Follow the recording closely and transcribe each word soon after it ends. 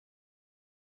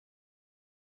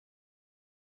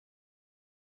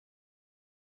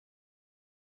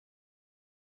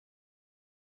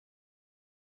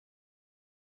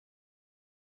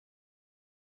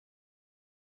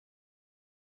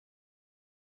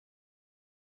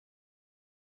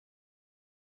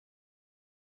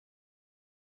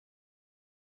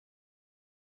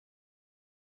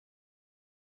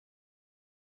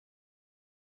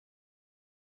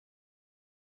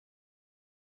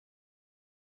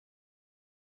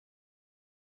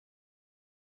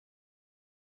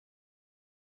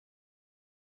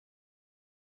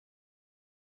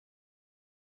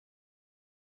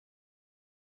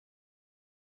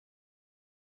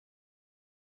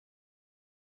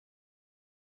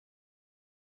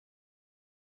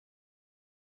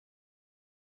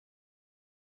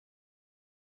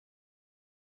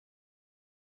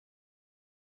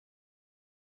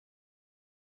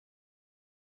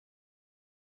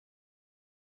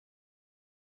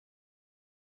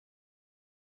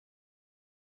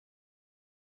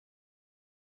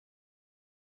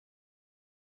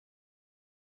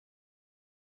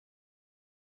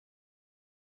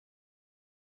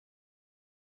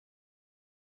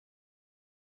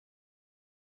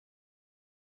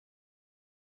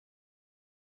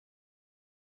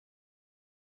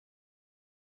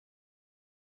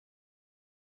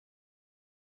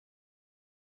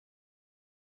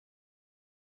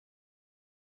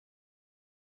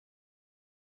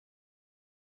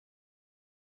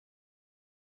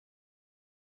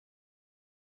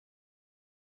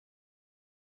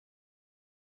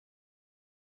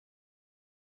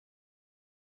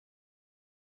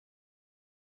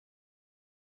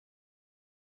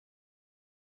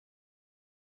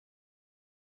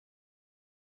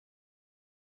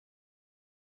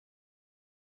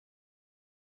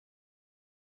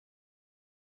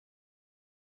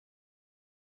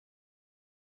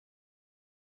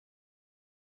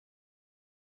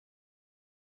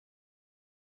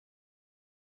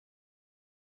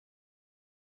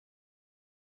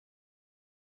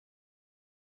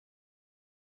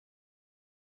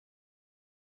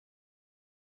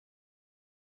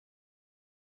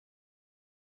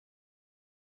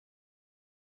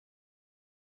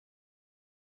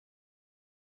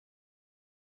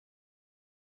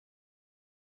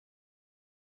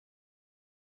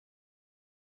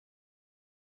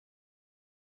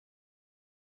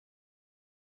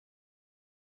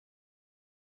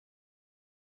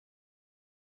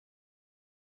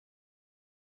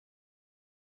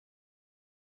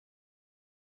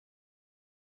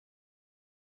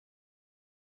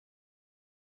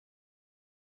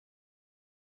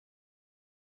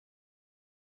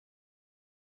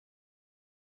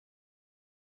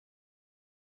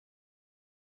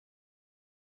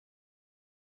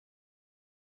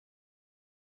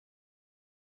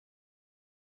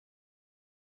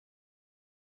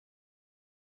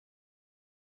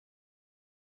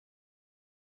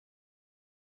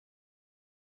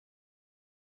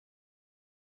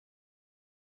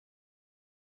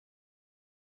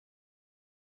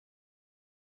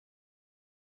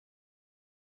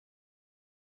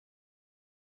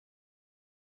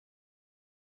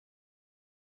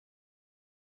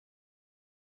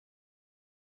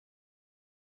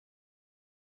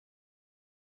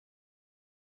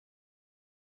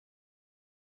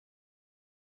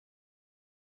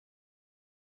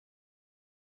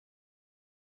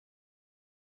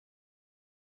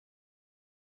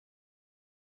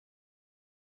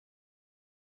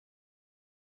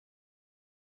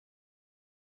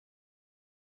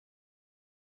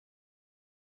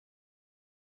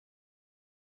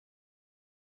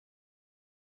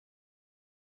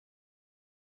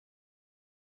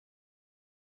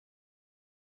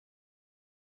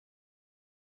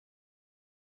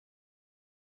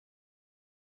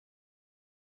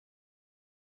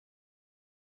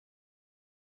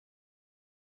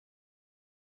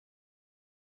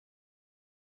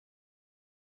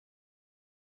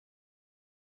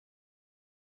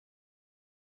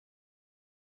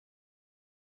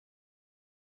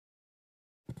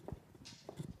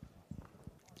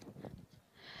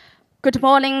Good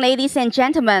morning, ladies and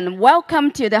gentlemen.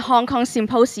 Welcome to the Hong Kong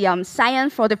Symposium,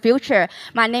 Science for the Future.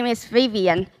 My name is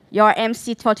Vivian, your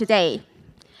MC for today.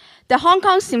 The Hong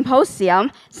Kong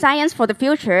Symposium, Science for the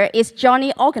Future, is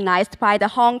jointly organized by the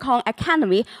Hong Kong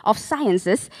Academy of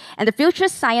Sciences and the Future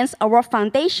Science Award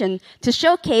Foundation to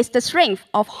showcase the strength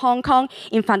of Hong Kong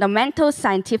in fundamental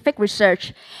scientific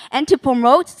research and to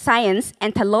promote science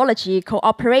and technology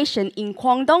cooperation in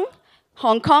Guangdong,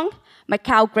 Hong Kong,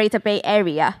 Macau Greater Bay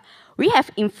Area. We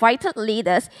have invited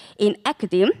leaders in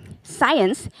academia,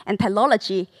 science and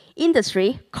technology,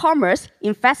 industry, commerce,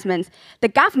 investment, the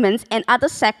government and other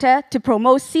sectors to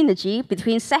promote synergy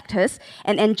between sectors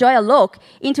and enjoy a look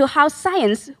into how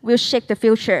science will shape the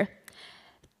future.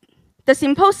 The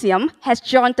symposium has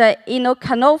joined the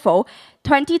InnoCarnival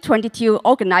 2022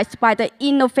 organized by the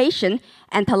Innovation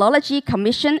and Technology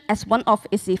Commission as one of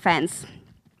its events.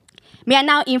 May I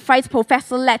now invite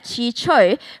Professor Let Chi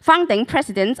Choi, founding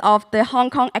president of the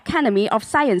Hong Kong Academy of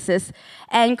Sciences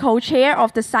and co-chair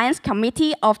of the Science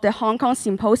Committee of the Hong Kong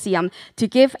Symposium, to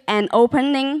give an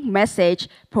opening message.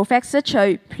 Professor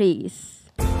Choi, please.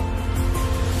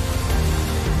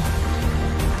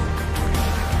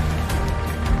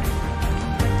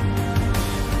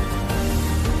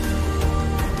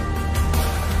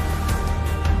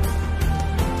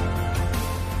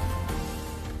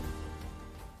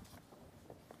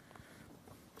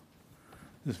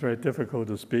 It's very difficult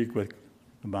to speak with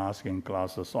the mask and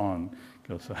glasses on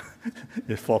because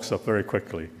it fogs up very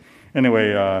quickly.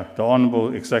 Anyway, the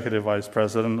Honorable Executive Vice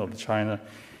President of the China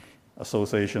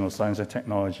Association of Science and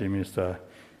Technology, Mr.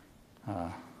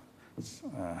 Zhang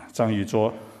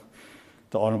Yuzhuo,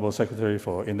 the Honorable Secretary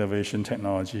for Innovation,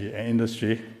 Technology and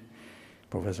Industry,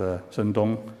 Professor Sun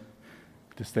Dong,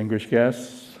 distinguished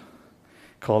guests,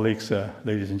 colleagues,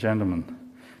 ladies and gentlemen,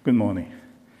 good morning.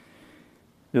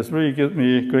 It really gives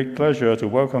me great pleasure to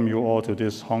welcome you all to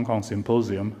this Hong Kong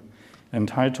Symposium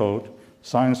entitled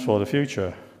Science for the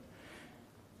Future.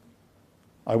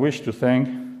 I wish to thank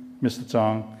Mr.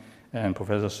 Zhang and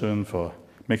Professor Sun for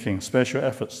making special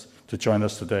efforts to join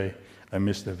us today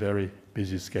amidst a very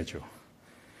busy schedule.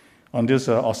 On this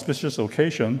auspicious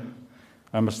occasion,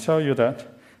 I must tell you that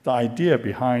the idea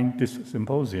behind this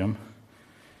symposium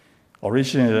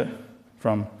originated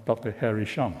from Dr. Harry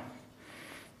Shum,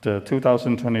 the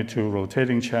 2022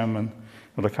 rotating chairman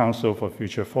of the Council for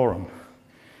Future Forum,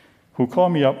 who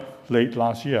called me up late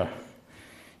last year.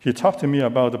 He talked to me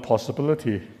about the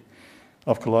possibility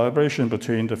of collaboration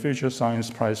between the Future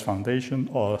Science Prize Foundation,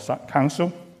 or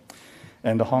Council,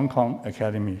 and the Hong Kong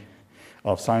Academy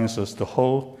of Sciences to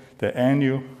hold the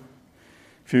annual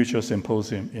Future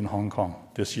Symposium in Hong Kong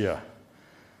this year.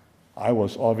 I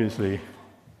was obviously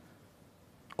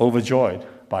overjoyed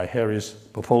by Harry's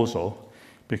proposal,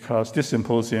 because this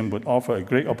symposium would offer a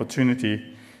great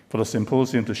opportunity for the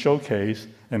symposium to showcase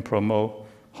and promote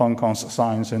Hong Kong's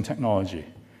science and technology,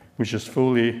 which is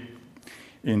fully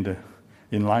in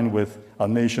line with our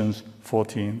nation's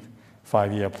 14th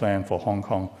five-year plan for Hong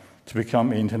Kong to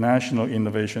become an international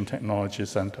innovation technology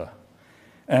center,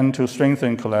 and to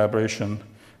strengthen collaboration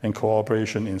and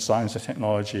cooperation in science and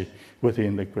technology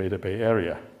within the Greater Bay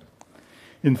Area.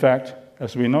 In fact,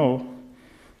 as we know,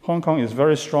 Hong Kong is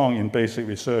very strong in basic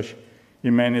research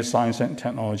in many science and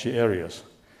technology areas.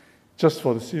 Just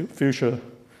for the Future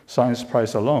Science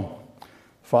Prize alone,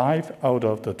 5 out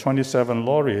of the 27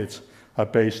 laureates are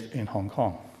based in Hong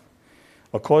Kong.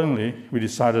 Accordingly, we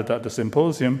decided that the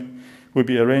symposium would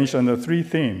be arranged under 3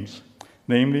 themes,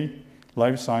 namely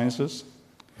life sciences,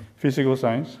 physical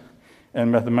science,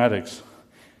 and mathematics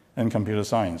and computer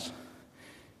science.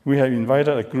 We have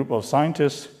invited a group of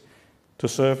scientists to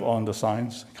serve on the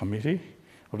science committee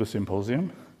of the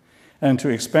symposium and to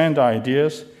expand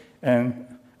ideas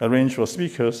and arrange for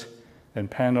speakers and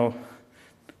panel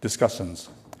discussions.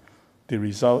 The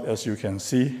result, as you can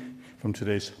see from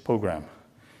today's program.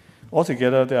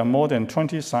 Altogether, there are more than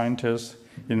 20 scientists,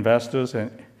 investors, and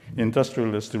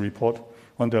industrialists to report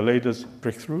on their latest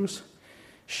breakthroughs,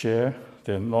 share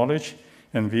their knowledge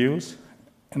and views,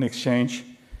 and exchange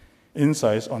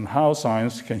insights on how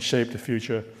science can shape the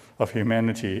future of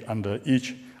humanity under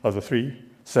each of the 3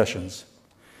 sessions,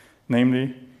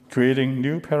 namely creating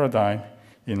new paradigm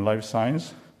in life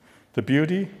science, the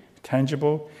beauty,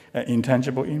 tangible and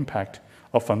intangible impact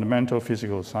of fundamental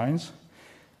physical science,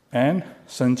 and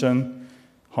Shenzhen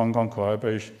Hong Kong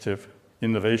collaborative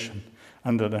innovation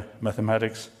under the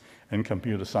mathematics and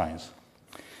computer science.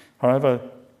 However,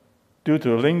 due to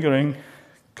the lingering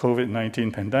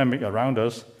COVID-19 pandemic around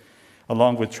us,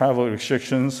 along with travel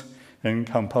restrictions and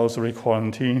compulsory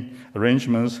quarantine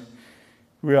arrangements,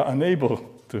 we are unable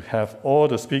to have all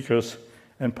the speakers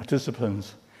and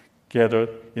participants gathered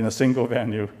in a single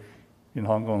venue in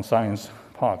Hong Kong Science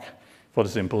Park for the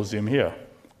symposium here.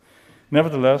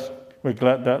 Nevertheless, we're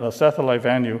glad that a satellite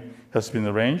venue has been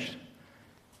arranged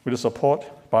with the support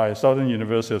by Southern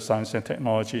University of Science and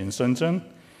Technology in Shenzhen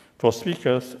for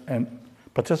speakers and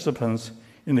participants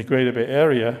in the Greater Bay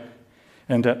Area,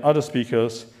 and that other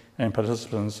speakers and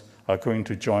participants are going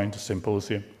to join the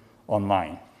symposium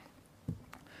online.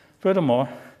 Furthermore,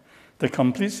 the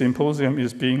complete symposium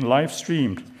is being live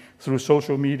streamed through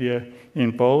social media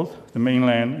in both the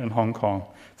mainland and Hong Kong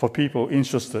for people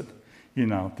interested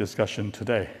in our discussion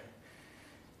today.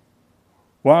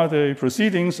 While the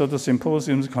proceedings of the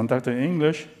symposium is conducted in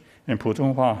English and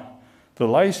Putonghua, the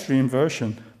live stream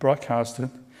version broadcasted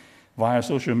via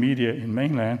social media in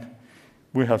mainland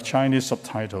will have Chinese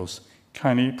subtitles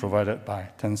kindly provided by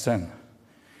Tencent.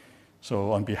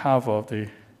 So on behalf of the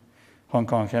Hong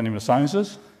Kong Academy of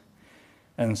Sciences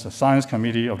and the Science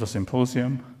Committee of the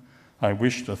Symposium, I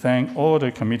wish to thank all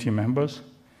the committee members,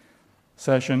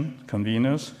 session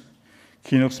conveners,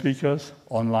 keynote speakers,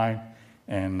 online,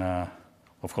 and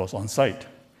of course on-site,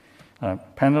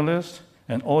 panelists,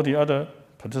 and all the other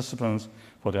participants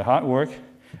for their hard work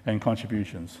and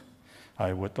contributions.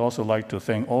 I would also like to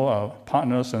thank all our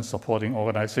partners and supporting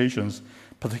organizations,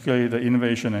 particularly the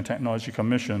Innovation and Technology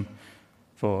Commission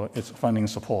for its funding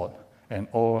support, and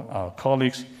all our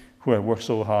colleagues who have worked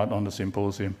so hard on the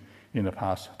symposium in the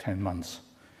past 10 months.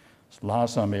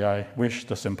 Last, may I wish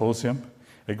the symposium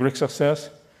a great success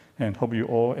and hope you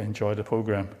all enjoy the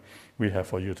program we have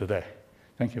for you today.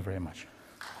 Thank you very much.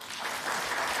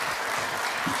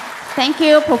 Thank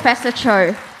you, Professor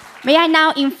Cho. May I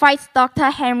now invite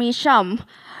Dr. Henry Shum,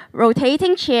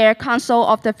 Rotating Chair, Council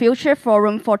of the Future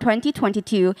Forum for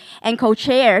 2022, and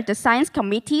co-chair the Science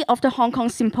Committee of the Hong Kong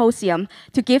Symposium,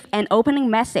 to give an opening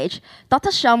message.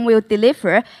 Dr. Shum will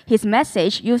deliver his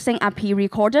message using a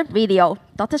pre-recorded video.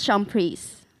 Dr. Shum,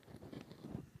 please.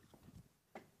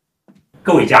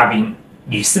 各位嘉宾、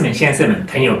女士们、先生们、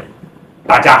朋友们，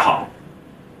大家好，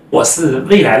我是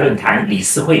未来论坛理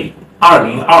事会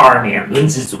2022年轮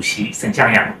值主席沈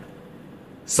江阳。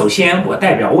首先，我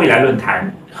代表未来论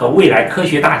坛和未来科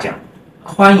学大奖，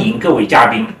欢迎各位嘉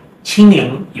宾亲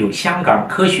临由香港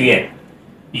科学院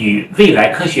与未来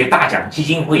科学大奖基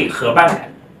金会合办的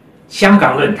香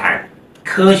港论坛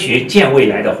科学见未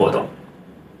来的活动。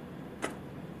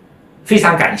非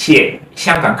常感谢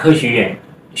香港科学院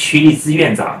徐立之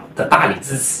院长的大力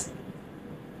支持。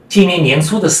今年年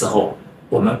初的时候，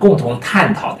我们共同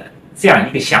探讨的这样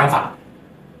一个想法，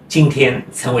今天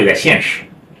成为了现实。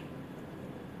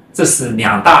这是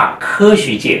两大科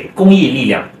学界公益力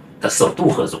量的首度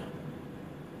合作。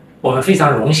我们非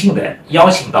常荣幸地邀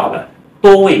请到了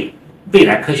多位未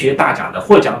来科学大奖的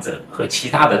获奖者和其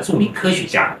他的著名科学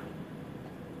家，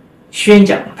宣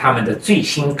讲他们的最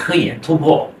新科研突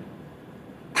破，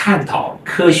探讨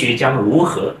科学将如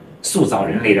何塑造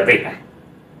人类的未来。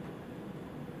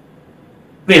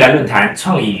未来论坛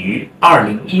创立于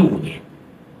2015年，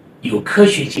由科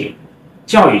学界、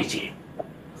教育界、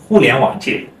互联网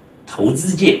界、投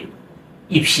资界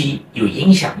一批有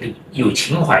影响力、有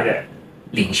情怀的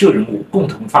领袖人物共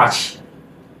同发起，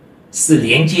是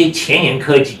连接前沿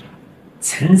科技、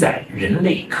承载人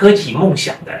类科技梦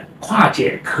想的跨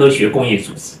界科学工业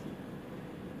组织。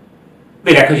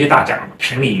未来科学大奖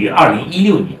成立于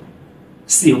2016年，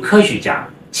是由科学家、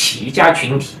企业家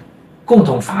群体共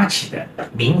同发起的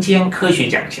民间科学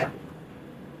奖项，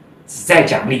旨在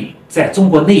奖励在中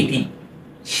国内地、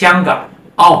香港、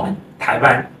澳门、台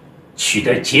湾取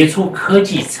得杰出科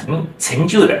技成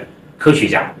就的科学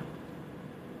家，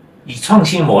以创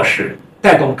新模式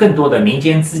带动更多的民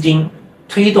间资金，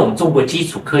推动中国基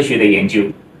础科学的研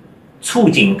究，促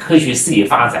进科学事业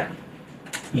发展，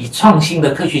以创新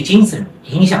的科学精神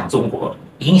影响中国、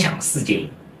影响世界、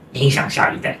影响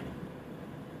下一代。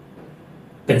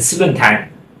本次论坛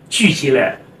聚集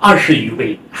了20余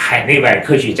位海内外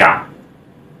科学家，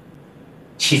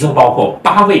其中包括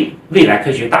8位未来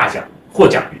科学大奖获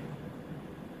奖人。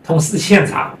同时，现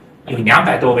场有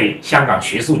200多位香港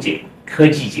学术界、科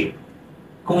技界、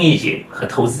工业界和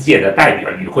投资界的代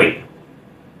表与会，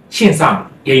线上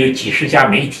也有几十家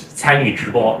媒体参与直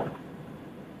播。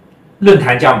论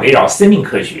坛将围绕生命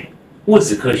科学、物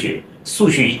质科学、数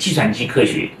学与计算机科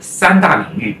学3大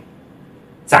领域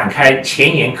展开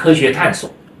前沿科学探索，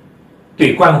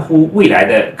对关乎未来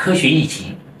的科学议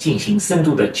题进行深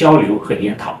度的交流和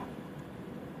研讨。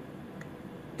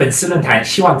本次论坛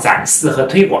希望展示和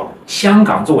推广香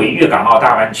港作为粤港澳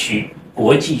大湾区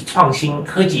国际创新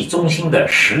科技中心的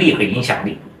实力和影响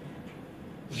力，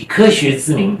以科学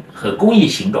之名和公益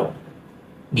行动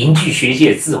凝聚学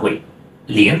界智慧，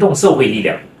联动社会力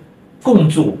量，共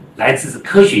筑来自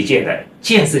科学界的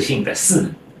建设性的势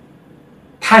能，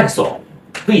探索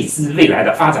未知未来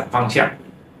的发展方向，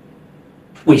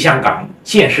为香港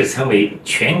建设成为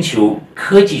全球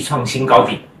科技创新高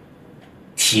地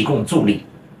提供助力。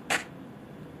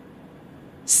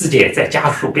世界在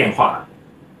加速变化，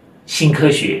新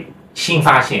科学、新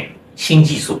发现、新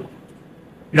技术，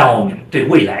让我们对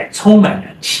未来充满了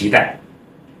期待。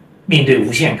面对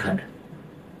无限可能，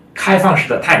开放式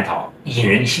的探讨引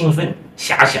人兴奋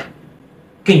遐想，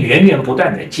更源源不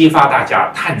断地激发大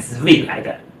家探知未来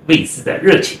的未知的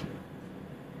热情。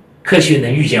科学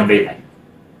能预见未来，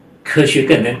科学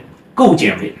更能构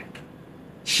建未来。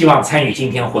希望参与今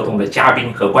天活动的嘉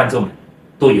宾和观众们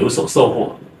都有所收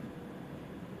获。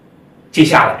接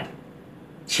下来，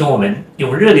请我们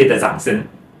用热烈的掌声，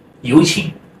有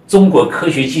请中国科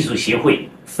学技术协会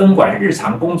分管日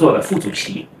常工作的副主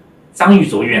席张玉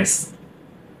卓院士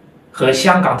和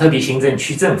香港特别行政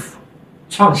区政府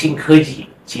创新科技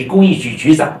及工艺局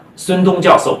局长孙东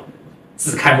教授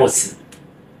致开幕词。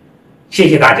谢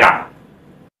谢大家。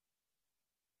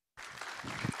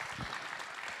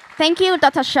Thank you,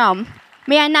 Dr. Shum.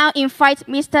 May I now invite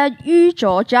Mr. Yu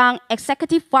Zhuozhang,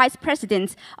 Executive Vice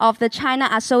President of the China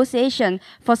Association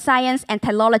for Science and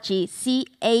Technology,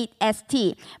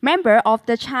 CAST, member of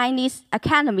the Chinese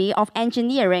Academy of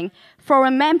Engineering,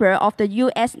 foreign member of the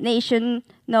U.S.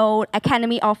 National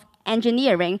Academy of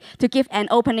Engineering, to give an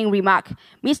opening remark.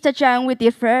 Mr. Zhang will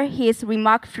defer his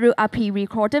remark through a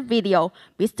pre-recorded video.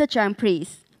 Mr. Zhang,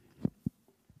 please.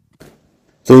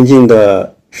 尊敬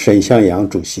的沈向阳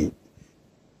主席、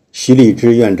徐立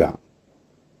之院长、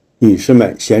女士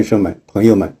们、先生们、朋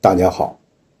友们，大家好！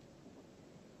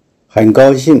很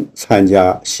高兴参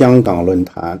加香港论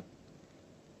坛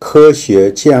科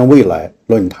学建未来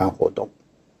论坛活动。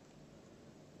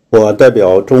我代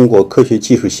表中国科学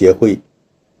技术协会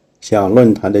向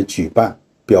论坛的举办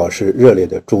表示热烈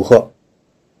的祝贺，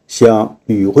向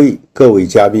与会各位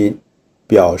嘉宾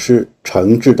表示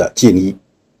诚挚的敬意。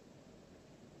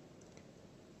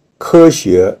科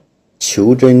学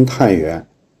求真探源，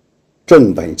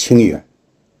正本清源，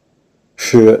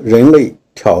是人类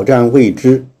挑战未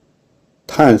知、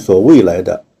探索未来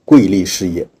的瑰丽事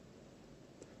业。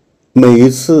每一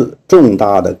次重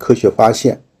大的科学发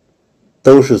现，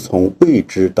都是从未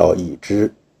知到已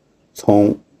知，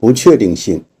从不确定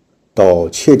性到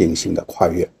确定性的跨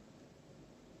越，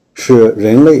是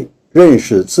人类认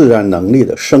识自然能力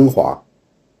的升华。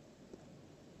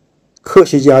科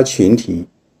学家群体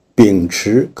秉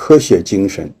持科学精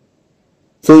神，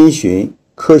遵循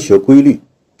科学规律，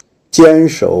坚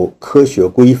守科学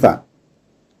规范，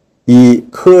以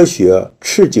科学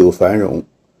持久繁荣，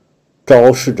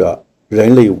昭示着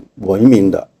人类文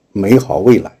明的美好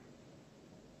未来。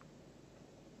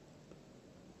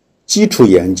基础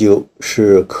研究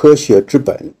是科学之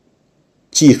本，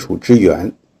技术之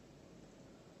源。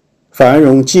繁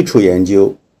荣基础研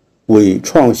究为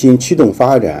创新驱动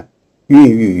发展孕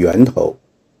育源头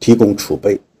提供储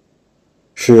备，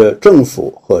是政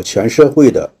府和全社会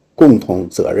的共同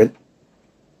责任。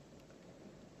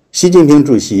习近平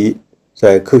主席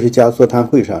在科学家座谈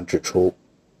会上指出，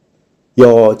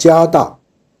要加大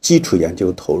基础研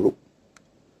究投入，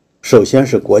首先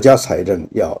是国家财政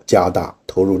要加大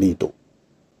投入力度，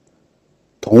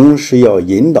同时要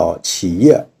引导企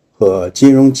业和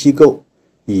金融机构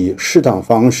以适当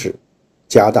方式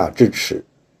加大支持，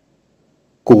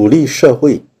鼓励社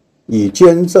会以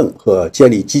捐赠和建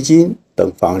立基金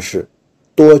等方式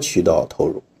多渠道投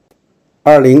入。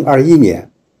2021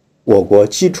年，我国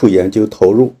基础研究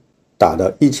投入达到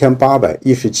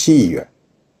1817亿元，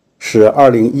是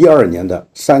2012年的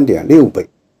3.6倍，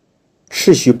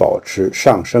持续保持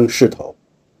上升势头。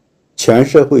全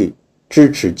社会支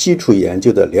持基础研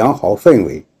究的良好氛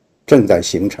围正在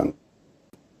形成。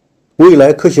未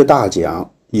来科学大奖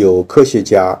由科学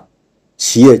家、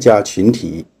企业家群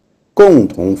体共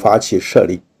同发起设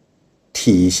立，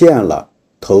体现了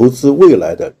投资未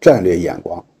来的战略眼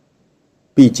光，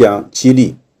必将激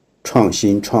励创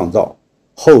新创造，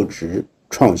厚植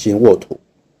创新沃土。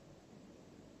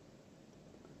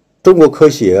中国科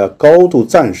协高度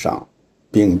赞赏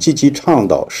并积极倡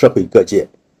导社会各界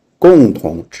共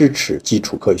同支持基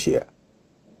础科学，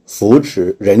扶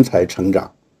持人才成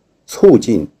长，促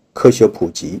进科学普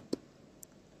及。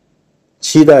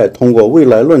期待通过未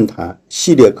来论坛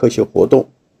系列科学活动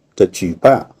的举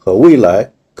办和未来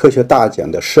科学大奖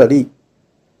的设立，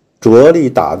着力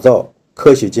打造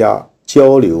科学家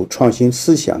交流创新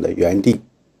思想的园地，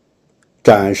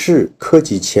展示科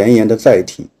技前沿的载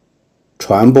体，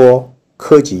传播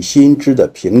科技新知的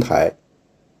平台，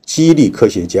激励科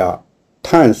学家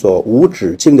探索无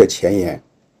止境的前沿，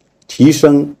提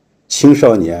升青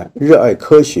少年热爱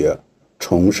科学、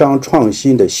崇尚创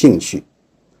新的兴趣，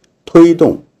推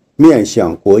动面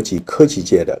向国际科技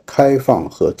界的开放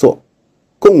合作，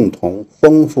共同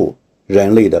丰富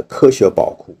人类的科学宝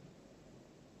库。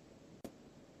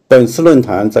本次论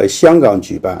坛在香港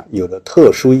举办有着特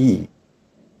殊意义。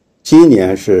今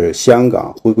年是香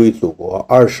港回归祖国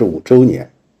25周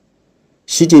年，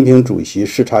习近平主席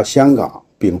视察香港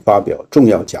并发表重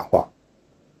要讲话，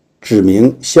指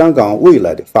明香港未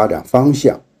来的发展方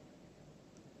向。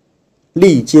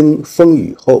历经风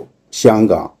雨后，香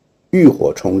港浴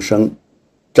火重生，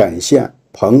展现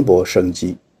蓬勃生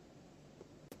机。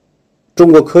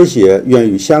中国科协愿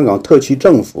与香港特区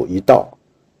政府一道，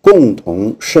共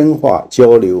同深化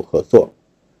交流合作，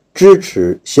支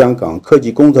持香港科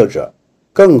技工作者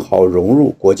更好融入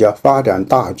国家发展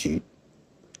大局，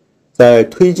在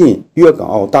推进粤港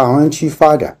澳大湾区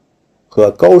发展和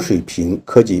高水平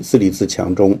科技自立自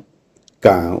强中，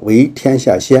敢为天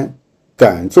下先，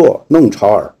敢做弄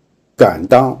潮儿，敢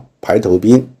当排头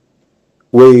兵，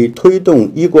为推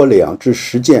动一国两制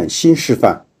实践新示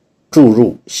范注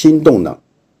入新动能。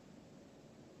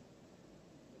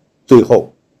最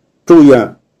后，祝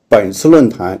愿本次论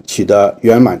坛取得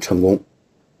圆满成功，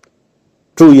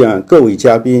祝愿各位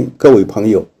嘉宾、各位朋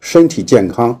友身体健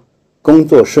康，工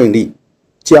作顺利，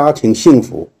家庭幸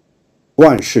福，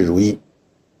万事如意。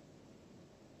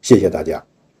谢谢大家。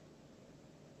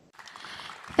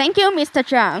Thank you, Mr.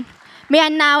 Zhang. May I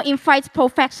now invite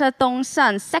Professor Dong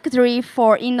Sun, Secretary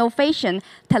for Innovation,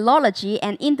 Technology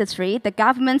and Industry, the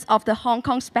Government of the Hong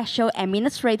Kong Special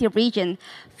Administrative Region,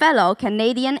 Fellow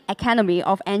Canadian Academy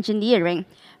of Engineering,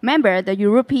 Member the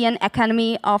European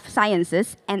Academy of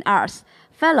Sciences and Arts,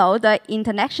 Fellow the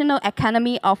International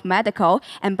Academy of Medical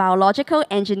and Biological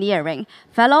Engineering,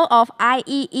 Fellow of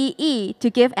IEEE, to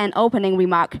give an opening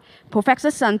remark.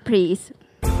 Professor Sun, please.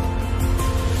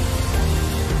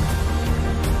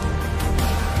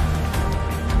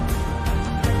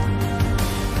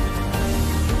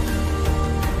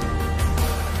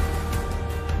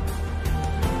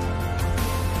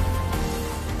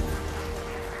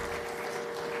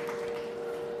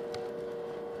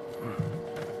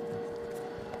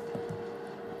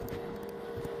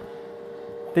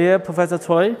 Dear Professor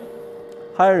Cui,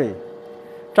 Harry,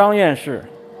 Zhang Yuanshi,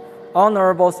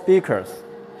 honorable speakers,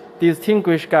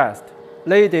 distinguished guests,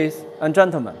 ladies and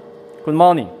gentlemen, good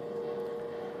morning.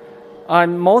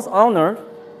 I'm most honored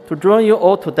to join you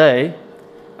all today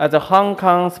at the Hong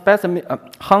Kong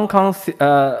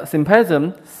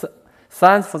Symposium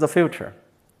Science for the Future.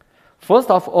 First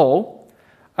of all,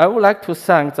 I would like to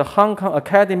thank the Hong Kong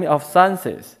Academy of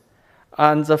Sciences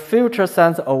and the Future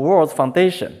Science Awards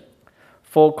Foundation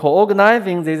for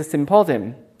co-organizing this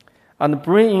symposium and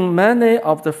bringing many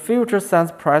of the Future Science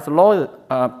Prize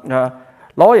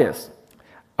laureates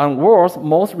and world's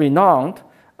most renowned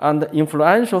and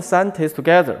influential scientists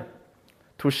together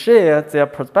to share their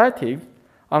perspective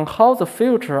on how the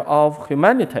future of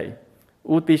humanity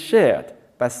would be shared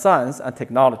by science and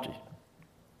technology.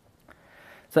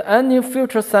 The annual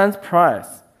Future Science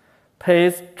Prize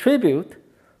pays tribute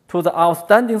to the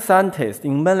outstanding scientists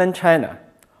in mainland China,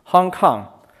 Hong Kong,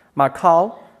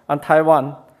 Macau, and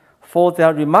Taiwan for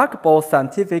their remarkable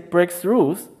scientific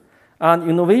breakthroughs and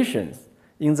innovations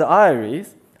in the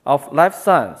areas of life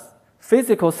science,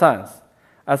 physical science,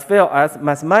 as well as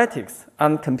mathematics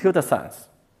and computer science.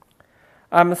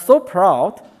 I'm so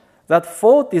proud that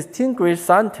 4 distinguished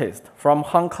scientists from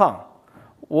Hong Kong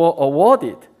were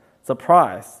awarded the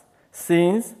prize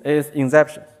since its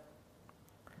inception.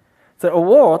 The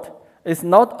award is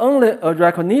not only a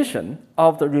recognition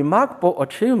of the remarkable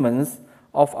achievements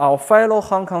of our fellow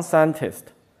Hong Kong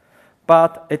scientists,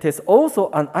 but it is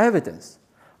also an evidence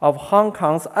of Hong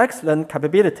Kong's excellent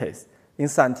capabilities in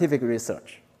scientific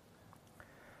research.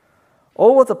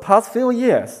 Over the past few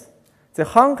years, the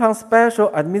Hong Kong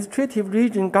Special Administrative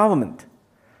Region government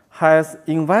has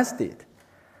invested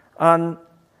an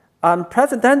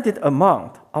unprecedented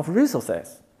amount of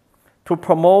resources to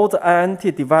promote the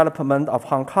INT development of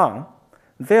Hong Kong,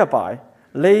 thereby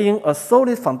laying a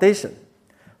solid foundation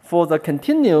for the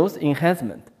continuous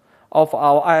enhancement of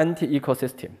our INT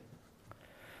ecosystem.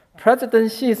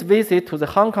 President Xi's visit to the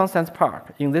Hong Kong Science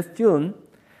Park in this June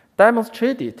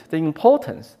demonstrated the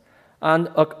importance and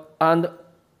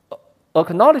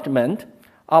acknowledgement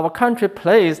our country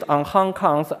placed on Hong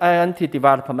Kong's INT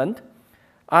development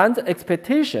and the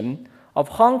expectation of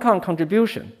Hong Kong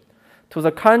contribution to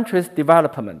the country's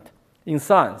development in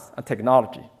science and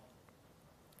technology.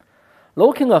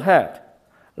 Looking ahead,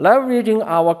 leveraging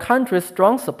our country's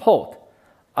strong support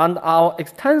and our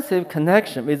extensive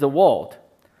connection with the world,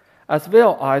 as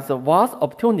well as the vast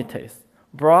opportunities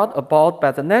brought about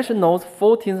by the nation's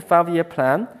 14th Five-Year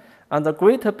Plan and the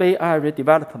Greater Bay Area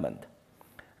development.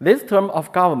 This term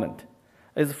of government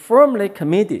is firmly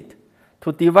committed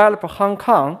to develop Hong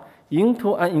Kong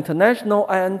into an international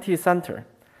INT center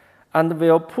and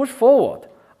will push forward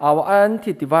our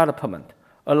INT development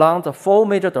along the four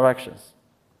major directions.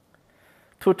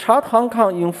 To chart Hong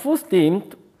Kong in full steam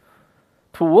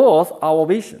towards our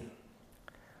vision,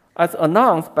 as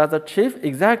announced by the Chief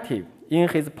Executive in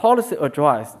his policy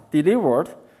address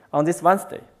delivered on this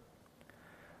Wednesday,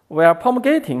 we are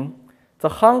promulgating the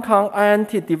Hong Kong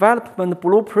INT Development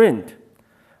Blueprint,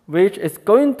 which is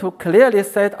going to clearly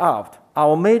set out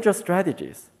our major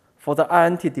strategies for the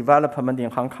INT development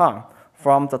in Hong Kong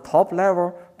from the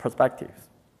top-level perspectives.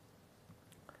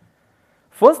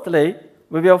 Firstly,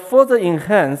 we will further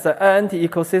enhance the INT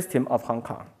ecosystem of Hong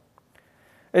Kong.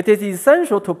 It is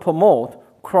essential to promote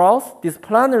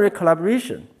cross-disciplinary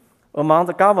collaboration among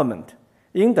the government,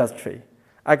 industry,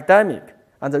 academic,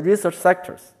 and the research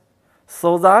sectors,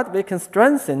 so that we can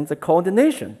strengthen the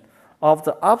coordination of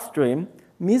the upstream,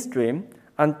 midstream,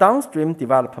 and downstream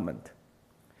development.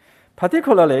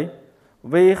 Particularly,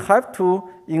 we have to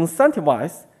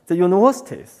incentivize the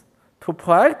universities to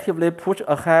proactively push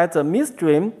ahead the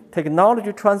midstream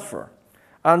technology transfer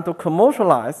and to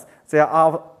commercialize their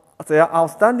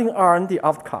outstanding R&D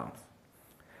outcomes.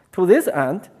 To this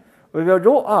end, we will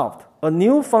roll out a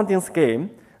new funding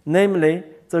scheme, namely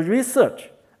the Research,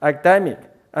 Academic,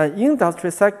 and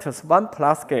Industry Sectors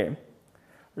 1+ scheme,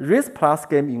 RIS+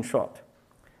 scheme in short,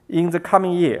 in the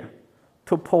coming year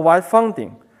to provide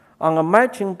funding on a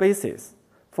matching basis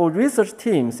for research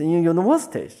teams in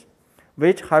universities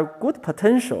which have good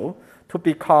potential to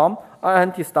become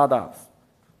INT startups,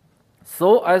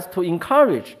 so as to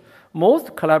encourage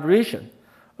most collaboration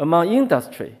among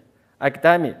industry,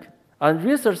 academic, and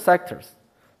research sectors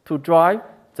to drive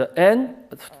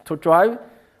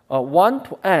a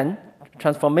one-to-end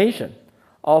transformation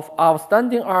of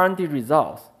outstanding R&D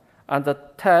results and the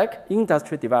tech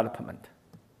industry development.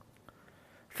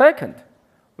 Second,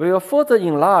 we will further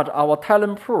enlarge our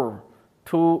talent pool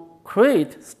to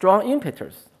create strong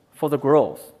impetus for the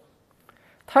growth.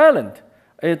 Talent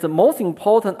is the most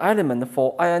important element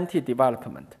for INT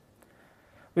development.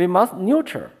 We must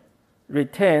nurture,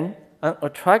 retain, and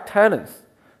attract talents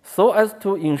so as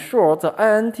to ensure the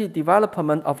INT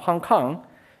development of Hong Kong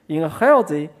in a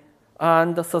healthy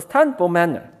and sustainable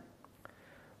manner.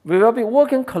 We will be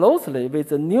working closely with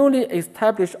the newly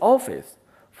established Office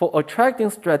for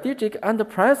Attracting Strategic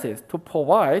Enterprises to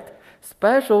provide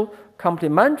special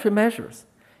complementary measures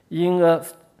in a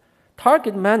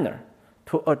targeted manner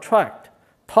to attract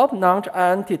top-notch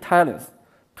INT talents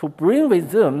to bring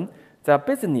with them their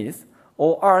business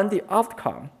or R&D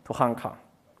outcome to Hong Kong.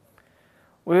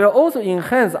 We will also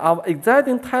enhance our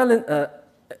existing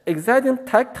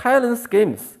tech talent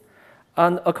schemes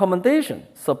and accommodation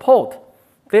support,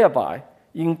 thereby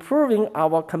improving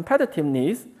our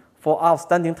competitiveness for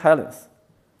outstanding talents.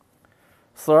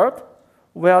 Third,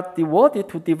 we are devoted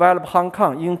to develop Hong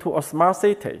Kong into a smart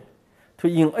city, to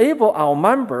enable our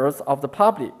members of the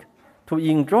public to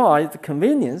enjoy the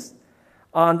convenience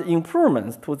and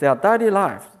improvements to their daily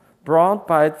lives brought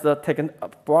by the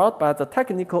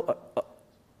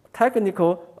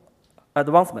technical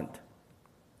advancement.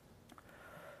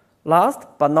 Last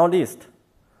but not least,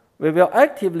 we will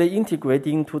actively integrate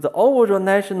into the overall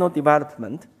national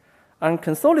development and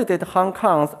consolidate Hong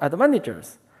Kong's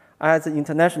advantages as an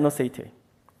international city.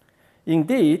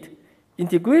 Indeed,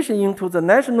 integration into the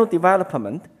national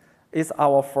development is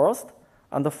our first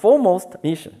and foremost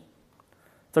mission.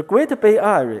 The Greater Bay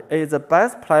Area is the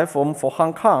best platform for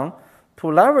Hong Kong to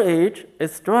leverage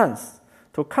its strengths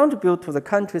to contribute to the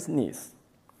country's needs.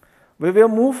 We will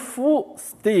move full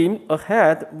steam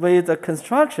ahead with the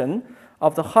construction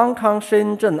of the Hong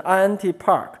Kong-Shenzhen INT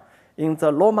Park in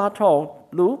the Loma Chao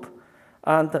Loop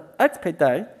and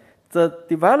expedite the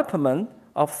development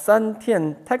of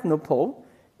Santian Technopole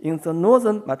in the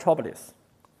northern metropolis.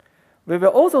 We will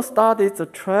also study the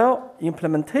trial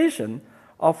implementation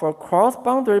of a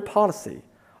cross-boundary policy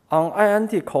on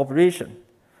INT cooperation,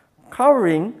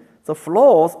 covering the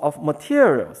flows of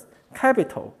materials,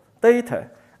 capital, data,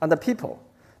 and people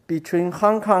between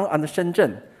Hong Kong and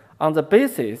Shenzhen on the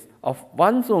basis of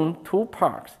one zone, two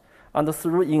parks, and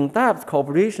through in-depth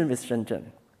cooperation with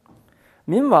Shenzhen.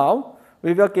 Meanwhile,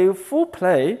 we will give full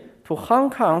play to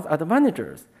Hong Kong's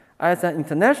advantages as an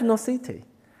international city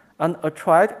and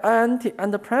attract INT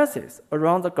enterprises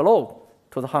around the globe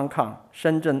to the Hong Kong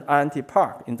Shenzhen INT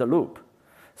Park in the Loop,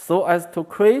 so as to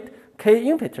create key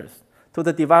impetus to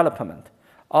the development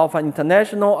of an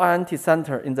international INT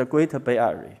center in the Greater Bay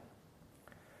Area.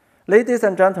 Ladies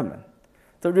and gentlemen,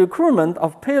 the recruitment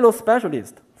of payload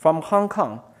specialists from Hong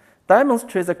Kong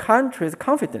demonstrates the country's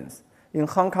confidence in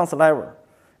Hong Kong's level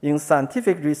in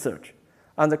scientific research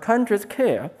and the country's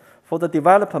care for the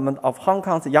development of Hong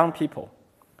Kong's young people.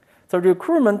 The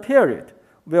recruitment period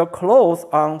will close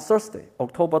on Thursday,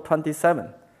 October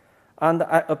 27, and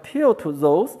I appeal to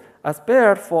those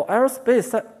aspired for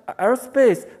aerospace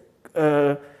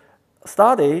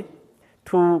study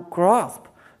to grasp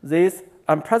this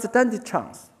unprecedented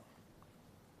chance.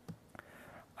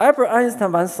 Albert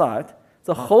Einstein once said,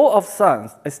 "The whole of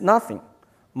science is nothing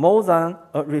more than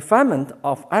a refinement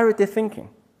of everyday thinking."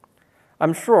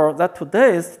 I'm sure that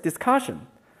today's discussion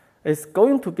is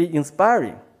going to be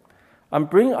inspiring and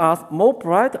bring us more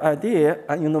bright ideas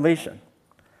and innovation.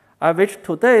 I wish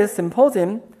today's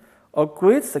symposium a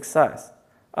great success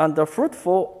and a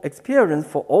fruitful experience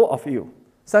for all of you.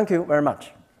 Thank you very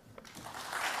much.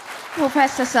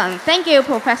 Professor Sun. Thank you,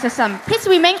 Professor Sun. Please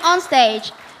remain on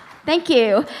stage. Thank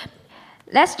you.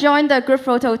 Let's join the group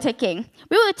photo taking.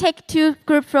 We will take 2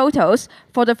 group photos.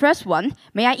 For the first one,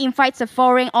 may I invite the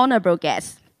following honorable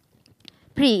guests.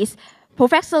 Please,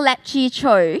 Professor Lap Chi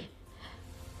Choi,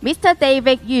 Mr.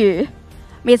 David Yu,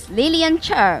 Ms. Lillian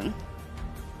Cheng,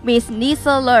 Ms.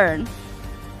 Lisa Learn,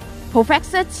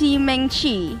 Professor Chi Ming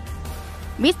Chi,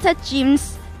 Mr.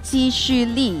 James Chi Shu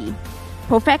Lee,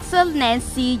 Professor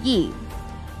Nancy Yi,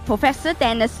 Professor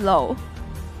Dennis Low,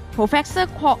 Professor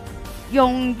Kwok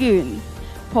Yong Yun,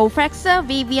 Professor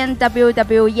Vivian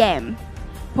W. Yam,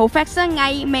 Professor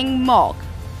Ngai Ming Mok,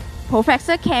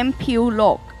 Professor Kem Piu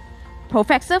Lok,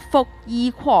 Professor Fuk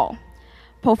Yi Kwok,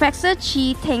 Professor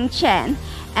Chi Ting Chen,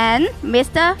 and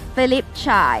Mr. Philip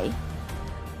Chai.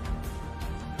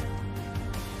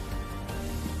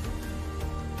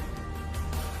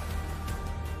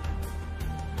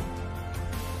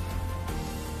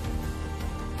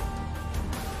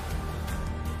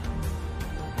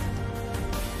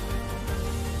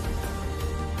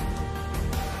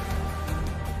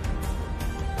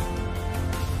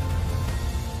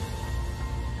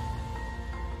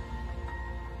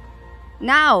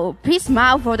 Now, please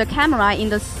smile for the camera in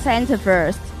the center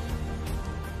first.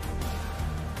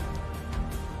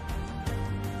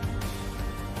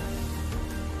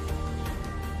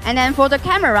 And then for the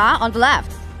camera on the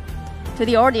left, to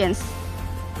the audience.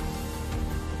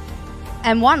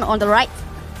 And one on the right.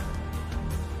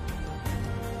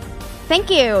 Thank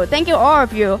you all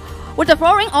of you. Would the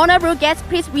following honorable guests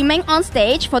please remain on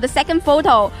stage for the second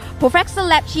photo? Professor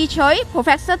Lap Chi Choi,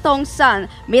 Professor Dong Sun,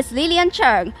 Ms. Lillian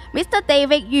Cheng, Mr.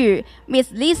 David Yu,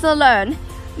 Ms. Lisa Learn,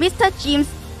 Mr. James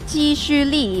Chi Shu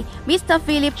Lee, Mr.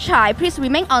 Philip Chai, please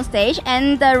remain on stage,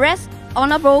 and the rest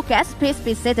honorable guests please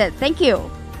be seated. Thank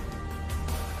you.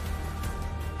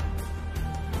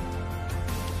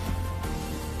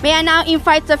 May I now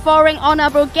invite the following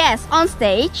honorable guests on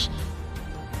stage.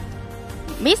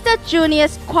 Mr.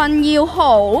 Junius Kwan Yu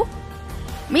Ho,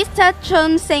 Mr.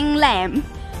 Chun Sing Lam,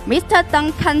 Mr.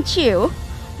 Duncan Chiu,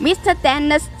 Mr.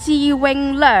 Dennis Chi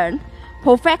Wing Learn,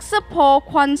 Professor Paul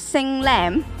Kwan Sing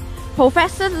Lam,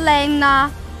 Professor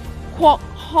Lena Kwok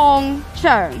Hong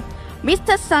Cheng,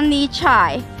 Mr. Sunny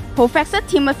Chai, Professor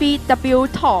Timothy W.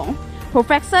 Tong,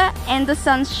 Professor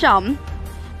Anderson Shum.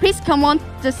 Please come on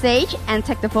the stage and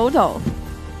take the photo.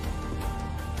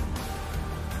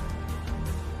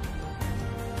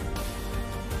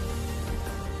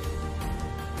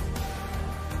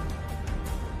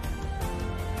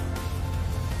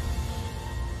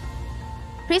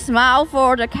 Please smile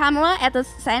for the camera at the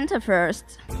center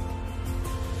first.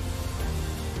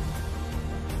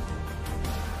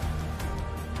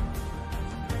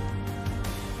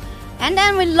 And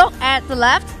then we look at the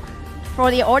left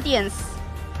for the audience.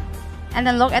 And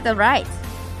then look at the right.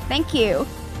 Thank you.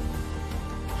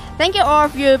 Thank you all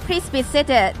of you. Please be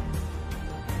seated.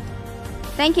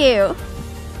 Thank you.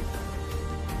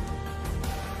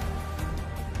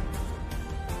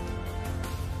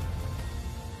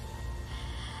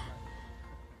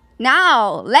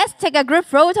 Now, let's take a group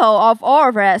photo of all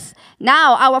of us.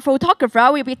 Now, our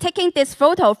photographer will be taking this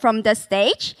photo from the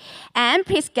stage. And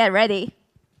please get ready.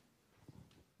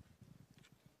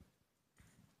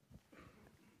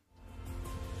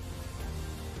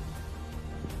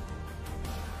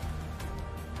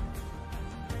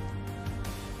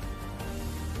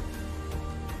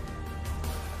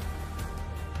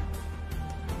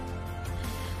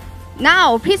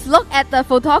 Now, please look at the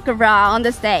photographer on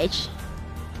the stage.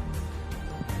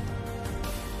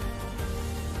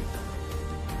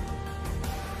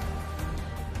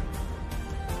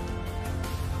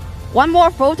 One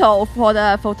more photo for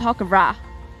the photographer.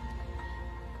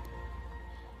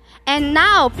 And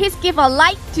now, please give a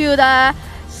like to the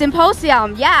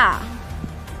Symposium, yeah.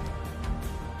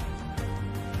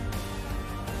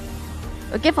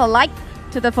 We'll give a like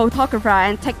to the photographer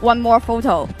and take one more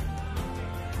photo.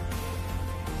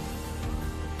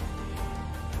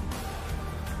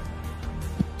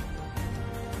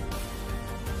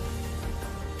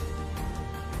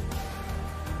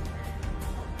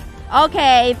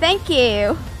 Okay, thank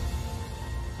you.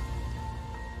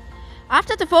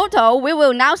 After the photo, we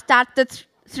will now start the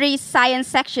three science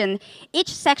sections. Each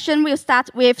section will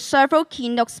start with several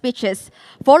keynote speeches,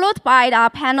 followed by a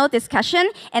panel discussion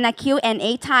and a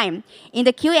Q&A time. In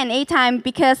the Q&A time,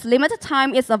 because limited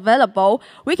time is available,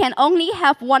 we can only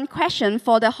have one question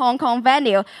for the Hong Kong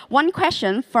venue, one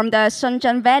question from the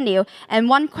Shenzhen venue, and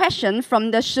one question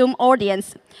from the Zoom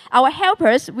audience. Our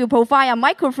helpers will provide a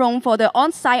microphone for the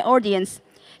on-site audience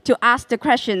to ask the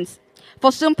questions.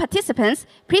 For Zoom participants,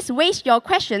 please raise your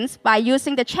questions by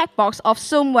using the chat box of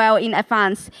Zoom well in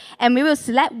advance, and we will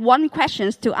select one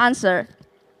question to answer.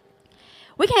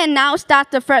 We can now start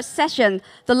the first session,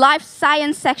 the life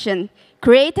science section,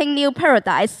 Creating New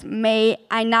Paradigms. May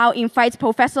I now invite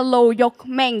Professor Lo Yok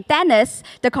Ming Dennis,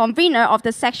 the convener of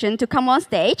the section, to come on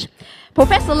stage.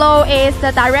 Professor Lo is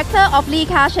the director of Li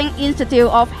Ka-shing Institute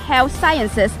of Health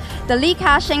Sciences, the Li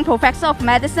Ka-shing Professor of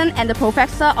Medicine and the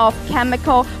Professor of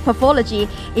Chemical Pathology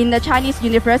in the Chinese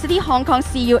University, Hong Kong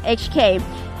CUHK,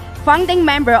 founding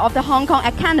member of the Hong Kong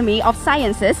Academy of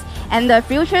Sciences, and the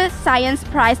Future Science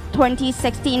Prize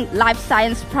 2016 Life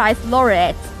Science Prize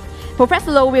laureate.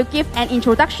 Professor Lo will give an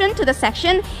introduction to the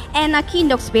section and a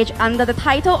keynote speech under the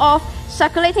title of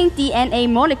Circulating DNA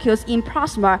Molecules in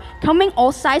Plasma, Coming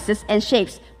All Sizes and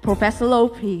Shapes. Professor Lo,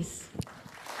 please.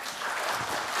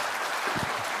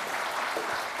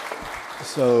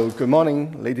 So, good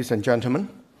morning, ladies and gentlemen.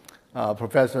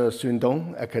 Professor Sun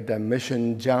Dong,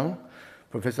 Academician Jiang,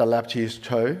 Professor Lapchis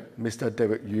Choi, Mr.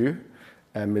 David Yu,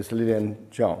 and Ms. Lillian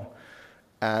Zhang,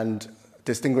 and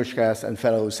distinguished guests and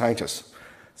fellow scientists.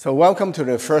 So welcome to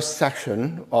the first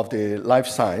section of the life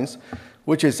science,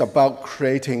 which is about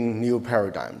creating new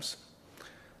paradigms.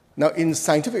 Now, in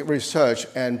scientific research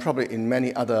and probably in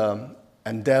many other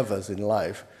endeavors in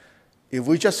life, if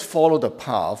we just follow the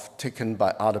path taken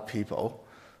by other people,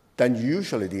 then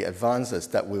usually the advances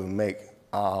that we'll make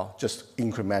are just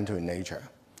incremental in nature.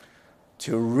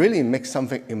 To really make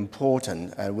something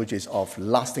important and which is of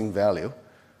lasting value,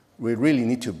 we really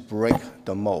need to break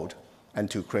the mold and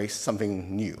to create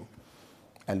something new.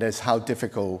 And that's how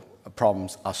difficult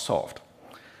problems are solved.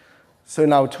 So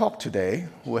in our talk today,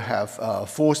 we have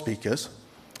 4 speakers.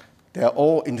 They are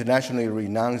all internationally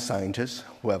renowned scientists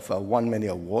who have won many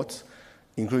awards,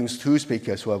 including 2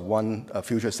 speakers who have won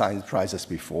Future Science Prizes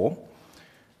before.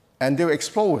 And they'll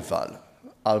explore with us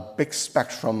a big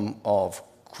spectrum of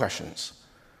questions.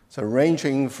 So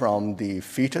ranging from the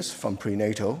fetus, from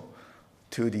prenatal,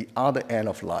 to the other end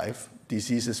of life,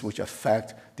 diseases which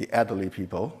affect the elderly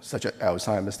people, such as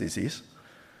Alzheimer's disease.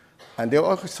 And they'll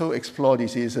also explore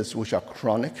diseases which are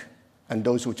chronic and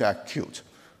those which are acute,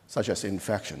 such as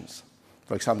infections.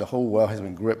 For example, the whole world has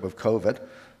been gripped with COVID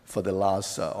for the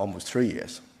last almost 3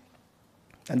 years.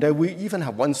 And then we even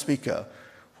have one speaker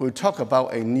who will talk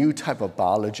about a new type of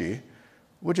biology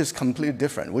which is completely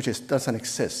different, which doesn't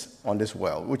exist on this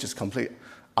world, which is completely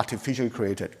artificially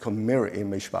created, called mirror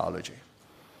image biology.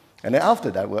 And then after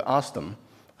that, we'll ask them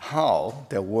how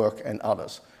their work and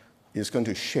others is going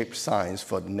to shape science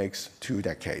for the next 2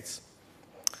 decades.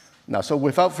 Now, so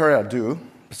without further ado,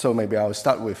 so maybe I'll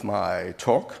start with my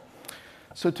talk.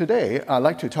 So today, I'd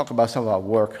like to talk about some of our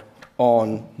work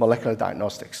on molecular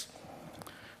diagnostics.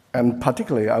 And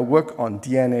particularly, I work on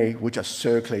DNA which are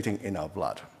circulating in our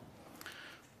blood.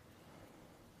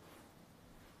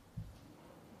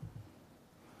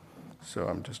 So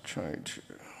I'm just trying to...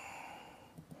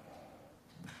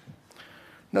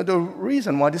 Now, the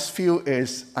reason why this field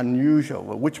is unusual,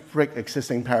 which break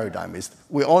existing paradigm, is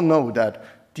we all know that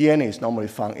DNA is normally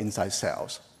found inside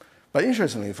cells. But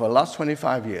interestingly, for the last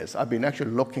 25 years, I've been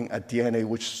actually looking at DNA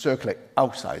which circulate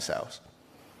outside cells.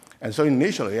 And so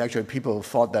initially, actually, people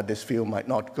thought that this field might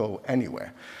not go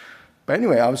anywhere. But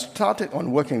anyway, I started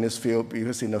on working in this field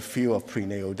because in the field of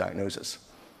prenatal diagnosis.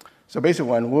 So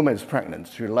basically, when a woman is pregnant,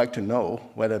 she would like to know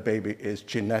whether a baby is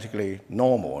genetically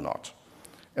normal or not.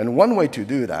 And one way to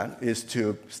do that is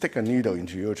to stick a needle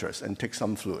into your uterus and take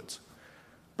some fluids.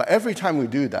 But every time we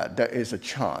do that, there is a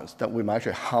chance that we might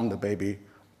actually harm the baby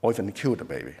or even kill the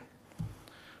baby.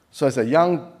 So as a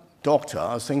young doctor,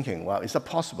 I was thinking, well, is it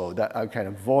possible that I can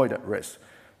avoid that risk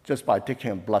just by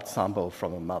taking a blood sample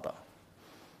from a mother?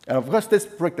 And of course, this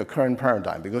breaks the current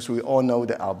paradigm because we all know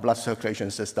that our blood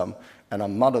circulation system and our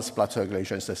mother's blood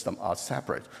circulation system are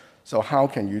separate. So how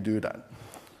can you do that?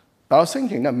 But I was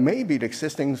thinking that maybe the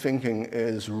existing thinking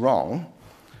is wrong.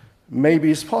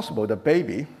 Maybe it's possible the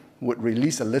baby would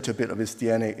release a little bit of its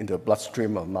DNA into the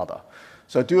bloodstream of mother.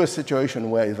 So do a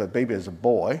situation where if a baby is a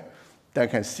boy, they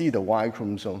can see the Y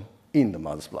chromosome in the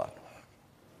mother's blood.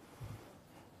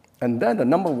 And then the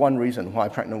number one reason why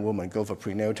pregnant women go for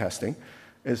prenatal testing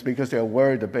is because they are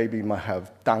worried the baby might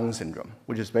have Down syndrome,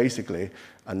 which is basically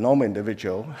a normal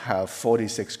individual have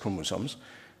 46 chromosomes,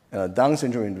 and a Down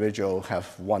syndrome individual have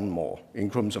one more in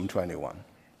chromosome 21.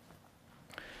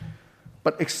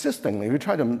 But existingly, if you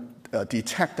try to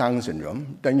detect Down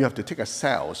syndrome, then you have to take a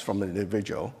cells from an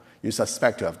individual you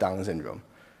suspect to have Down syndrome,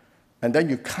 and then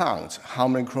you count how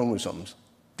many chromosomes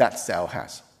that cell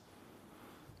has.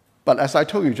 But as I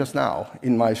told you just now,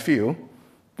 in my field,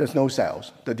 there's no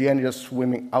cells. The DNA is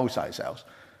swimming outside cells.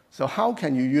 So how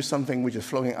can you use something which is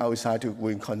floating outside to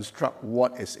reconstruct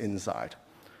what is inside?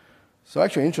 So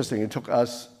actually, interesting, it took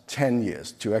us 10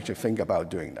 years to actually think about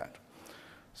doing that.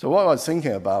 So what I was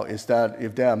thinking about is that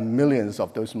if there are millions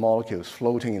of those molecules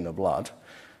floating in the blood,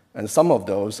 and some of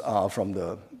those are from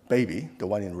the baby, the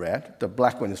one in red, the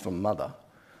black one is from mother,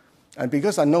 and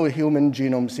because I know the human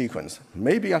genome sequence,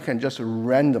 maybe I can just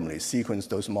randomly sequence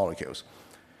those molecules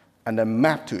and then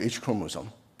map to each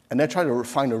chromosome, and then try to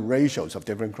find the ratios of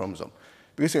different chromosomes.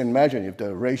 Because you can imagine if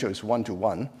the ratio is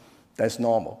 1:1, that's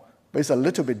normal. But it's a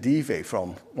little bit deviate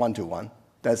from 1:1,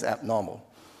 that's abnormal.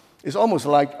 It's almost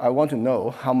like I want to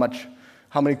know how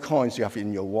many coins you have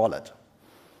in your wallet.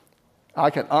 I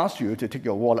can ask you to take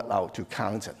your wallet out to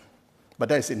count it, but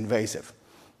that is invasive.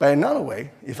 But another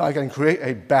way, if I can create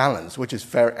a balance, which is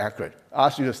very accurate,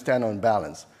 ask you to stand on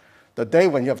balance, the day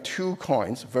when you have 2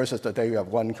 coins versus the day you have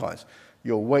 1 coin,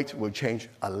 your weight will change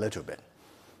a little bit.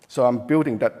 So I'm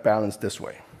building that balance this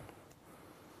way.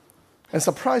 And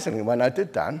surprisingly, when I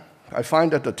did that, I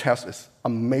find that the test is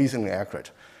amazingly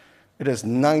accurate. It is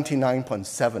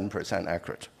 99.7%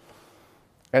 accurate.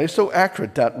 And it's so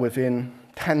accurate that within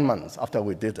 10 months after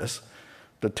we did this,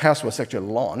 the test was actually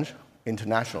launched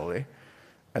internationally,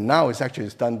 and now it's actually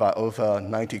done by over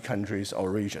 90 countries or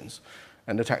regions.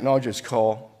 And the technology is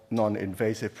called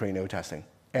non-invasive prenatal testing,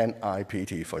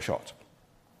 NIPT for short.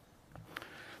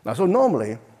 Now, so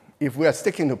normally, if we are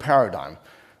sticking to paradigm,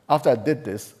 after I did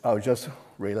this, I would just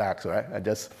relax, right?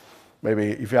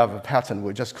 Maybe if you have a patent,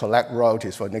 we'll just collect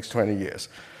royalties for the next 20 years.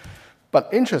 But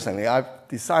interestingly, I've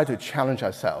decided to challenge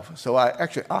ourselves. So I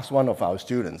actually asked one of our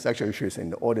students, actually she's in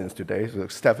the audience today, so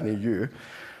Stephanie Yu.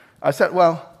 I said,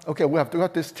 well, okay, we have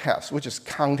got this test, which is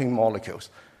counting molecules.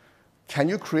 Can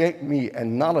you create me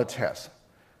another test,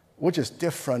 which is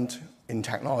different in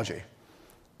technology,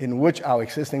 in which our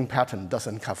existing patent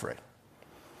doesn't cover it?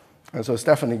 And so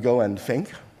Stephanie go and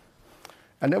think.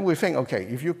 And then we think, okay,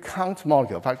 if you count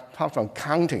molecule, apart from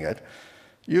counting it,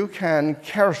 you can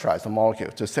characterize the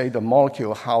molecule to say the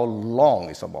molecule, how long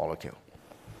is a molecule.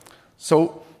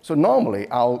 So normally,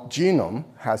 our genome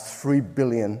has 3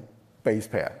 billion base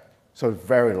pair. So it's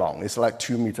very long. It's like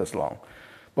 2 meters long.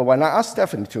 But when I asked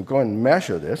Stephanie to go and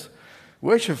measure this,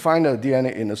 we actually find that the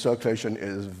DNA in the circulation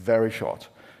is very short.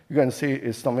 You can see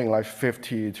it's something like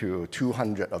 50 to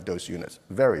 200 of those units,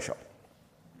 very short.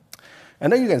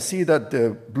 And then you can see that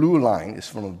the blue line is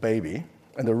from a baby,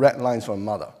 and the red line is from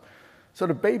mother. So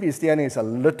the baby's DNA is a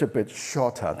little bit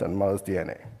shorter than mother's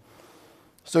DNA.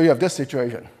 So you have this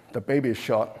situation. The baby is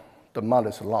short, the mother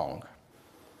is long.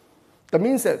 That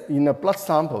means that in a blood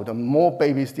sample, the more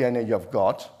baby's DNA you have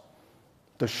got,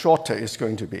 the shorter it's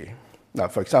going to be. Now,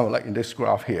 for example, like in this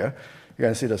graph here, you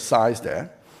can see the size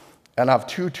there. And I have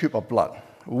 2 tubes of blood,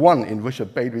 one in which the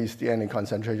baby's DNA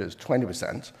concentration is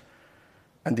 20%,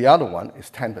 and the other one is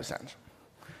 10%.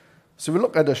 So we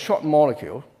look at the short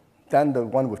molecule, then the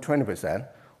one with 20%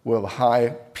 will have high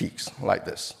peaks like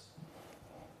this.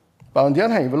 But on the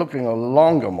other hand, if we're looking at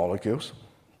longer molecules,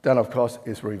 then of course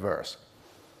it's reverse.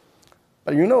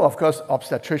 But you know, of course,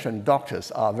 obstetrician doctors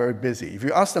are very busy. If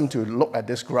you ask them to look at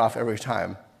this graph every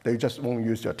time, they just won't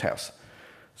use your test.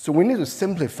 So we need to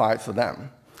simplify it for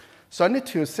them. So I need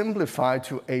to simplify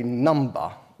to a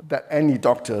number that any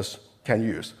doctors can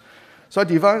use. So I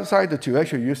decided to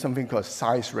actually use something called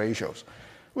size ratios,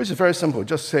 which is very simple.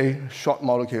 Just say short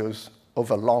molecules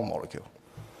over long molecule.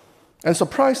 And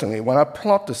surprisingly, when I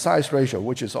plot the size ratio,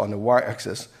 which is on the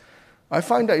y-axis, I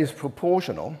find that it's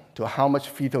proportional to how much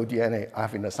fetal DNA I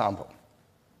have in the sample.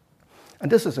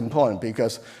 And this is important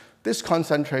because this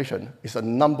concentration is the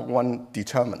number one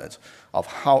determinant of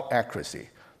how accuracy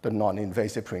the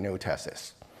non-invasive prenatal test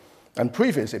is. And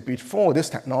previously, before this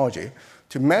technology,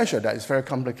 to measure that is very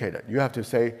complicated. You have to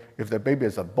say, if the baby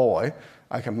is a boy,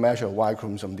 I can measure Y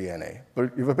chromosome DNA.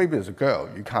 But if a baby is a girl,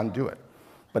 you can't do it.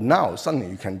 But now, suddenly,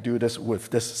 you can do this with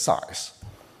this size.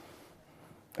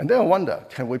 And then I wonder,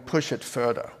 can we push it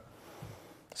further?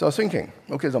 So I was thinking,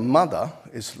 okay, the mother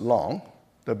is long,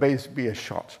 the baby is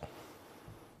short.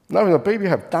 Now, if the baby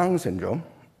has Down syndrome,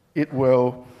 it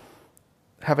will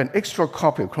have an extra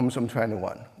copy of chromosome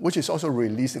 21, which is also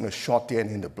releasing a short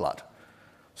DNA in the blood.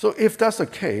 So if that's the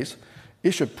case,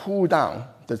 it should pull down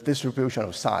the distribution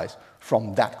of size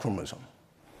from that chromosome.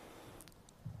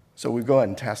 So we go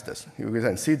and test this. You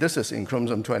can see this is in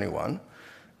chromosome 21.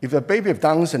 If the baby has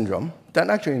Down syndrome,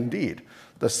 then actually indeed,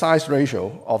 the size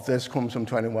ratio of this chromosome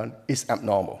 21 is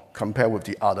abnormal compared with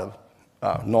the other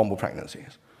normal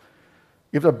pregnancies.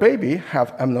 If the baby has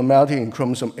abnormality in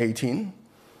chromosome 18,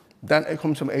 then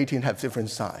chromosome 18 has different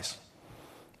size.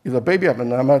 If the baby has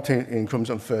abnormality in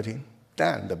chromosome 13,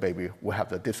 then the baby will have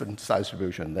the different size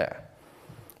distribution there.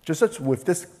 Just as with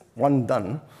this one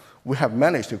done, we have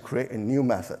managed to create a new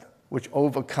method which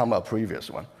overcomes our previous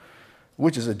one,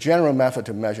 which is a general method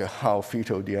to measure how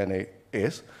fetal DNA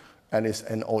is, and is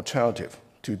an alternative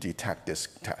to detect this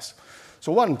test.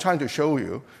 So what I'm trying to show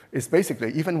you is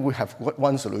basically, even if we have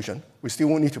one solution, we still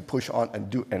will need to push on and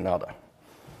do another.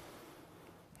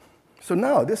 So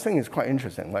now this thing is quite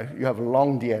interesting, right? You have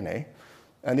long DNA,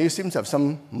 and it seems to have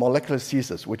some molecular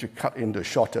scissors which you cut into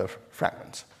shorter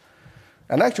fragments.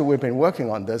 And actually, we've been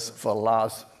working on this for the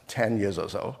last 10 years or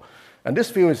so. And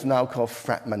this field is now called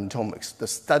fragmentomics, the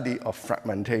study of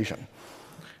fragmentation.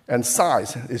 And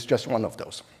size is just one of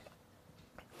those.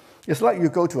 It's like you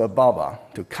go to a barber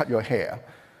to cut your hair.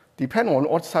 Depending on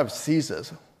what type of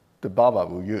scissors the barber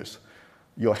will use,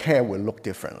 your hair will look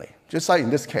differently. Just like in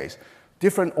this case,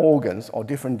 different organs or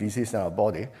different diseases in our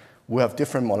body will have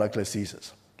different molecular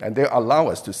scissors. And they allow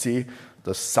us to see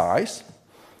the size,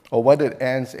 or whether the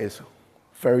ends is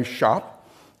very sharp,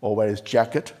 or whether it's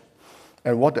jagged,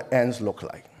 and what the ends look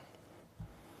like.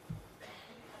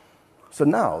 So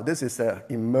now, this is the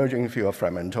emerging field of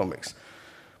fragmentomics.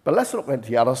 But let's look at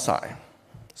the other side.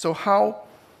 So how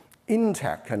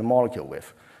intact can a molecule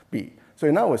be? So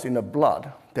in other words, in the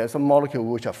blood, there's some molecules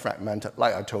which are fragmented,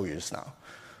 like I told you just now.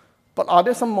 But are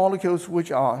there some molecules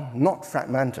which are not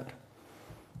fragmented?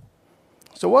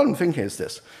 So what I'm thinking is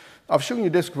this. I've shown you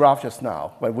this graph just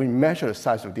now, when we measure the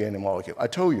size of DNA molecule. I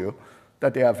told you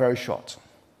that they are very short.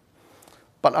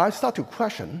 But I start to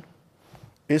question,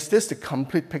 is this the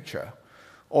complete picture?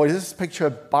 Or is this picture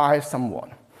by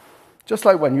someone? Just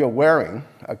like when you're wearing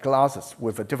glasses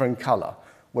with a different color,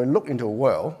 when you look into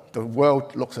the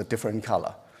world looks a different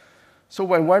color. So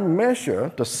when I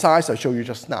measure the size I showed you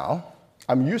just now,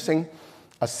 I'm using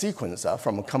a sequencer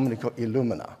from a company called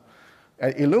Illumina.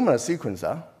 An Illumina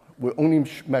sequencer will only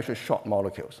measure short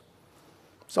molecules.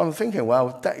 So I'm thinking,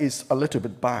 well, that is a little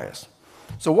bit biased.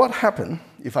 So what happened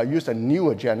if I use a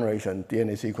newer generation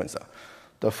DNA sequencer,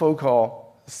 the so-called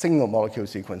single molecule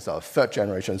sequencer, third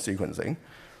generation sequencing,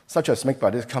 such as made by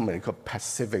this company called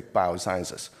Pacific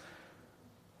Biosciences?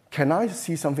 Can I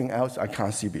see something else I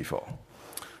can't see before?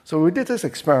 So we did this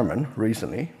experiment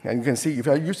recently, and you can see if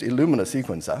I use Illumina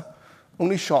sequencer,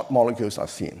 only short molecules are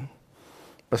seen.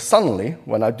 But suddenly,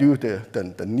 when I do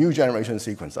the new generation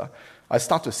sequencer, I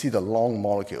start to see the long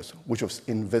molecules, which was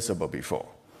invisible before.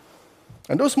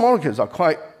 And those molecules are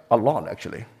quite a lot,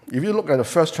 actually. If you look at the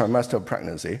first trimester of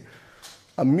pregnancy,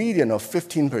 a median of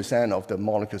 15% of the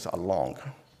molecules are long.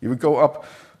 You would go up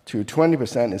to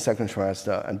 20% in second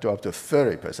trimester and go up to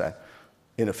 30%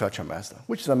 in the third trimester,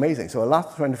 which is amazing. So the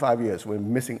last 25 years, we're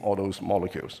missing all those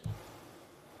molecules.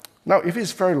 Now, if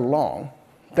it's very long,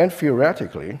 then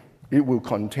theoretically, it will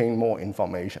contain more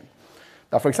information.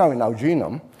 Now, for example, in our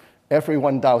genome, every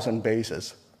 1,000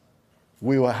 bases,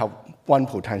 we will have one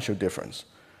potential difference.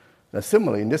 Now,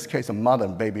 similarly, in this case, a mother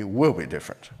and baby will be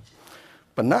different.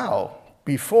 But now,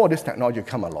 before this technology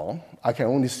come along, I can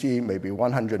only see maybe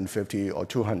 150 or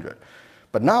 200.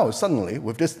 But now, suddenly,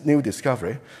 with this new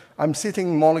discovery, I'm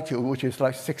seeing molecule which is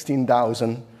like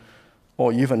 16,000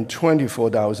 or even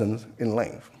 24,000 in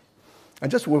length. And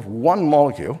just with one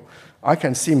molecule, I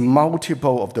can see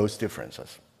multiple of those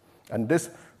differences. And this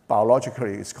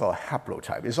biologically is called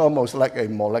haplotype. It's almost like a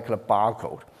molecular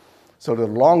barcode. So the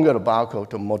longer the barcode,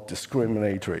 the more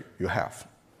discriminatory you have.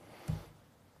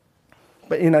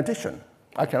 But in addition,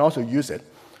 I can also use it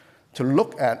to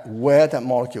look at where that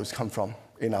molecules come from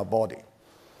in our body.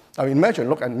 Now imagine,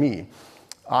 look at me.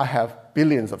 I have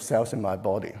billions of cells in my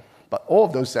body, but all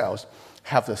of those cells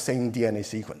have the same DNA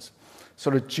sequence. So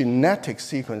the genetic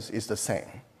sequence is the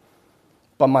same.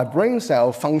 But my brain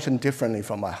cell function differently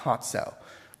from my heart cell.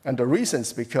 And the reason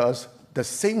is because the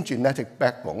same genetic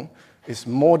backbone is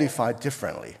modified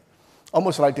differently.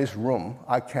 Almost like this room,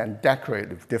 I can decorate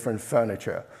with different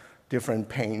furniture different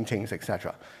paintings,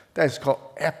 etc. That is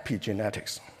called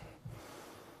epigenetics.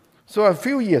 So a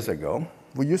few years ago,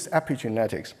 we used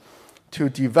epigenetics to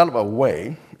develop a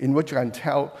way in which you can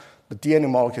tell the DNA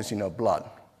molecules in your blood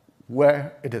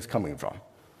where it is coming from.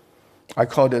 I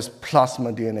call this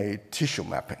plasma DNA tissue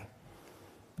mapping.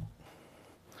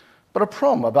 But the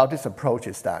problem about this approach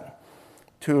is that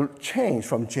to change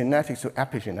from genetics to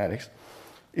epigenetics,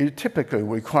 it typically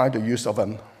requires the use of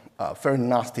a very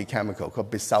nasty chemical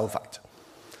called bisulfite.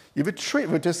 If you treat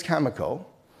with this chemical,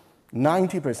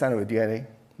 90% of the DNA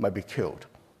might be killed.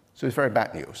 So it's very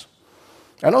bad news.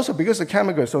 And also because the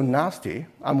chemical is so nasty,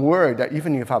 I'm worried that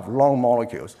even if you have long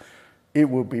molecules, it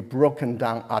will be broken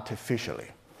down artificially.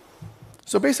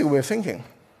 So basically we're thinking,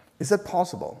 is it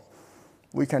possible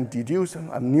we can deduce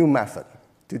a new method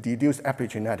to deduce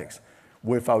epigenetics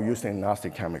without using a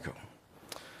nasty chemical?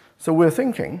 So we're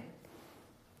thinking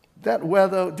that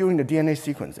whether during the DNA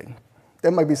sequencing,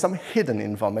 there might be some hidden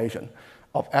information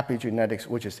of epigenetics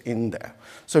which is in there.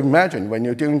 So imagine when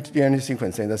you're doing DNA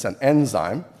sequencing, there's an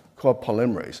enzyme called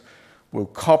polymerase will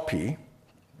copy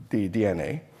the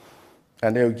DNA,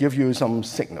 and they'll give you some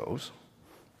signals,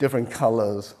 different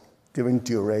colors, different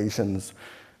durations,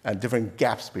 and different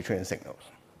gaps between signals.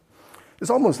 It's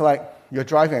almost like you're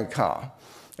driving a car,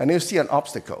 and you see an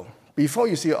obstacle. Before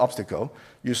you see an obstacle,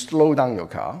 you slow down your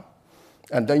car,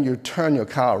 and then you turn your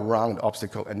car around the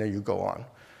obstacle, and then you go on.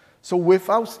 So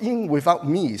without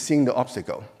me seeing the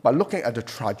obstacle, by looking at the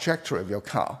trajectory of your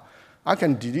car, I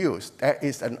can deduce there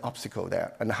is an obstacle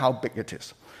there and how big it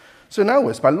is. So in other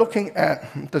words, by looking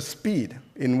at the speed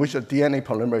in which the DNA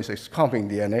polymerase is copying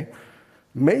DNA,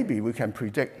 maybe we can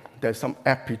predict there's some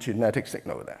epigenetic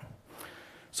signal there.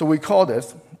 So we call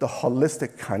this the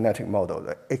holistic kinetic model,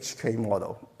 the HK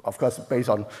model, of course, based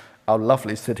on our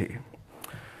lovely city.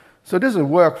 So this is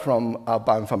work from our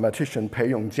bioinformatician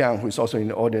Peiyong Jiang, who is also in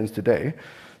the audience today.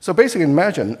 So basically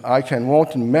imagine I can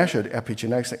want to measure the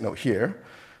epigenetic signal here,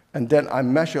 and then I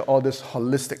measure all this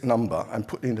holistic number and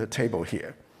put it in the table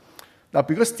here. Now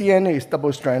because DNA is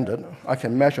double-stranded, I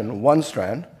can measure on one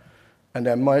strand, and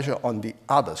then measure on the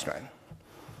other strand,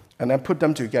 and then put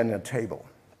them together in a table.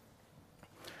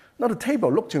 Now the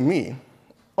table looked to me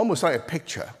almost like a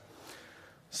picture.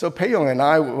 So Peiyong and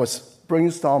I was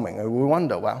brainstorming, and we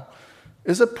wonder, well,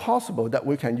 is it possible that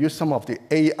we can use some of the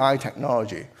AI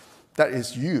technology that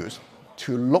is used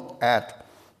to look at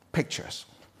pictures?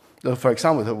 So for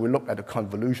example, we look at the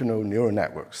convolutional neural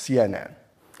network, CNN,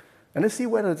 and let's see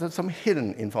whether there's some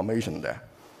hidden information there.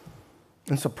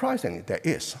 And surprisingly, there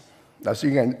is. Now, so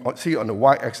you can see on the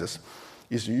y-axis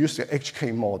is to use the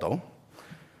HK model,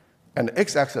 and the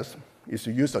x-axis is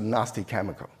to use a nasty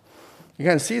chemical. You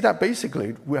can see that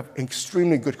basically we have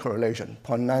extremely good correlation,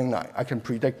 0.99. I can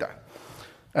predict that.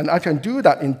 And I can do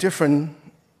that in different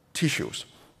tissues,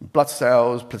 blood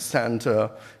cells,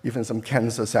 placenta, even some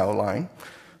cancer cell line.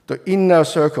 The inner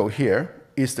circle here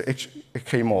is the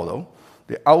HK model.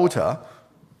 The outer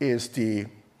is the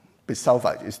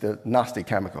bisulfite, is the nasty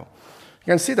chemical.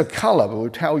 You can see the color will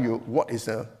tell you what is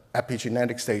the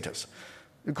epigenetic status.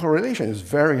 The correlation is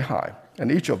very high, and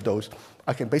each of those,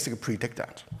 I can basically predict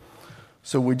that.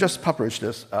 So we just published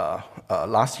this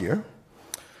last year.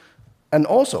 And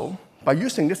also, by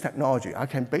using this technology, I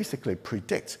can basically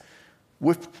predict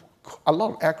with a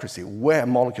lot of accuracy where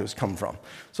molecules come from.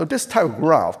 So this type of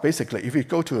graph, basically, if you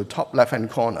go to the top left-hand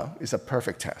corner, is a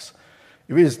perfect test.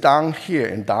 If it is down here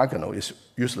in diagonal, it's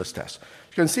useless test.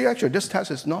 You can see actually this test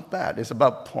is not bad. It's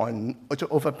about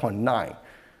over 0.9.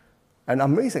 And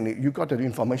amazingly, you got the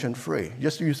information free.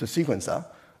 Just use the sequencer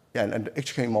and the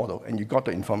HK model, and you got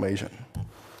the information.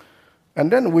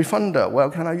 And then we wonder, well,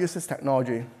 can I use this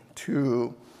technology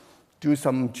to do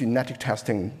some genetic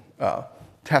testing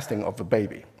of the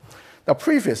baby? Now,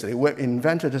 previously, we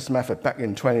invented this method back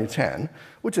in 2010,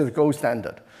 which is a gold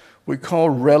standard. We call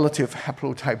relative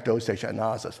haplotype dosage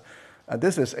analysis. And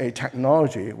this is a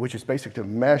technology which is basically to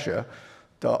measure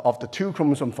of the two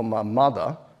chromosomes from our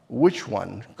mother, which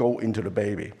one go into the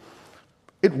baby.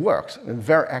 It works and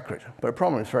very accurate, but the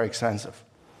problem is very expensive.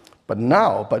 But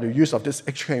now, by the use of this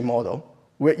HK model,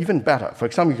 we're even better. For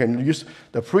example, you can use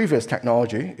the previous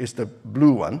technology, is the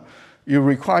blue one. It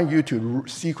requires you to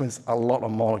sequence a lot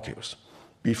of molecules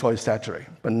before you saturate.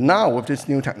 But now, with this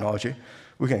new technology,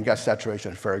 we can get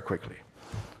saturation very quickly.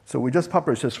 So we just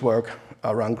published this work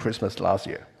around Christmas last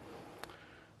year.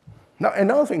 Now,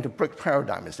 another thing to break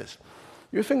paradigm is this.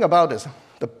 You think about this,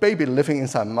 the baby living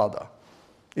inside mother,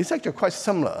 it's actually quite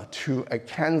similar to a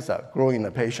cancer growing in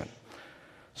a patient.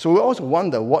 So we also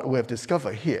wonder what we have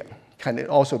discovered here. Can it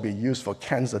also be used for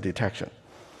cancer detection?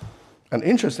 And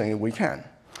interestingly, we can.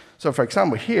 So for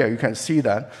example, here you can see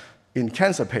that in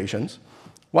cancer patients,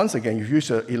 once again, you use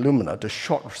the Illumina, the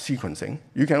short sequencing,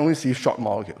 you can only see short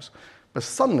molecules. But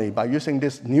suddenly, by using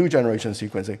this new generation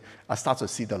sequencing, I start to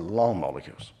see the long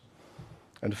molecules.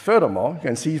 And furthermore, you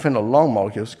can see even the long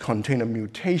molecules contain a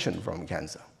mutation from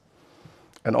cancer.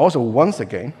 And also, once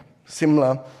again,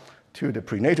 similar to the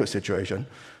prenatal situation,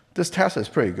 this test is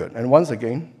pretty good. And once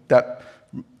again, that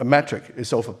metric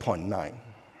is over 0.9.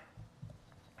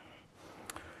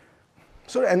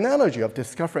 So the analogy of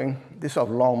discovering this sort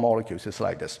of long molecules is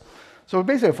like this. So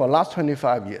basically, for the last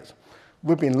 25 years,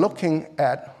 we've been looking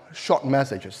at short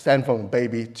messages sent from a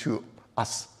baby to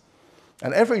us.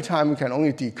 And every time we can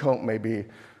only decode maybe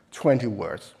 20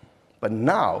 words. But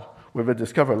now, we've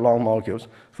discovered long molecules.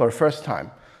 For the first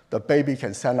time, the baby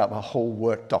can send up a whole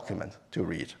Word document to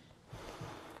read.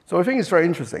 So I think it's very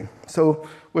interesting. So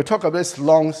we'll talk about this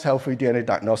long cell-free DNA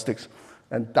diagnostics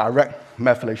and direct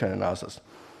methylation analysis.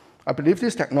 I believe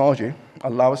this technology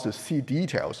allows us to see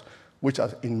details which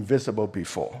are invisible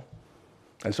before.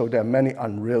 And so there are many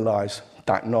unrealized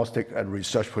diagnostic and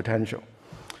research potential.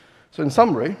 So in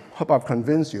summary, I hope I've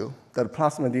convinced you that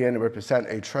plasmid DNA represents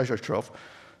a treasure trove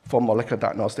for molecular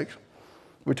diagnostics.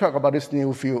 We talk about this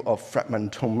new field of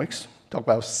fragmentomics, talk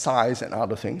about size and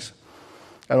other things,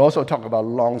 and also talk about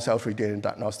long cell-free DNA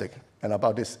diagnostic and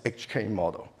about this HK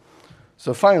model.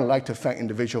 So finally, I'd like to thank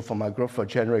individuals from my group for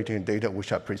generating data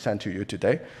which I present to you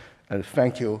today, and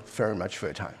thank you very much for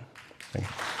your time. Thank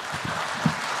you.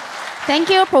 Thank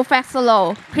you, Professor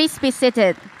Low. Please be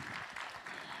seated.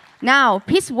 Now,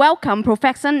 please welcome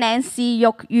Professor Nancy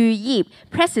Yok-Yu Yip,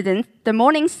 President, the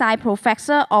Morningside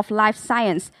Professor of Life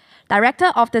Science,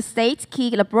 Director of the State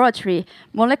Key Laboratory,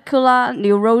 Molecular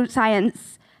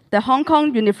Neuroscience, the Hong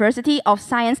Kong University of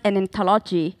Science and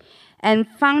Technology, and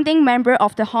founding member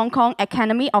of the Hong Kong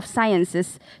Academy of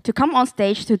Sciences, to come on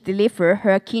stage to deliver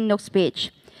her keynote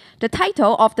speech. The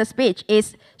title of the speech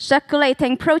is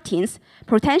Circulating Proteins,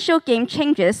 Potential Game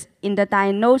Changers in the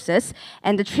Diagnosis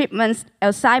and the Treatment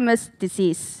of Alzheimer's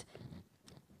Disease.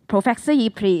 Professor Yi,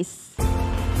 please.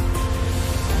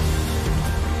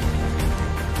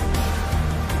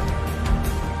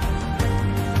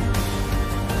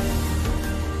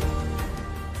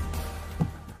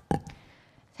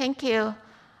 Thank you.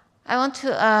 I want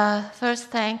to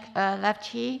first thank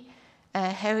Lapchi,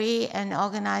 Harry, and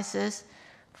organizers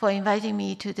for inviting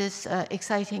me to this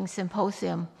exciting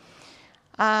symposium.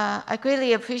 I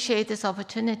greatly appreciate this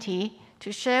opportunity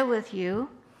to share with you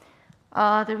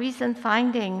the recent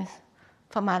findings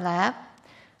from my lab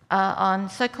on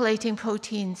circulating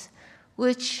proteins,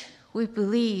 which we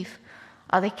believe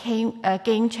are the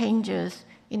game changers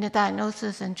in the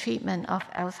diagnosis and treatment of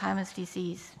Alzheimer's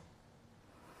disease.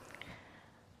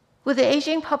 With the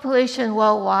aging population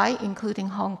worldwide, including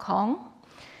Hong Kong,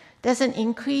 there's an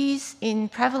increase in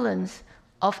prevalence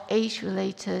of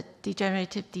age-related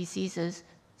degenerative diseases,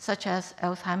 such as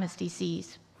Alzheimer's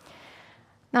disease.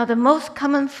 Now, the most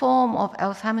common form of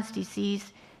Alzheimer's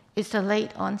disease is the late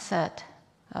onset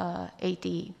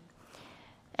AD.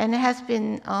 And it has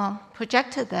been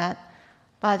projected that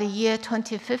by the year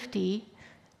 2050,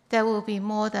 there will be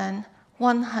more than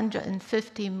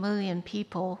 150 million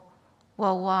people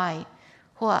worldwide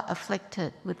who are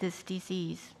afflicted with this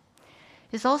disease.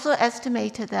 It's also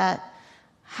estimated that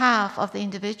half of the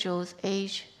individuals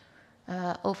aged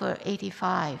over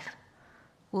 85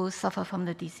 will suffer from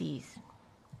the disease.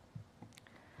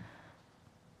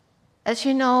 As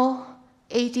you know,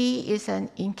 AD is an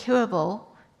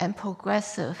incurable and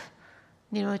progressive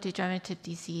neurodegenerative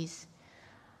disease.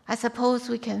 I suppose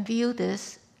we can view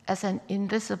this as an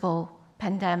invisible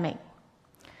pandemic.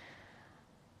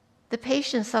 The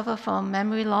patients suffer from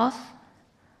memory loss,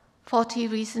 faulty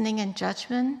reasoning and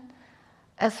judgment,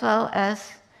 as well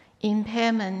as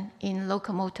impairment in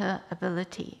locomotor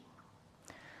ability.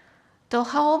 The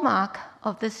hallmark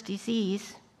of this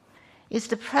disease is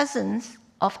the presence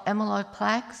of amyloid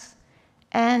plaques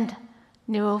and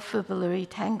neurofibrillary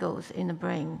tangles in the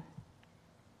brain.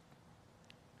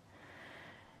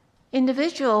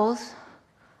 Individuals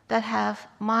that have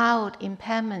mild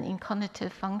impairment in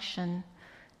cognitive function,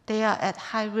 they are at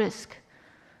high risk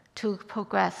to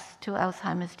progress to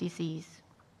Alzheimer's disease.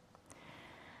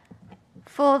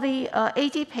 For the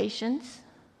AD patients,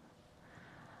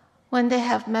 when they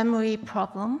have memory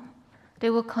problem, they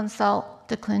will consult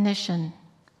the clinician.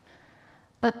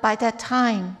 But by that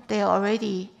time, they are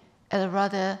already at a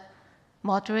rather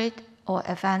moderate or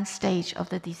advanced stage of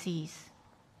the disease.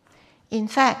 In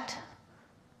fact,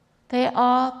 there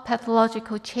are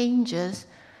pathological changes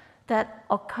that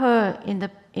occur in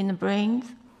the brain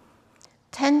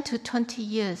 10 to 20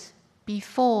 years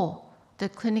before the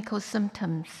clinical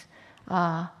symptoms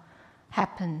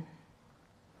happen.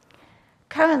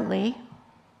 Currently,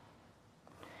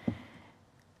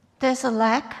 there's a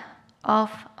lack of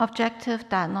objective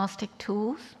diagnostic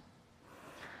tools.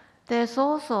 There's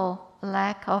also a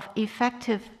lack of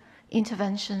effective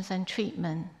interventions and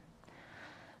treatment.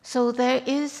 So there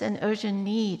is an urgent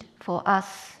need for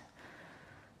us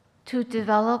to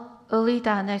develop early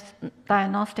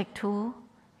diagnostic tools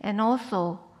and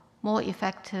also more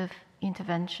effective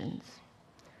interventions.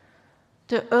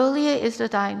 The earlier is the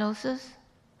diagnosis,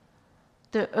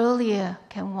 the earlier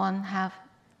can one have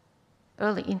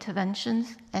early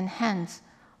interventions and hence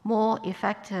more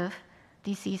effective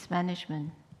disease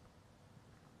management.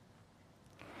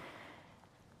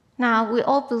 Now, we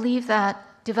all believe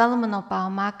that development of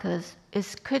biomarkers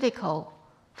is critical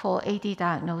for AD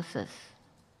diagnosis.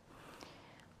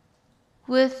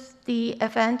 With the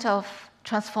advent of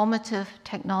transformative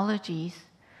technologies,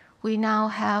 we now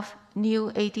have new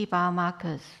AD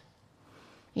biomarkers,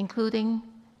 including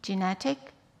genetic,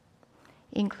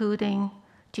 including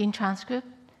gene transcript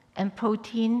and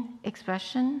protein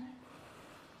expression,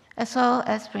 as well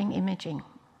as brain imaging.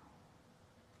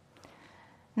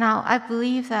 Now, I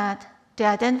believe that the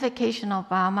identification of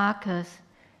biomarkers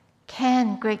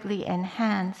can greatly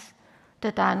enhance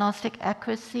the diagnostic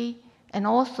accuracy and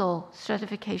also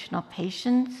stratification of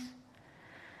patients.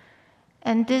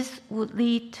 And this would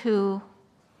lead to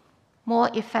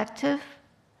more effective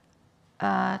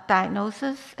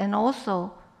diagnosis and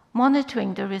also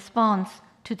monitoring the response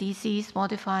to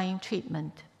disease-modifying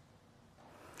treatment.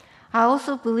 I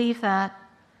also believe that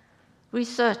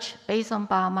research based on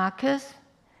biomarkers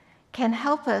can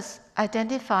help us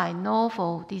identify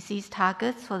novel disease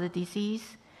targets for the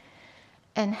disease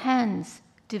and hence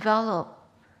develop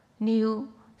new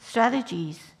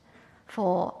strategies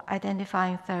for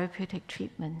identifying therapeutic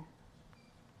treatment.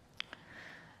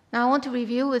 Now I want to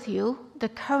review with you the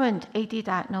current AD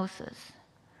diagnosis.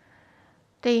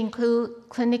 They include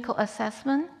clinical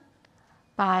assessment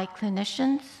by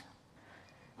clinicians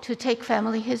to take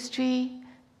family history,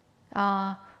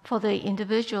 for the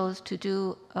individuals to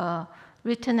do a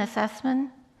written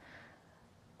assessment.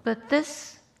 But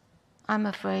this, I'm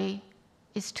afraid,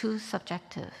 is too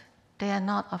subjective. They are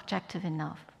not objective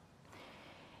enough.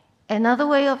 Another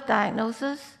way of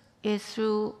diagnosis is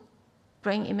through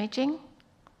brain imaging,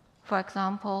 for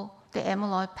example, the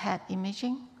amyloid PET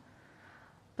imaging.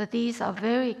 But these are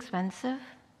very expensive.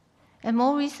 And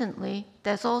more recently,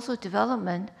 there's also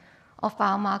development of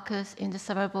biomarkers in the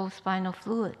cerebrospinal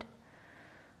fluid.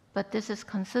 But this is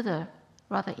considered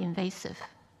rather invasive.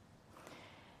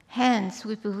 Hence,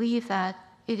 we believe that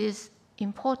it is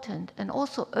important and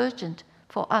also urgent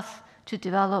for us to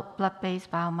develop blood-based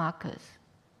biomarkers.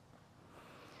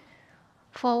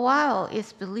 For a while,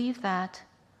 it's believed that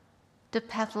the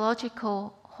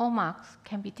pathological hallmarks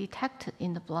can be detected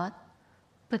in the blood,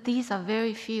 but these are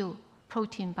very few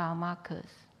protein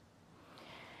biomarkers.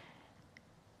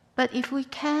 But if we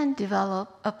can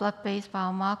develop a blood-based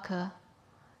biomarker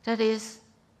that is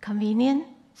convenient,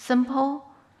 simple,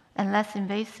 and less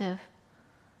invasive,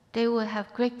 they will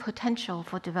have great potential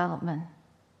for development.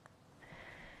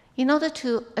 In order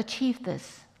to achieve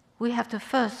this, we have to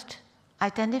first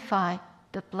identify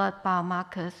the blood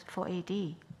biomarkers for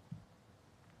AD.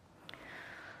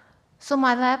 So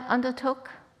my lab undertook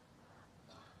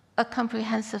a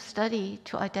comprehensive study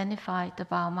to identify the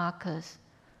biomarkers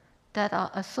that are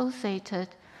associated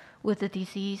with the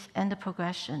disease and the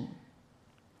progression.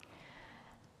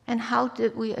 And how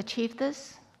did we achieve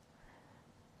this?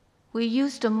 We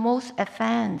used the most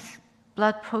advanced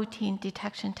blood protein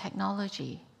detection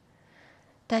technology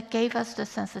that gave us the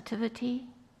sensitivity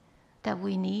that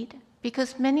we need,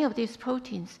 because many of these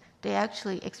proteins, they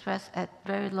actually express at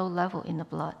very low level in the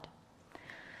blood.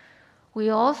 We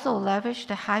also leveraged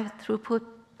the high throughput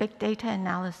big data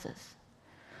analysis.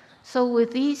 So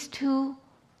with these two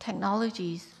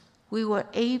technologies, we were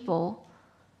able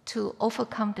to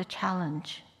overcome the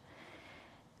challenge.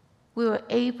 We were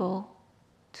able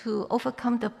to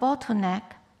overcome the bottleneck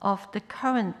of the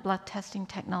current blood testing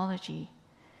technology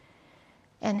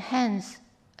and hence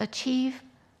achieve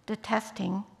the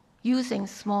testing using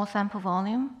small sample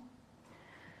volume,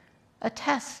 a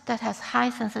test that has high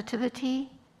sensitivity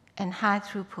and high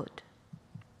throughput.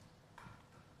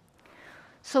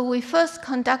 So we first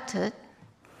conducted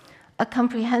a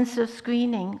comprehensive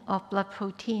screening of blood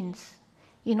proteins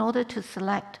in order to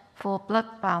select for blood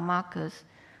biomarkers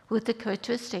with the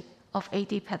characteristic of AD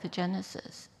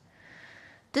pathogenesis.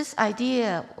 This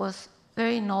idea was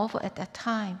very novel at that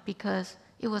time because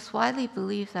it was widely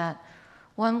believed that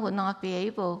one would not be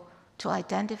able to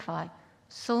identify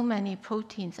so many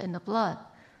proteins in the blood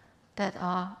that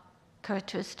are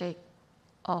characteristic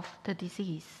of the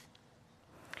disease.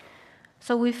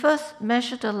 So we first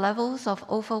measured the levels of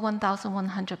over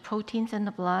 1,100 proteins in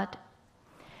the blood,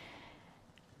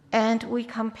 and we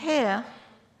compare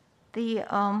the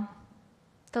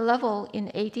level in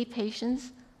AD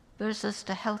patients versus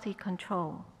the healthy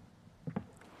control.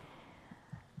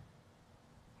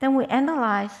 Then we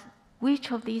analyze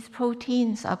which of these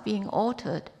proteins are being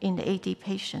altered in the AD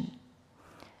patient.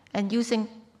 And using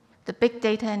the big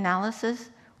data analysis,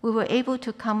 we were able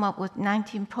to come up with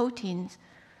 19 proteins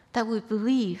that we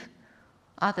believe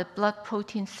are the blood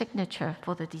protein signature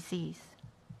for the disease.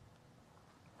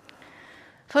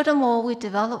 Furthermore, we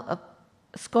developed a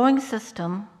scoring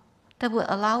system that will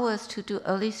allow us to do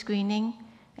early screening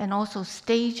and also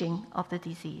staging of the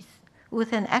disease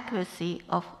with an accuracy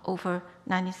of over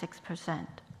 96%.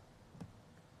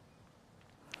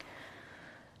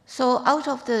 So out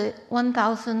of the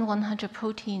 1,100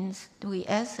 proteins we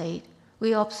assayed,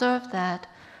 we observed that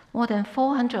more than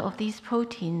 400 of these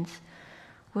proteins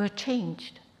were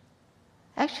changed.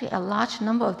 Actually, a large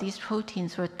number of these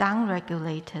proteins were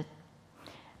downregulated.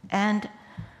 And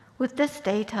with this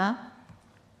data,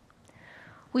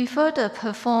 we further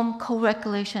perform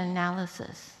co-regulation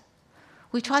analysis.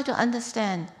 We try to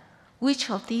understand which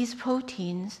of these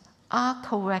proteins are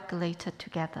co-regulated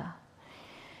together.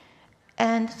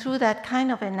 And through that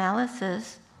kind of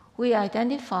analysis, we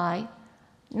identify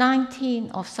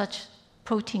 19 of such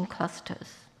protein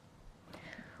clusters.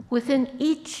 Within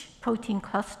each protein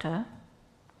cluster,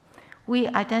 we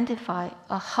identify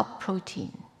a hub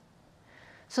protein.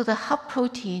 So the hub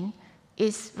protein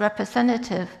is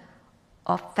representative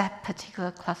of that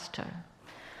particular cluster.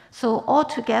 So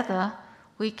altogether,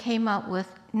 we came up with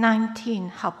 19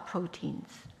 hub proteins.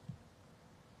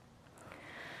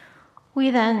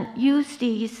 We then use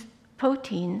these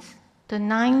proteins, the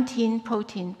 19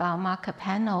 protein biomarker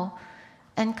panel,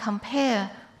 and compare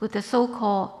with the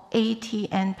so-called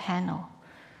ATN panel.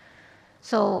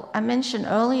 So I mentioned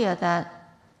earlier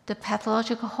that the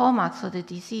pathological hallmarks of the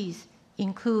disease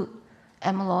include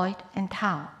amyloid and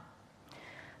tau.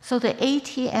 So the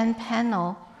ATN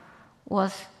panel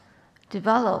was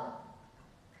developed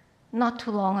not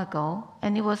too long ago,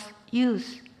 and it was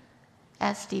used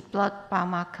as the blood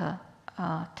biomarker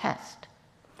test.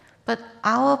 But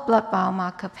our blood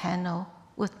biomarker panel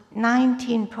with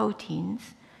 19 proteins,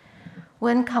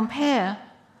 when compared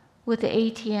with the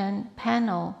ATN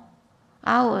panel,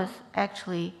 ours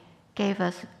actually gave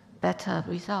us better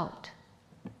result.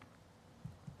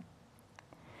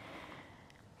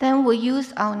 Then we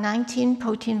used our 19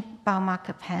 protein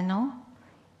biomarker panel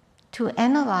to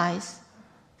analyze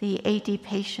the AD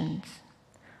patients.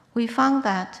 We found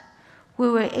that we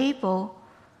were able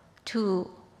to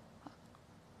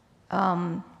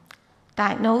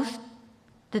diagnose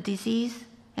the disease,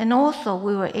 and also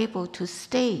we were able to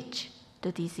stage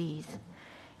the disease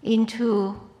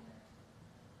into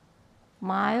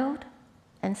mild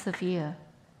and severe,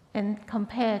 and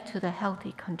compared to the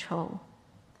healthy control.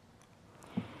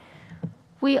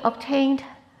 We obtained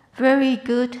very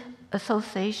good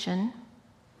association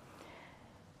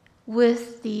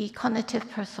with the cognitive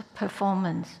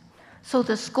performance. So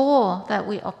the score that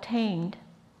we obtained,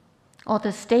 or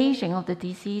the staging of the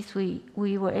disease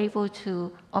we were able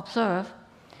to observe,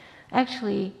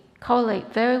 actually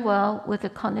correlate very well with the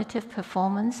cognitive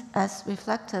performance as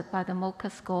reflected by the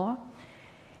MoCA score.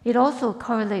 It also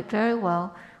correlates very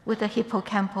well with the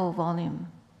hippocampal volume.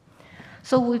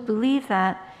 So we believe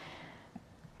that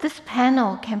this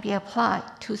panel can be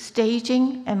applied to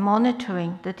staging and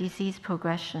monitoring the disease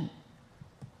progression.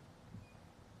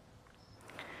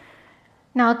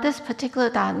 Now, this particular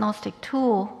diagnostic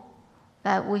tool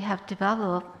that we have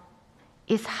developed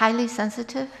is highly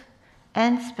sensitive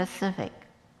and specific.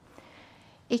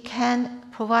 It can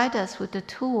provide us with the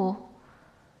tool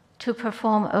to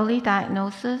perform early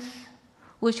diagnosis,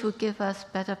 which would give us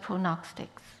better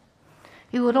prognostics.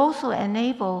 It would also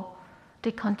enable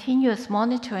the continuous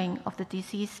monitoring of the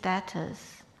disease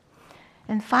status.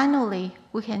 And finally,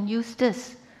 we can use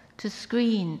this to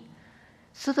screen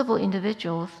suitable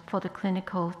individuals for the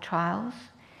clinical trials,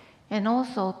 and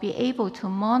also be able to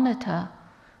monitor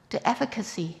the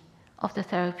efficacy of the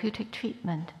therapeutic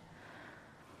treatment.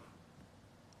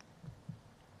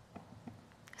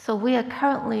 So we are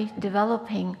currently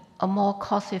developing a more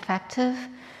cost-effective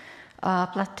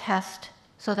blood test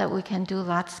so that we can do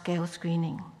large-scale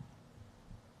screening.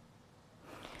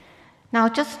 Now,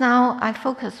 just now, I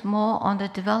focused more on the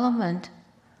development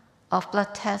of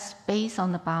blood tests based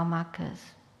on the biomarkers.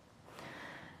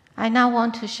 I now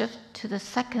want to shift to the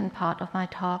second part of my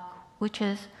talk, which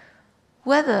is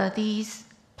whether these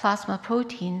plasma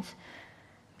proteins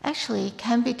actually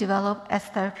can be developed as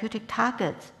therapeutic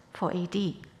targets for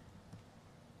AD.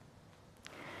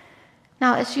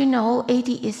 Now, as you know, AD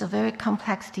is a very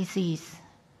complex disease.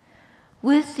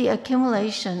 With the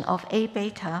accumulation of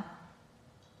A-beta,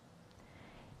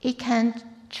 it can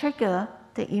trigger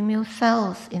the immune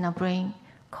cells in our brain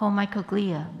called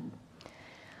microglia.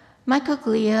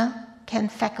 Microglia can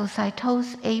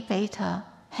phagocytose A-beta,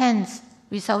 hence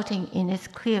resulting in its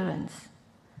clearance.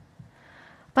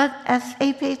 But as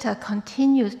A-beta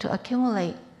continues to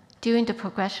accumulate during the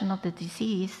progression of the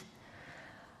disease,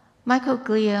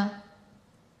 microglia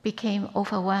became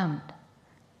overwhelmed,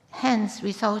 hence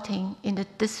resulting in the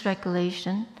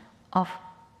dysregulation of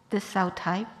this cell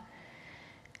type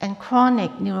and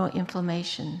chronic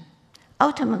neuroinflammation,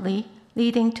 ultimately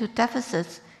leading to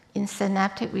deficits in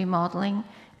synaptic remodeling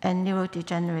and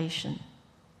neurodegeneration.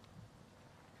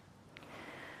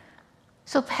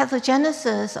 So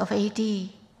pathogenesis of AD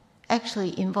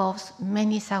actually involves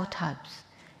many cell types,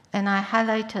 and I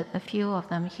highlighted a few of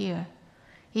them here.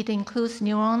 It includes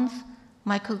neurons,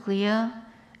 microglia,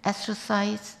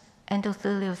 astrocytes,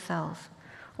 endothelial cells,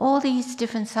 all these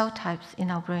different cell types in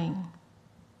our brain.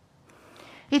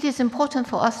 It is important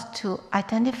for us to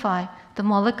identify the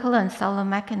molecular and cellular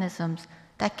mechanisms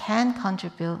that can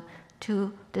contribute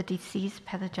to the disease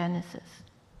pathogenesis.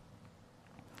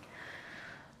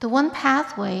 The one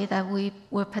pathway that we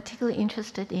were particularly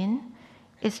interested in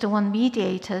is the one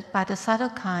mediated by the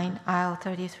cytokine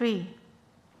IL-33.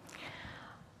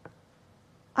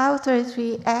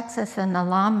 IL-33 acts as an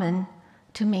alarmin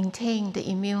to maintain the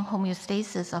immune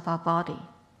homeostasis of our body.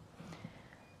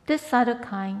 This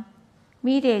cytokine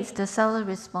mediates the cellular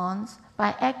response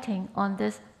by acting on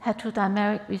this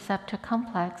heterodimeric receptor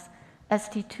complex,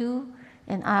 ST2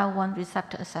 and IL-1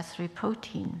 receptor accessory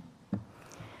protein.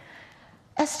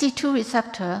 ST2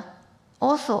 receptor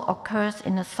also occurs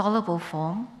in a soluble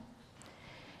form,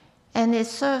 and it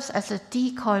serves as a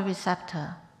decoy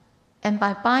receptor. And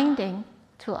by binding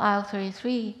to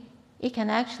IL-33, it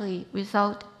can actually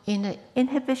result in the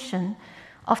inhibition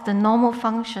of the normal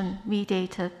function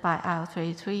mediated by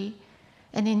IL-33,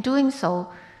 and in doing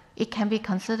so, it can be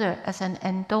considered as an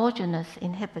endogenous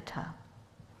inhibitor.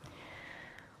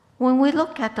 When we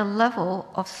look at the level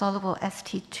of soluble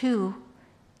ST2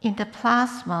 in the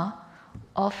plasma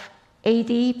of AD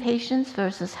patients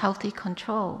versus healthy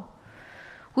control,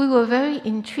 we were very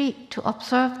intrigued to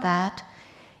observe that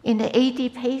in the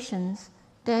AD patients,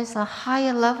 there is a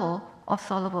higher level of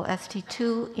soluble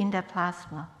ST2 in their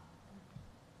plasma.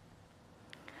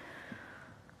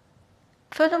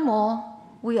 Furthermore,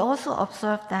 we also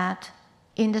observed that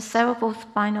in the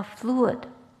cerebrospinal fluid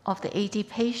of the AD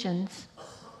patients,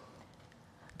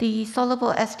 the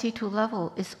soluble ST2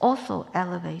 level is also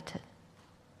elevated.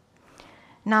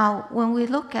 Now, when we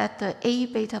look at the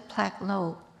A-beta plaque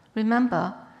load,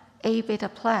 remember, A-beta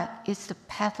plaque is the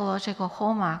pathological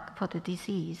hallmark for the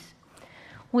disease.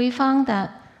 We found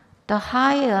that the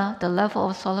higher the level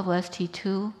of soluble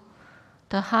ST2,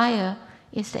 the higher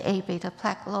is the A-beta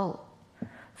plaque load.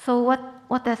 So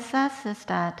what that says is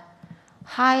that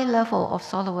high level of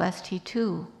soluble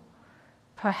ST2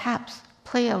 perhaps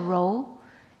play a role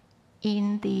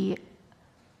in the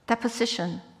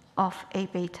deposition of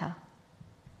A-beta.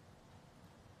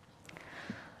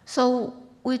 So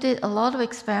we did a lot of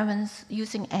experiments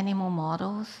using animal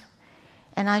models,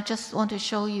 and I just want to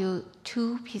show you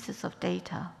two pieces of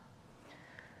data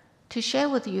to share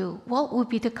with you what would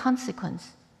be the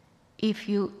consequence if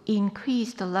you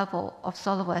increase the level of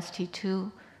soluble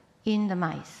ST2 in the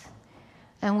mice.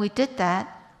 And we did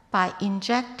that by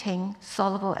injecting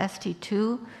soluble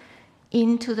ST2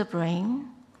 into the brain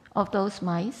of those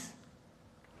mice,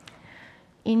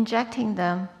 injecting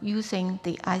them using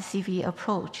the ICV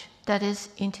approach, that is,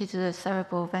 into the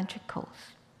cerebral ventricles.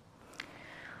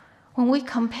 When we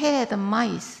compare the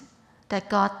mice that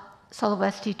got soluble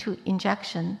ST2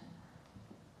 injection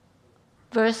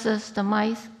versus the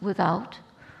mice without,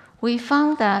 we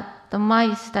found that the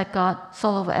mice that got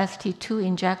soluble ST2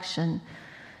 injection,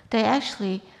 they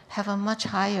actually have a much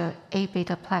higher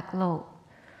A-beta plaque load.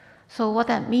 So what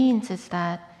that means is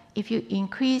that if you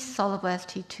increase soluble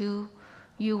ST2,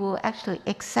 you will actually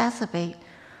exacerbate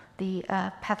the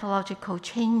pathological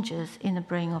changes in the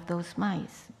brain of those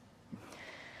mice.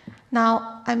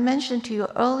 Now, I mentioned to you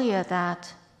earlier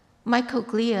that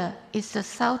microglia is the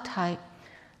cell type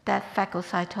that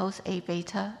phagocytose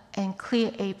A-beta and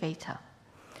clear A-beta.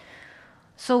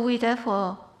 So we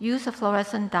therefore use a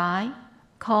fluorescent dye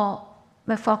called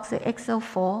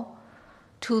methoxyXL4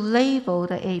 to label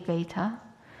the A-beta,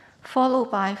 followed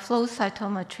by flow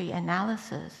cytometry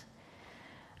analysis.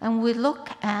 And we look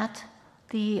at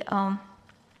the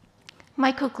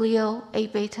microglial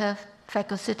A-beta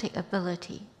phagocytic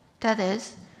ability. That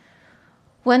is,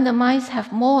 when the mice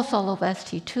have more soluble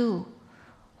ST2,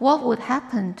 what would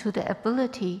happen to the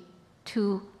ability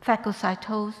to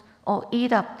phagocytose or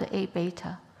eat up the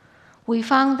A-beta? We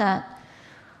found that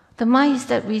the mice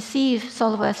that receive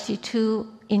soluble ST2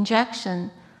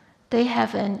 injection, they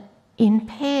have an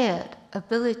impaired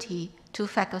ability to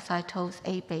phagocytose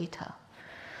A-beta.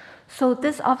 So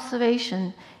this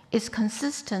observation is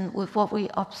consistent with what we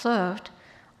observed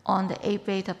on the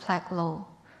A-beta plaque low.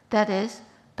 That is,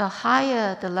 the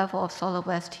higher the level of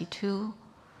soluble ST2,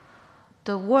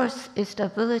 the worse is the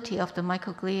ability of the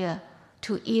microglia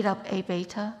to eat up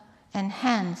A-beta, and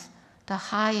hence the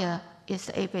higher is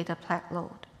the A-beta plaque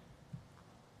load.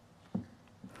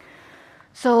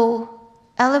 So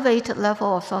elevated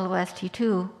level of soluble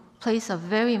ST2 plays a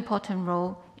very important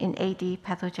role in AD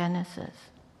pathogenesis.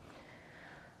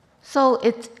 So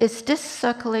is this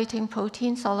circulating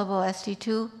protein, soluble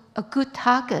ST2, a good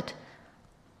target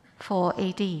for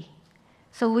AD?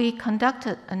 So we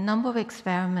conducted a number of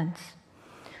experiments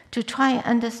to try and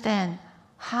understand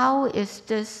how is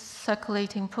this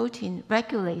circulating protein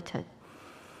regulated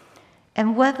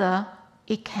and whether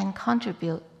it can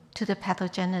contribute to the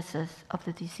pathogenesis of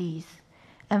the disease.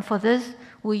 And for this,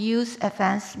 we use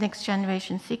advanced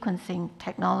next-generation sequencing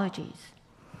technologies.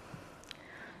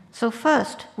 So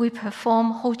first, we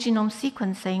perform whole genome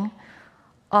sequencing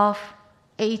of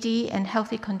AD and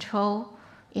healthy control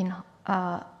in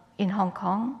Hong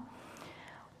Kong.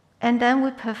 And then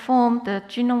we perform the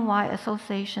genome-wide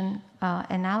association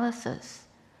analysis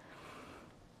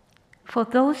for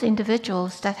those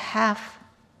individuals that have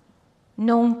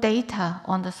known data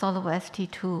on the soluble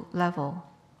ST2 level.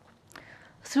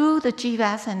 Through the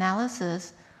GVAS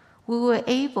analysis, we were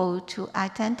able to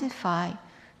identify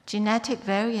genetic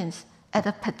variants at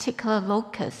a particular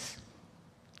locus,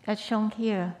 as shown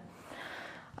here,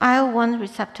 IL-1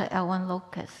 receptor L1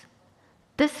 locus.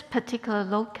 This particular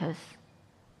locus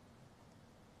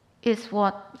is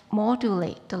what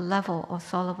modulates the level of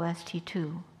soluble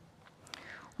ST2.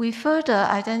 We further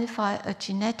identify a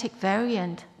genetic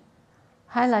variant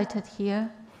highlighted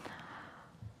here.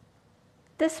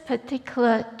 This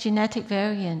particular genetic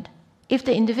variant, if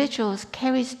the individuals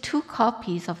carries 2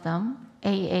 copies of them,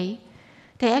 AA,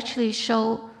 they actually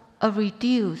show a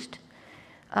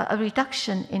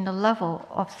reduction in the level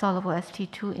of soluble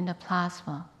ST2 in the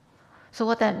plasma. So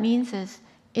what that means is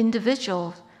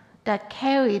individuals that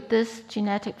carry this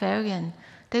genetic variant,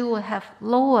 they will have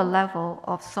lower level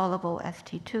of soluble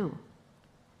ST2.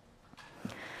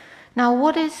 Now,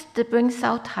 what is the brain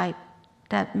cell type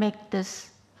that make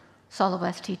this soluble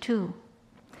ST2?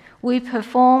 We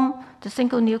perform the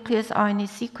single nucleus RNA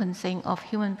sequencing of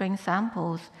human brain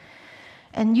samples,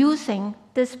 and using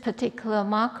this particular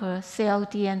marker,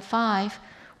 CLDN5,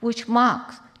 which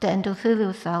marks the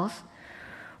endothelial cells,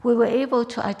 we were able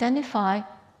to identify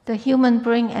the human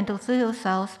brain endothelial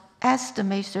cells as the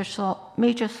major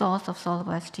source of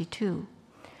soluble ST2.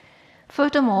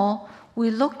 Furthermore, we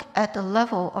look at the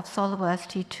level of soluble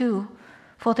ST2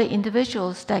 for the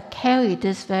individuals that carry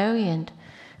this variant,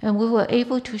 and we were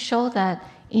able to show that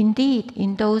indeed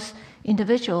in those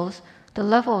individuals, the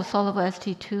level of soluble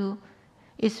ST2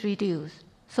 is reduced.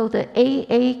 So the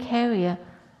AA carrier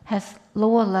has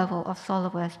lower level of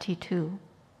soluble ST2.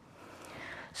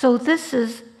 So this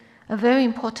is a very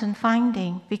important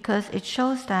finding because it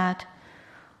shows that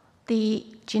the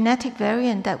genetic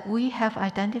variant that we have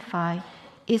identified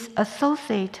is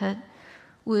associated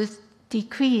with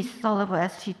decreased soluble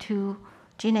ST2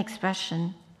 gene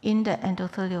expression in the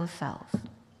endothelial cells.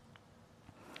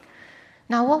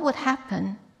 Now, what would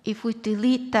happen if we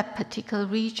delete that particular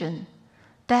region,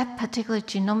 that particular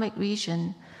genomic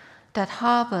region that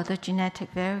harbor the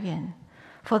genetic variant?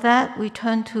 For that, we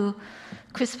turn to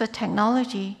CRISPR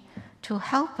technology to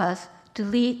help us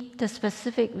delete the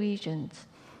specific regions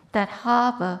that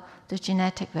harbor the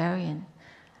genetic variant.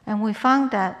 And we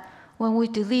found that when we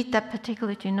delete that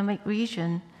particular genomic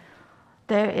region,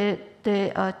 the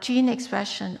gene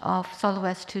expression of soluble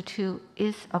ST2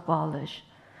 is abolished.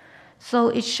 So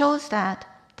it shows that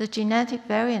the genetic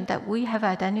variant that we have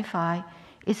identified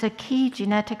is a key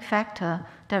genetic factor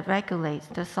that regulates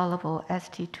the soluble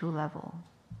ST2 level.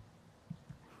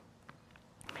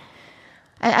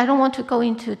 I don't want to go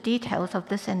into details of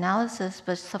this analysis,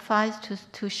 but suffice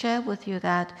to share with you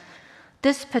that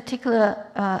this particular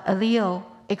allele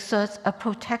exerts a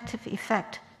protective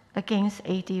effect against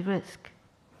AD risk.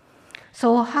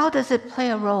 So how does it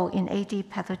play a role in AD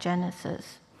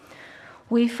pathogenesis?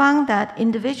 We found that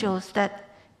individuals that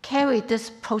carry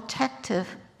this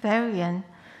protective variant,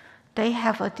 they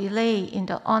have a delay in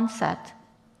the onset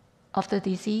of the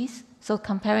disease. So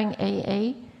comparing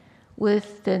AA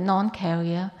with the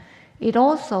non-carrier, It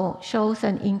also shows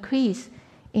an increase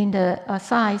in the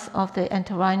size of the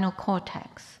entorhinal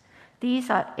cortex. These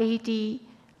are AD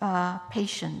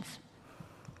patients.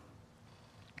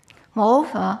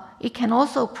 Moreover, it can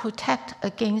also protect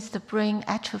against the brain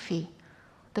atrophy,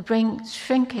 the brain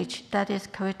shrinkage that is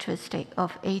characteristic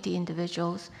of AD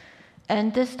individuals.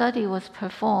 And this study was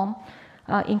performed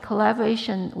in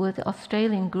collaboration with the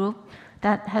Australian group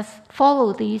that has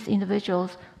followed these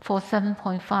individuals for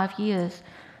 7.5 years.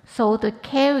 So the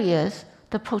carriers,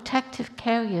 the protective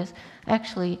carriers,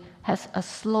 actually has a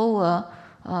slower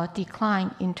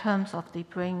decline in terms of the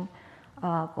brain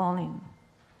volume.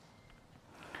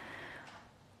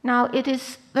 Now, it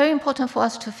is very important for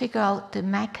us to figure out the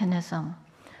mechanism.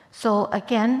 So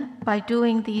again, by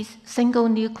doing these single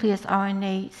nucleus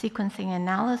RNA sequencing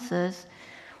analysis,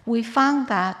 we found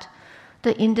that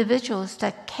the individuals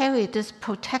that carry this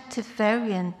protective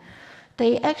variant,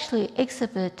 they actually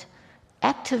exhibit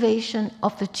activation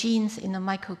of the genes in the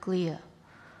microglia.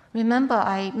 Remember,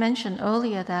 I mentioned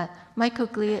earlier that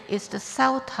microglia is the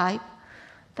cell type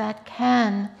that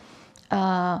can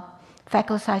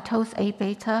phagocytose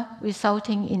A-beta,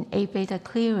 resulting in A-beta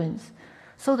clearance.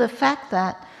 So the fact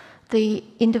that the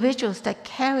individuals that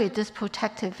carry this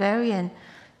protective variant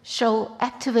show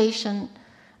activation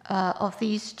of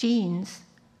these genes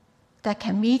that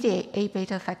can mediate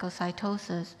A-beta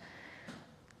phagocytosis,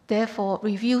 therefore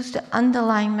reveals the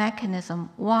underlying mechanism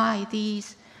why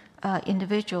these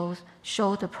individuals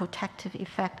show the protective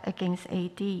effect against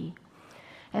AD.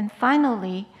 And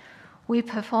finally, we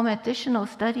perform additional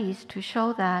studies to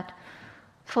show that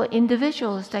for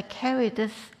individuals that carry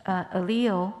this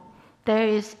allele, there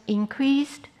is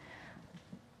increased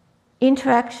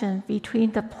interaction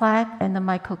between the plaque and the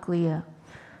microglia.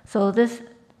 So this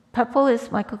purple is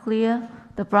microglia,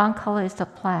 the brown color is the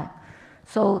plaque.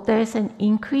 So there is an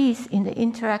increase in the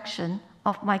interaction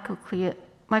of microglia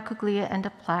and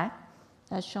the plaque,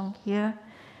 as shown here.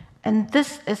 And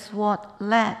this is what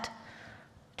led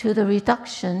to the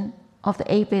reduction of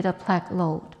the A-beta plaque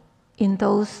load in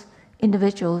those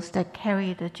individuals that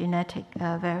carry the genetic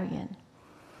variant.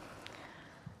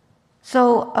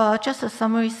 So just a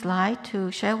summary slide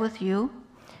to share with you.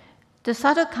 The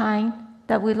cytokine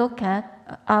that we look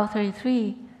at,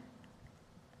 IL-33,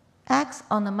 acts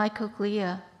on the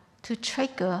microglia to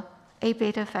trigger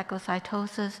A-beta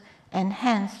phagocytosis and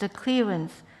hence the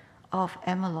clearance of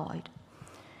amyloid.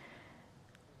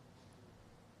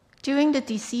 During the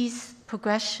disease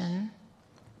progression,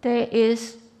 there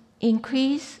is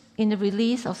increase in the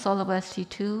release of soluble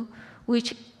ST2,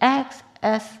 which acts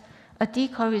as a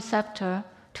decoy receptor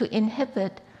to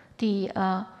inhibit the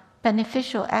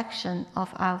beneficial action of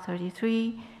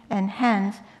IL-33 and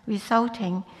hence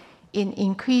resulting in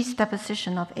increased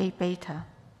deposition of A-beta.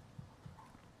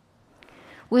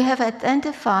 We have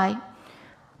identified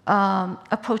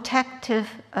a protective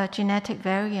genetic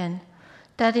variant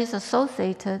that is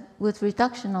associated with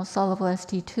reduction of soluble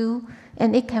ST2,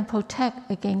 and it can protect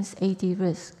against AD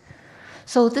risk.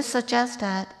 So this suggests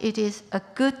that it is a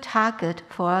good target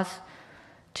for us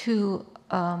to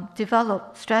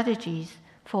develop strategies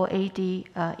for AD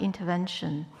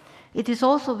intervention. It is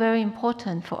also very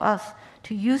important for us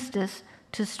to use this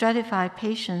to stratify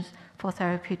patients for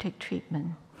therapeutic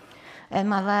treatment. And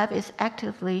my lab is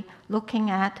actively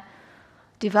looking at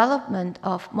development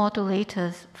of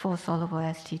modulators for soluble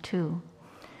ST2.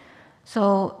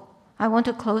 So I want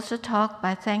to close the talk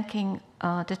by thanking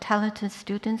the talented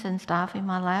students and staff in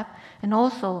my lab, and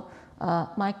also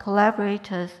my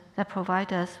collaborators that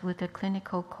provide us with the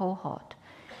clinical cohort,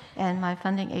 and my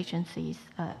funding agencies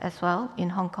as well in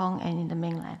Hong Kong and in the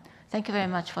mainland. Thank you very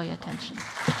much for your attention.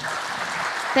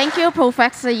 Thank you,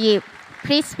 Professor Yip.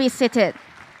 Please be seated.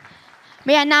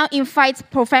 May I now invite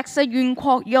Professor Yuen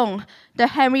Kwok Yong, the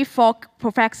Henry Fok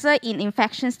Professor in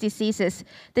Infectious Diseases,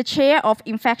 the Chair of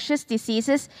Infectious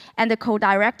Diseases, and the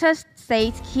Co-Director,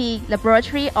 State Key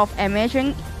Laboratory of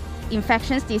Emerging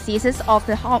Infectious Diseases of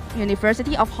the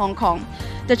University of Hong Kong,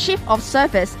 the Chief of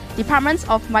Service, Departments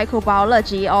of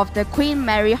Microbiology of the Queen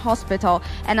Mary Hospital,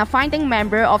 and a founding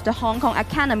member of the Hong Kong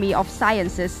Academy of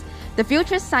Sciences, the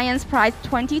Future Science Prize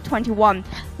 2021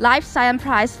 Life Science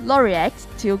Prize laureate,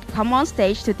 to come on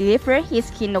stage to deliver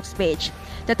his keynote speech.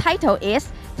 The title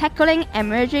is Tackling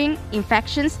Emerging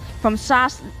Infections from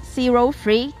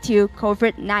SARS-CoV-3 to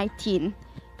COVID-19.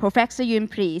 Professor Yuen,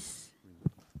 please.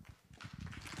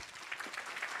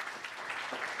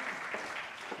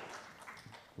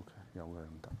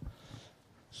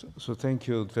 So thank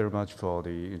you very much for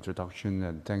the introduction,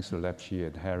 and thanks to Lab Chi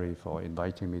and Harry for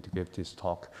inviting me to give this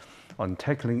talk on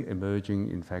tackling emerging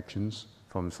infections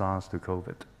from SARS to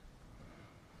COVID.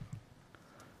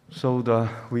 So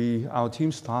our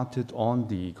team started on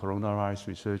the coronavirus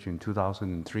research in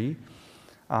 2003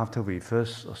 after we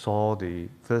first saw the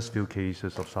first few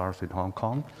cases of SARS in Hong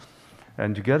Kong.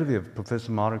 And together with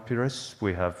Professor Marek Pires,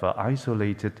 we have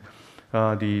isolated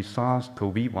the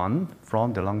SARS-CoV-1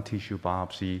 from the lung tissue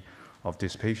biopsy of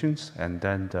these patients and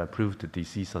then proved the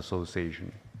disease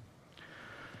association.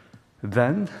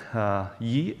 Then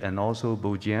Yi and also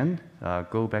Bo Jian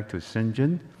go back to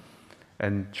Shenzhen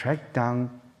and track down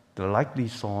the likely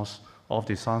source of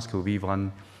the SARS-CoV-1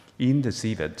 in the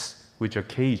civets, which are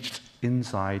caged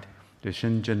inside the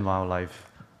Shenzhen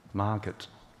wildlife market.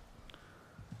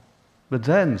 But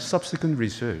then subsequent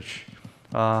research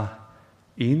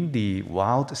in the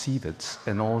wild civets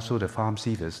and also the farm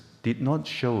civets did not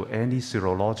show any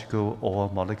serological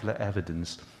or molecular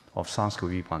evidence of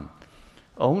SARS-CoV-1.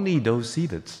 Only those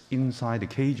civets inside the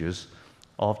cages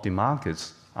of the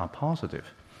markets are positive.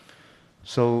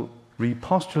 So we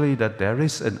postulate that there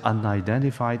is an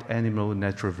unidentified animal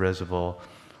natural reservoir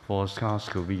for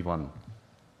SARS-CoV-1.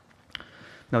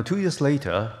 Now, 2 years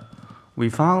later, we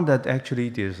found that actually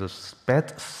there's a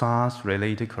bat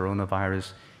SARS-related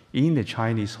coronavirus in the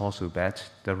Chinese horseshoe bat,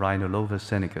 the Rhinolophus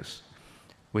sinicus,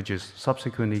 which is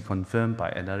subsequently confirmed by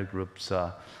another group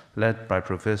led by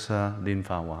Professor Lin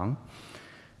Fa Wang.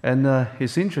 And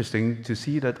it's interesting to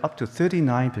see that up to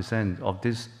 39% of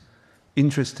this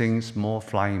interesting small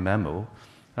flying mammal,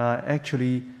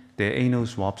 actually their anal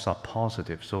swabs are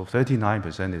positive. So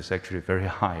 39% is actually very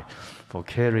high for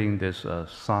carrying this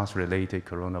SARS-related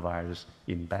coronavirus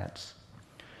in bats.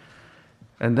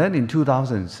 And then in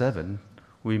 2007,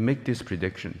 we make this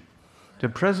prediction. The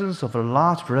presence of a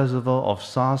large reservoir of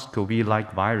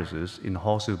SARS-CoV-like viruses in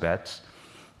horseshoe bats,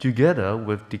 together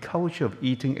with the culture of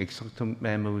eating exotic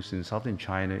mammals in southern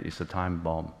China, is a time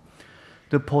bomb.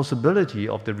 The possibility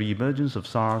of the reemergence of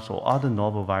SARS or other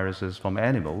novel viruses from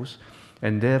animals,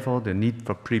 and therefore the need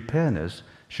for preparedness,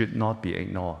 should not be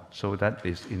ignored. So that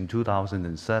is in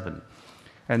 2007.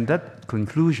 And that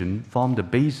conclusion formed the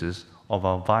basis of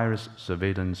our virus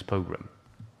surveillance program.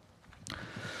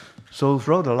 So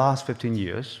throughout the last 15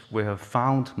 years, we have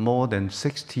found more than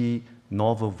 60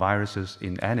 novel viruses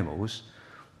in animals,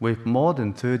 with more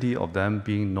than 30 of them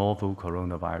being novel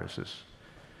coronaviruses.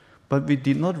 But we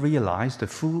did not realize the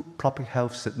full public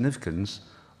health significance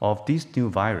of these new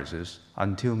viruses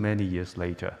until many years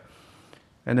later,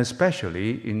 and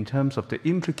especially in terms of the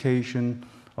implication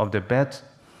of the bat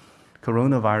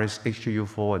coronavirus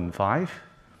HKU4 and 5,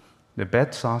 the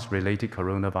bat SARS-related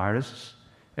coronaviruses,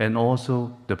 and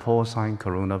also the porcine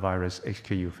coronavirus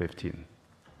HKU15.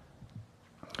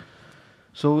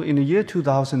 So in the year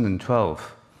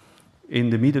 2012, in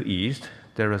the Middle East,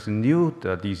 there is a new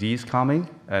disease coming,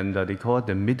 and they call it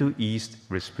the Middle East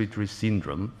Respiratory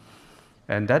Syndrome,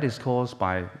 and that is caused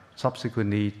by,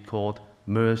 subsequently called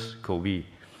MERS-CoV.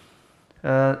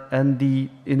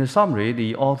 In a summary,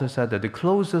 the author said that the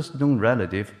closest known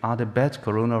relative are the bat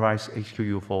coronavirus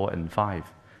HKU4 and 5,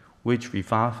 which we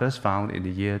first found in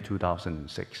the year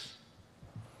 2006.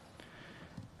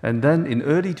 And then in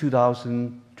early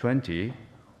 2020,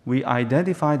 we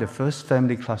identified the first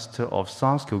family cluster of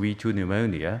SARS-CoV-2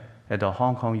 pneumonia at the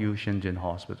Hong Kong U Shenzhen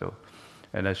Hospital.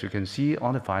 And as you can see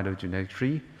on the phylogenetic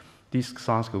tree, this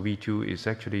SARS-CoV-2 is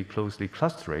actually closely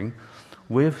clustering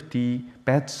with the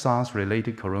bat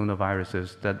SARS-related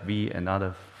coronaviruses that we and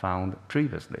others found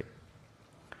previously.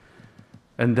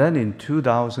 And then in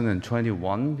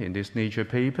 2021, in this Nature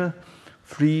paper,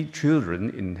 3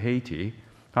 children in Haiti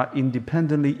are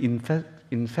independently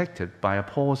infected by a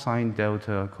porcine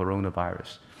Delta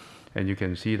coronavirus. And you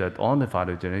can see that on the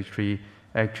phylogenetic tree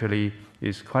actually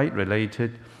is quite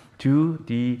related to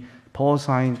the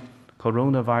porcine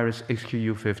coronavirus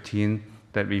HKU15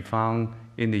 that we found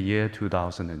in the year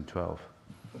 2012.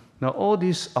 Now, all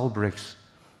these outbreaks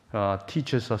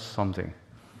teaches us something,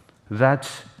 that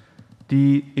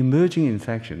the emerging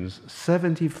infections,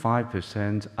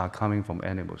 75% are coming from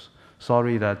animals.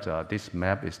 Sorry that this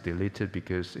map is deleted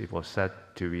because it was said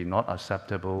to be not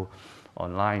acceptable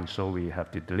online, so we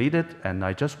have to delete it. And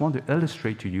I just want to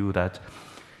illustrate to you that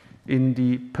in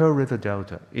the Pearl River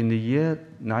Delta, in the year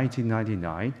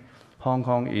 1999, Hong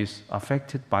Kong is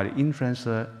affected by the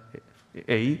influenza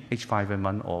A,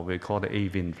 H5N1, or we call the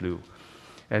avian flu.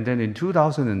 And then in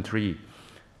 2003,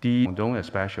 the Guangdong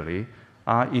especially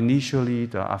are initially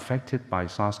affected by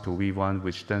SARS-CoV-1,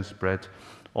 which then spread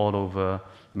all over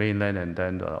mainland and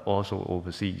then also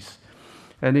overseas.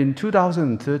 And in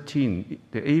 2013,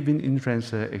 the avian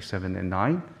influenza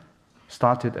H7N9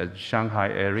 started at Shanghai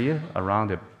area around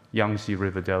the Yangtze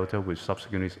River Delta, which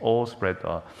subsequently all spread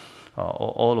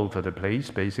all over the place,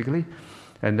 basically.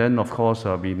 And then, of course,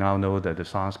 we now know that the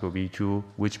SARS-CoV-2,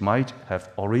 which might have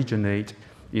originated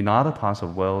in other parts of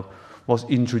the world, was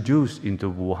introduced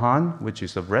into Wuhan, which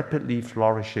is a rapidly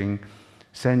flourishing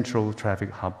central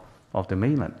traffic hub of the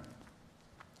mainland.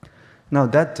 Now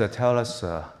that tells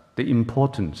us the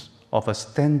importance of a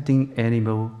standing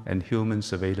animal and human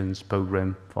surveillance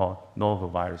program for novel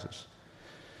viruses.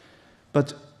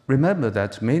 But remember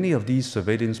that many of these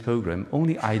surveillance programs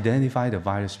only identify the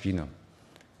virus genome.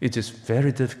 It is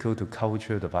very difficult to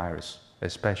culture the virus,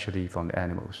 especially from the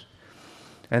animals.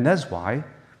 And that's why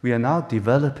we are now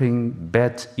developing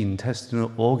bat intestinal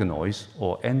organoids,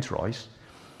 or enteroids,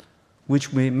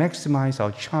 which may maximize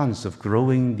our chance of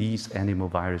growing these animal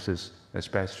viruses,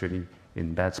 especially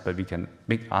in bats, but we can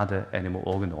make other animal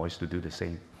organoids to do the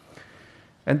same.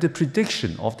 And the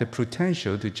prediction of the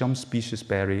potential to jump species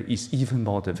barrier is even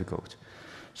more difficult.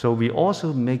 So we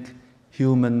also make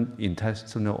human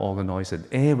intestinal organoids and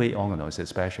airway organoids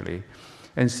especially,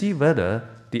 and see whether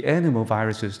the animal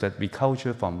viruses that we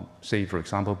culture from, say, for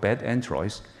example, bat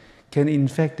enteroids, can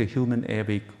infect the human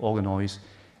airway organoids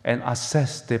and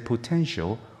assess the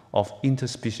potential of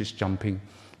interspecies jumping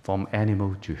from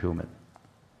animal to human.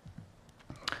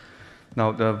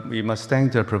 Now, we must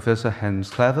thank Professor Hans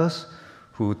Clevers,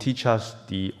 who teach us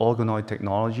the organoid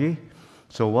technology.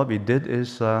 So what we did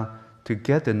is to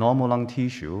get the normal lung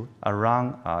tissue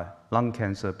around lung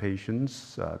cancer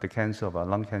patients, the cancer of our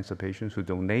lung cancer patients who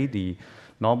donate the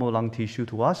normal lung tissue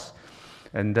to us.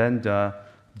 And then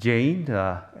Jane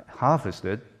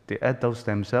harvested the adult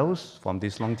stem cells from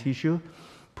this lung tissue,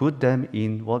 put them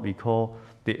in what we call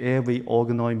the airway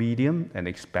organoid medium and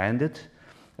expand it,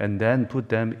 and then put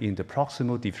them in the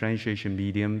proximal differentiation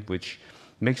medium, which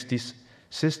makes this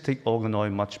cystic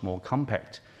organoid much more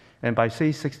compact. And by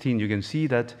say 16, you can see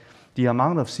that the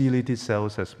amount of ciliated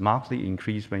cells has markedly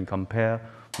increased when compared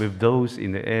with those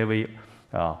in the airway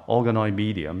organoid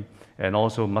medium, and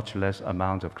also much less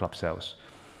amount of club cells.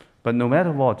 But no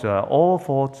matter what, all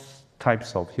four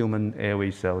types of human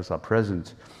airway cells are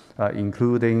present,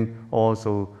 including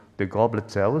also the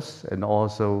goblet cells and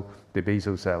also the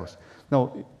basal cells.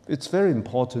 Now, it's very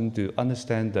important to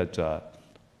understand that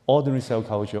ordinary cell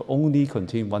culture only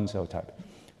contains one cell type,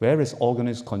 whereas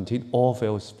organisms contain all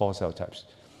four cell types.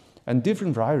 And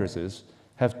different viruses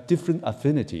have different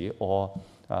affinity or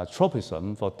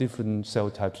tropism for different cell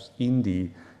types in the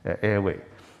airway.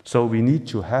 So we need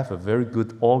to have a very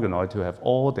good organoid to have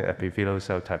all the epithelial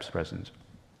cell types present.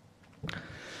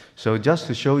 So just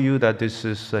to show you that this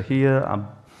is here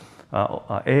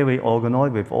airway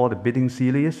organoid with all the bidding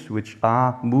cilia, which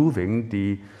are moving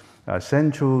the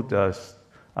central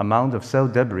amount of cell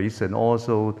debris and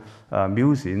also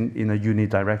mucin in a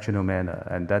unidirectional manner,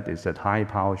 and that is at high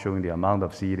power, showing the amount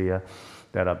of cilia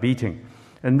that are beating.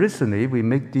 And recently, we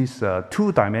make this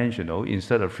two-dimensional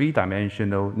instead of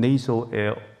three-dimensional nasal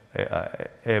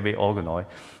airway organoid.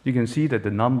 You can see that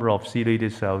the number of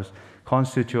ciliated cells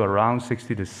constitute around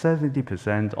 60 to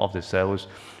 70% of the cells,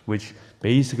 which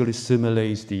basically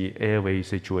simulates the airway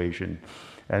situation.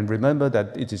 And remember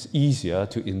that it is easier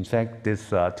to infect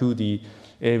this 2D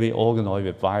airway organoid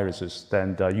with viruses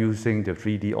than using the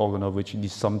 3D organoid, which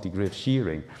needs some degree of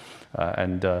shearing.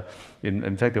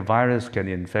 In fact, the virus can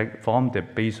infect from the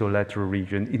basolateral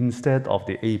region instead of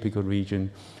the apical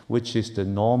region, which is the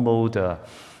normal, the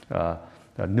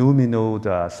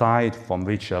luminal side from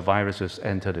which viruses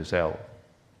enter the cell.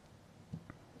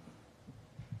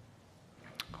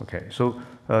 Okay, so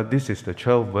this is the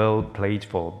 12-well plate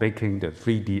for making the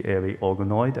 3D airway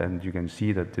organoid, and you can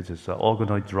see that this is an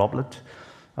organoid droplet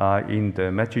in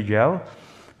the matrigel.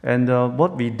 And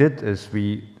what we did is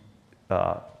we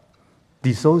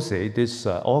dissociate this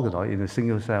organoid in a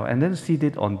single cell and then seed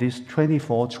it on this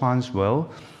 24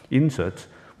 transwell insert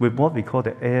with what we call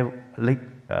the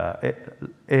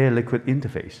air-liquid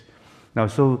interface. Now,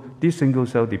 so this single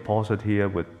cell deposit here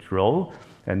would grow,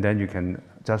 and then you can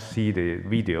just see the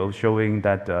video showing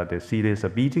that the cilia are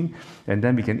beating, and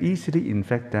then we can easily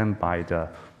infect them by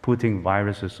putting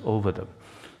viruses over them.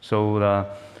 So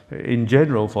in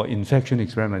general, for infection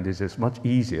experiment, this is much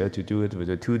easier to do it with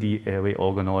a 2D airway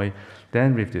organoid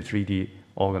than with the 3D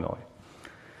organoid.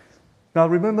 Now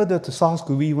remember that the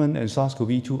SARS-CoV-1 and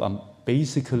SARS-CoV-2 are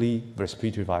basically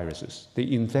respiratory viruses. They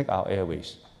infect our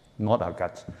airways, not our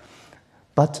gut.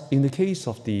 But in the case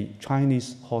of the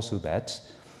Chinese horseshoe bats,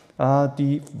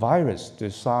 the virus,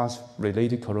 the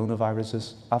SARS-related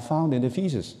coronaviruses, are found in the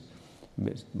feces,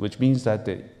 which means that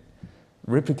the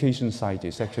replication site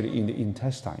is actually in the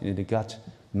intestine, in the gut,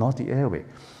 not the airway.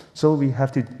 So we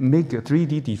have to make a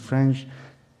 3D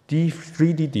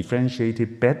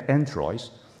differentiated bat enteroids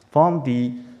from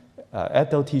the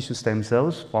adult tissue stem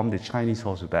cells from the Chinese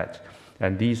horseshoe bat.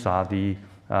 And these are the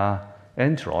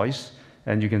enteroids.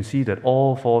 And you can see that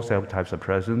all 4 cell types are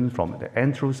present, from the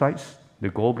enterocytes, the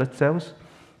gallbladder cells,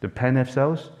 the PNF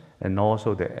cells, and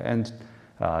also the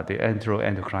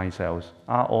enteroendocrine cells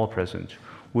are all present,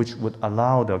 which would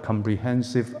allow the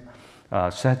comprehensive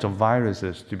set of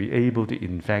viruses to be able to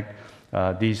infect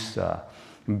these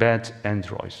bat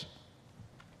enteroids.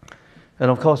 And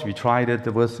of course, we tried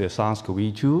it with the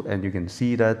SARS-CoV-2, and you can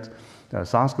see that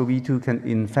SARS-CoV-2 can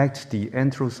infect the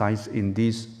enterocytes in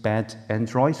these bat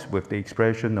enteroids with the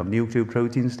expression of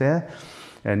nucleoproteins there.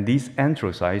 And these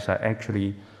enterocytes are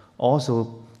actually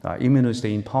also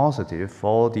immunostain positive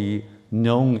for the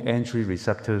known entry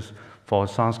receptors for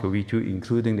SARS-CoV-2,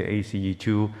 including the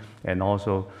ACE2 and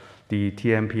also the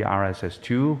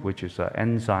TMPRSS2, which is an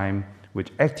enzyme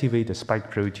which activates the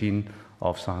spike protein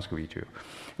of SARS-CoV-2.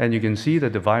 And you can see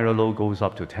that the viral load goes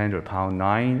up to 10 to the power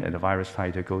 9, and the virus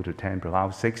titer goes to 10 to the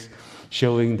power 6,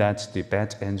 showing that the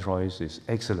bat enteroids is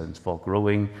excellent for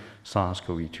growing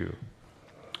SARS-CoV-2.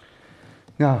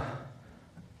 Now,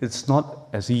 it's not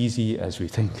as easy as we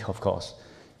think, of course,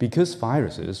 because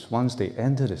viruses, once they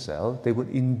enter the cell, they would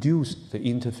induce the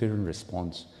interferon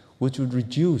response, which would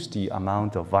reduce the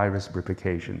amount of virus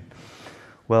replication.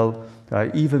 Well,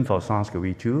 even for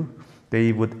SARS-CoV-2,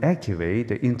 they would activate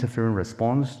the interferon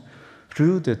response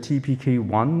through the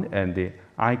TPK1 and the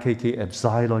IKK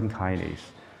epsilon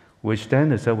kinase, which then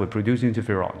the cell would produce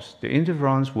interferons. The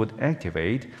interferons would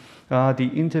activate the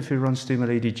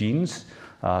interferon-stimulated genes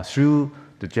through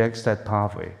the JAK-STAT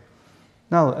pathway.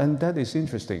 Now, and that is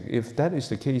interesting. If that is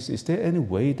the case, is there any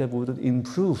way that would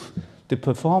improve the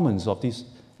performance of these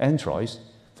enteroids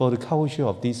for the culture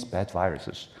of these bat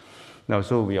viruses? Now,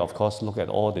 so we, of course, look at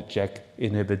all the JAK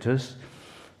inhibitors.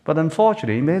 But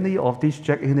unfortunately, many of these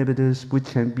JAK inhibitors, which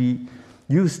can be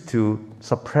used to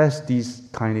suppress these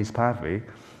kinase pathway,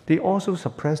 they also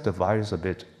suppress the virus a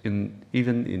bit,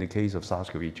 even in the case of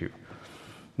SARS-CoV-2.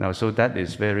 Now, so that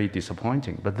is very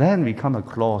disappointing. But then we come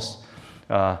across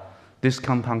this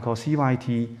compound called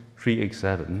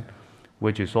CYT387,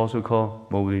 which is also called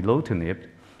momelotinib,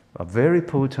 a very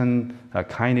potent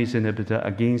kinase inhibitor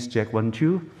against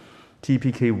JAK1/2,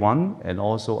 TPK1, and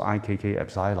also IKK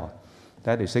epsilon.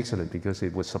 That is excellent because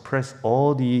it would suppress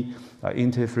all the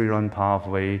interferon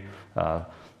pathway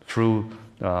through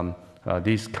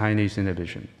this kinase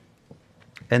inhibition.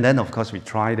 And then, of course, we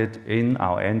tried it in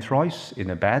our enteroids, in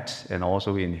the bats, and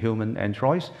also in human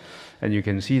enteroids. And you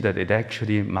can see that it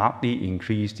actually markedly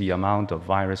increased the amount of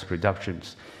virus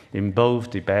reductions in both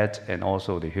the bat and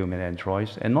also the human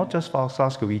enteroids, and not just for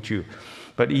SARS-CoV-2,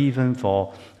 but even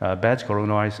for bat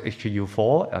coronavirus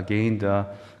HKU4, again,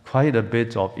 quite a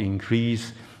bit of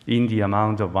increase in the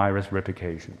amount of virus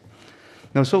replication.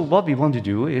 Now, so what we want to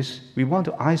do is we want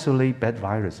to isolate bat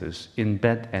viruses in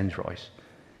bat enteroids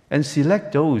and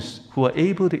select those who are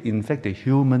able to infect the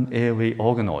human airway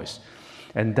organoids.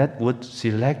 And that would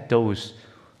select those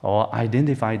or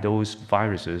identify those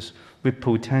viruses with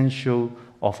potential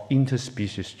of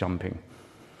interspecies jumping.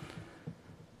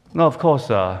 Now, of course,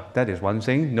 that is one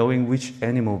thing. Knowing which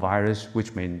animal virus,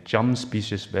 which may jump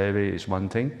species barrier is one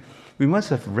thing. We must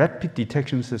have rapid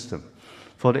detection system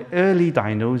for the early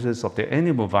diagnosis of the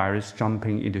animal virus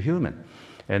jumping into human.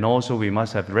 And also we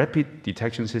must have rapid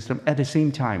detection system at the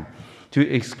same time to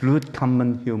exclude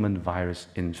common human virus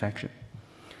infection.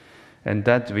 And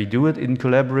that we do it in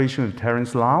collaboration with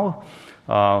Terence Lau,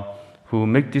 who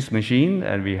make this machine,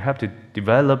 and we have to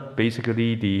develop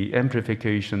basically the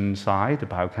amplification side, the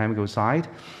biochemical side,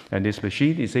 and this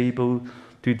machine is able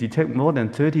to detect more than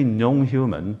 30 known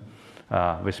human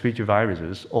respiratory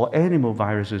viruses or animal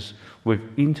viruses with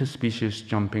interspecies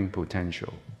jumping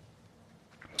potential.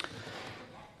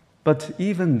 But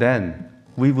even then,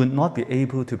 we would not be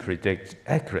able to predict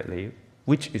accurately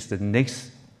which is the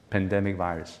next pandemic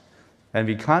virus. And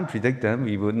we can't predict them,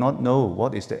 we would not know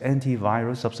what is the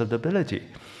antiviral susceptibility.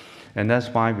 And that's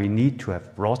why we need to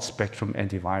have broad-spectrum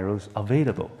antivirals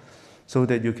available so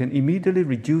that you can immediately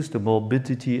reduce the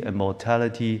morbidity and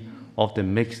mortality of the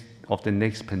next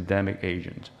pandemic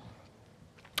agent.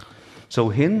 So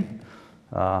HIN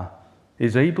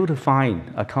is able to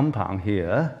find a compound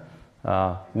here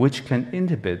which can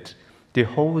inhibit the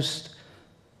host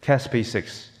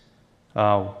caspase-6,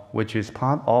 which is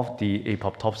part of the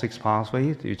apoptosis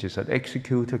pathway, which is an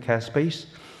executor caspase.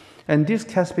 And this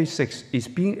caspase-6 is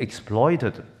being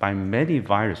exploited by many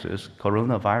viruses,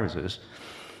 coronaviruses,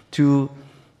 to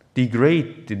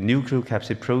degrade the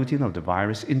nucleocapsid protein of the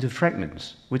virus into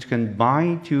fragments, which can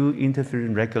bind to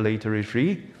interferon regulatory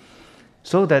 3,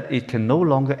 so that it can no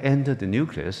longer enter the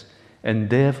nucleus and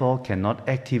therefore cannot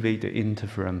activate the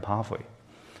interferon pathway.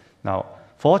 Now,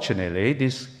 fortunately,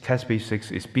 this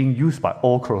Cas6 is being used by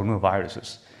all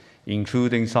coronaviruses,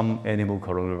 including some animal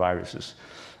coronaviruses,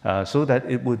 so that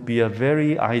it would be a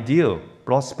very ideal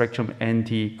broad-spectrum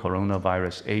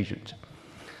anti-coronavirus agent.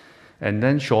 And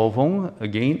then Xiaofeng,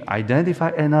 again,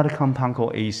 identified another compound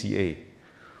called ACA,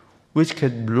 which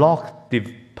can block the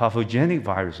pathogenic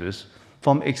viruses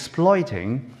from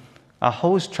exploiting a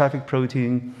host traffic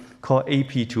protein called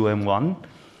AP2M1,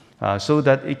 so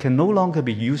that it can no longer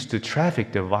be used to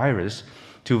traffic the virus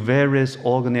to various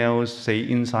organelles, say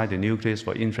inside the nucleus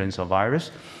for influenza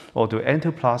virus, or to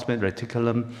endoplasmic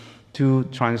reticulum to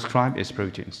transcribe its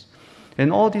proteins.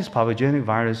 And all these pathogenic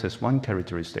viruses has one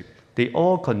characteristic. They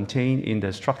all contain in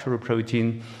the structural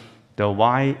protein the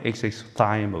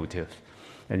YXXI motif.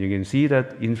 And you can see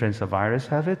that influenza virus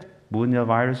have it, Wuhan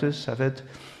viruses have it,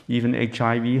 even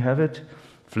HIV have it,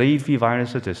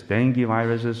 flaviviruses, the dengue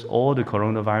viruses, all the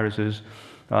coronaviruses,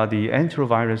 the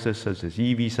enteroviruses such as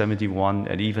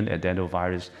EV71 and even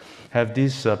adenovirus have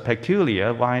this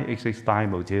peculiar YXXI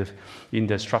motif in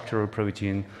the structural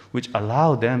protein, which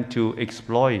allow them to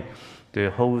exploit the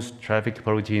host traffic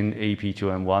protein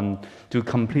AP2M1 to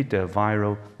complete their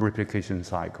viral replication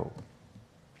cycle.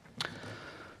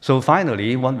 So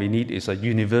finally, what we need is a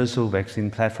universal vaccine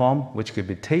platform which could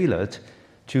be tailored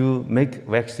to make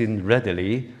vaccine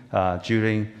readily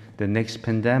during the next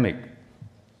pandemic.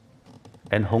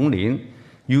 And Honglin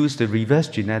used the reverse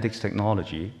genetics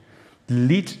technology,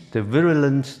 delete the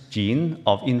virulent gene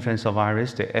of influenza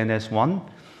virus, the NS1,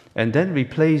 and then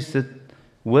replace it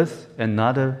with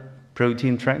another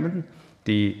protein fragment,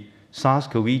 the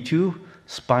SARS-CoV-2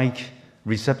 spike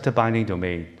receptor binding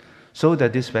domain, so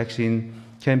that this vaccine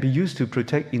can be used to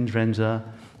protect influenza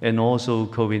and also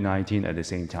COVID-19 at the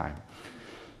same time.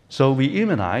 So we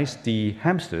immunized the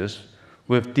hamsters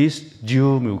with this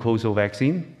dual mucosal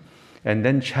vaccine and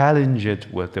then challenge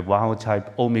it with the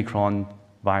wild-type Omicron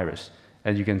virus.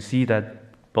 And you can see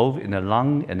that both in the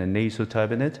lung and the nasal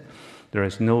turbinate, there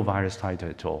is no virus titer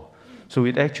at all. So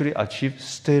it actually achieved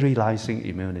sterilizing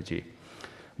immunity.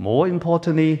 More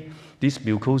importantly, this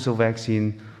mucosal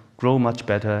vaccine grow much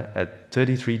better at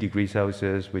 33 degrees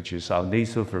Celsius, which is our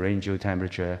nasopharyngeal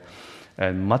temperature,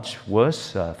 and much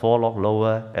worse, 4 log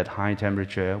lower at high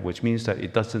temperature, which means that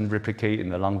it doesn't replicate in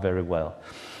the lung very well.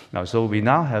 Now, so we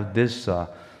now have this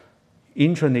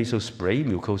intranasal spray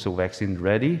mucosal vaccine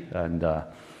ready, and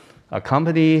a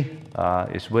company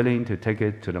is willing to take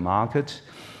it to the market,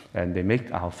 and they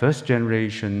make our first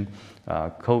generation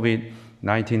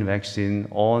COVID-19 vaccine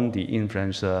on the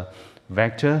influenza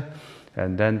vector,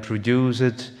 and then produce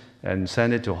it and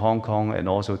send it to Hong Kong and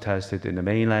also test it in the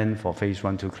mainland for phase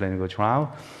 1/2 clinical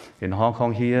trial. In Hong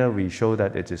Kong here, we show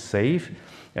that it is safe,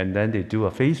 and then they do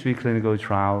a phase 3 clinical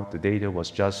trial. The data was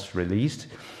just released,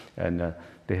 and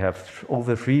they have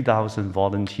over 3,000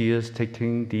 volunteers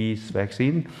taking this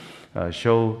vaccine,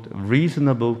 showed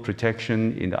reasonable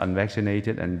protection in the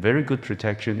unvaccinated and very good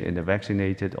protection in the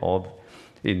vaccinated or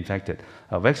infected.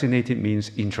 Vaccinated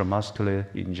means intramuscular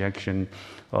injection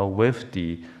with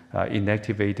the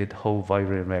inactivated whole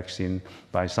viral vaccine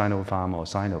by Sinopharm or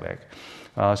Sinovac.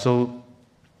 So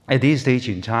at this stage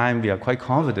in time, we are quite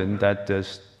confident that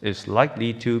this is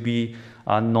likely to be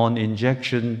a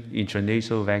non-injection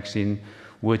intranasal vaccine,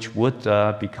 which would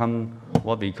become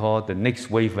what we call the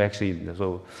next wave vaccine.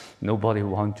 So nobody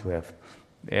wants to have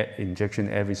injection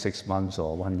every 6 months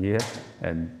or 1 year,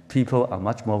 and people are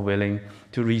much more willing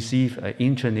to receive an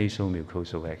intranasal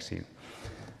mucosal vaccine.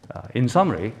 In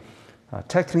summary,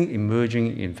 tackling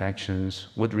emerging infections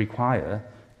would require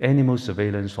animal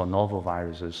surveillance for novel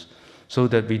viruses so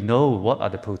that we know what are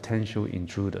the potential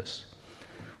intruders.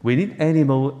 We need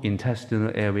animal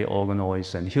intestinal airway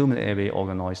organoids and human airway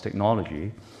organoids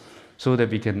technology so that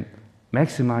we can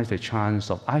maximize the chance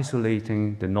of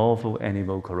isolating the novel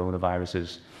animal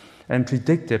coronaviruses and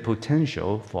predict their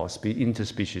potential for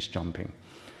interspecies jumping.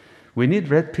 We need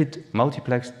rapid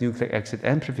multiplex nucleic acid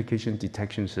amplification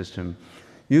detection system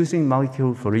using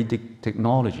molecular-fluoridic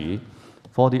technology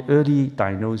for the early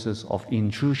diagnosis of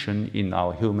intrusion in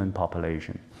our human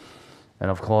population.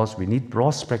 And of course, we need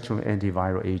broad-spectrum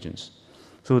antiviral agents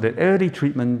so that early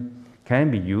treatment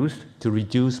can be used to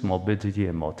reduce morbidity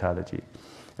and mortality.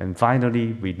 And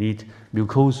finally, we need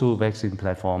mucosal vaccine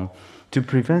platform to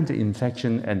prevent the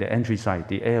infection and the entry site,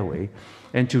 the airway,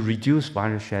 and to reduce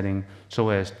virus shedding so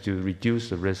as to reduce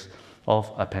the risk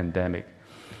of a pandemic.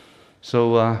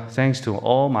 So thanks to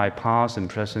all my past and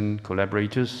present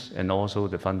collaborators and also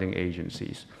the funding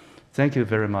agencies. Thank you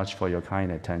very much for your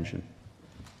kind attention.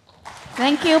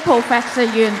 Thank you, Professor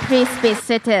Yun. Please be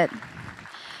seated.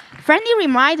 Friendly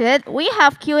reminder, we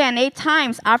have Q&A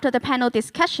times after the panel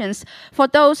discussions. For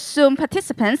those Zoom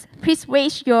participants, please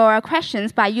raise your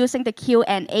questions by using the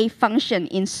Q&A function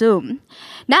in Zoom.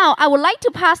 Now, I would like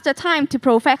to pass the time to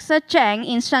Professor Zhang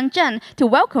in Shenzhen to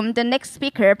welcome the next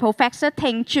speaker, Professor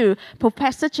Teng Zhu.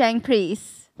 Professor Zhang,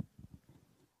 please.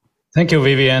 Thank you,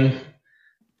 Vivian.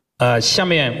 下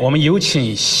面我们有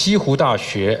请西湖大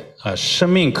学生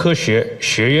命科学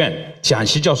学院讲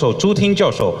席教授朱听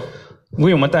教授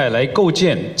为我们带来构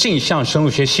建镜像生物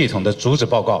学系统的主旨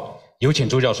报告。有请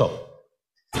朱教授。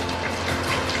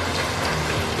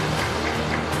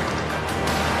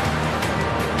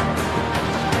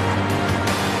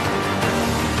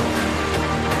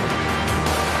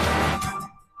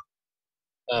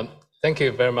Thank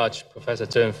you very much, Professor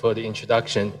Zheng, for the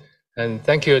introduction. And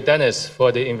thank you, Dennis,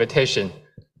 for the invitation.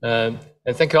 And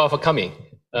thank you all for coming.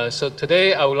 So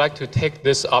today, I would like to take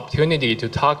this opportunity to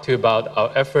talk to you about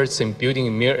our efforts in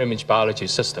building mirror image biology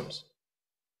systems.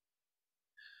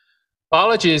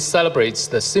 Biology celebrates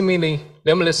the seemingly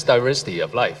limitless diversity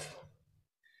of life.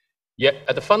 Yet,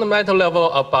 at the fundamental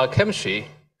level of biochemistry,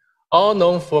 all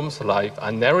known forms of life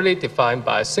are narrowly defined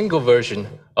by a single version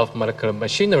of molecular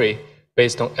machinery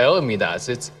based on L amino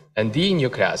acids and D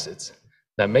nucleic acids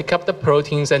that make up the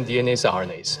proteins and DNAs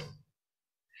and RNAs.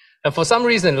 And for some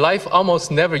reason, life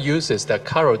almost never uses the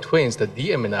chiral twins, the D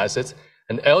amino acids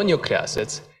and L nucleic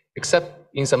acids, except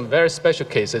in some very special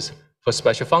cases for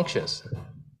special functions.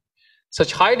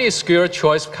 Such highly skewed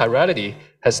choice of chirality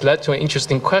has led to an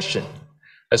interesting question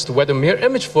as to whether mirror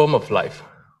image form of life,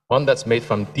 one that's made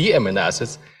from D amino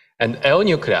acids and L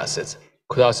nucleic acids,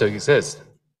 could also exist.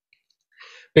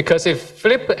 Because if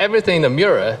flip everything in the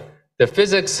mirror, the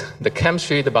physics, the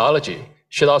chemistry, the biology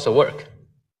should also work.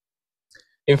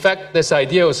 In fact, this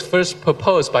idea was first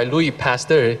proposed by Louis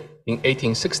Pasteur in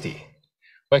 1860,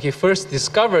 when he first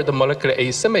discovered the molecular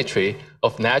asymmetry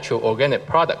of natural organic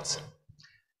products.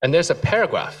 And there's a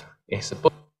paragraph in his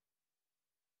book.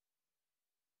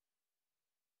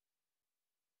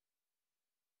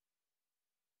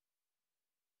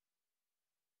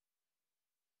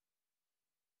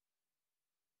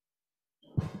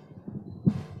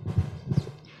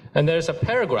 And there's a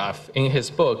paragraph in his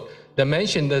book that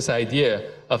mentioned this idea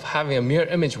of having a mirror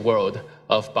image world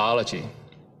of biology.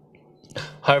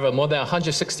 However, more than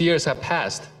 160 years have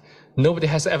passed. Nobody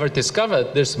has ever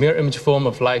discovered this mirror image form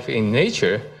of life in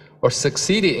nature or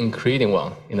succeeded in creating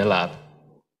one in the lab.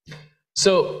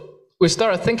 So we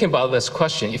started thinking about this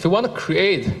question. If you want to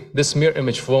create this mirror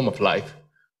image form of life,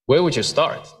 where would you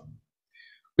start?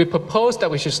 We proposed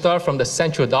that we should start from the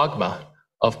central dogma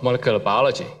of molecular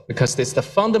biology, because it's the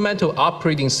fundamental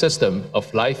operating system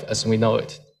of life as we know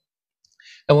it.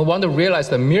 And we want to realize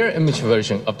the mirror image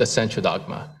version of the central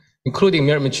dogma, including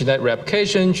mirror image genetic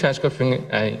replication, transcription,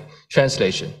 and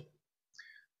translation.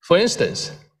 For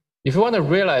instance, if you want to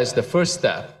realize the first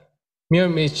step, mirror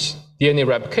image DNA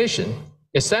replication,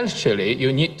 essentially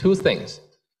you need two things.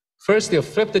 First, you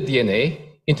flip the DNA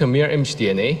into mirror image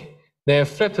DNA, then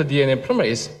flip the DNA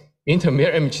polymerase into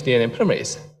mirror image DNA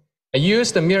polymerase. And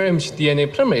use the mirror image DNA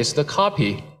polymerase to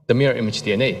copy the mirror image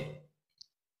DNA.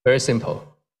 Very simple.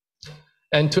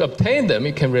 And to obtain them,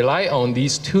 you can rely on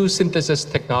these two synthesis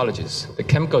technologies. The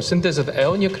chemical synthesis of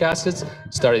L nucleic acids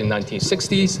started in the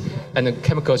 1960s, and the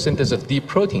chemical synthesis of D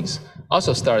proteins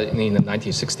also started in the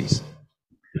 1960s.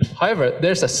 However,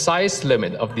 there's a size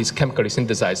limit of these chemically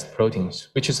synthesized proteins,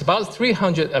 which is about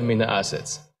 300 amino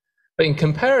acids. But in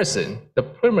comparison, the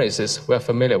polymerases we're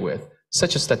familiar with,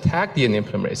 such as the Taq DNA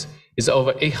polymerase, is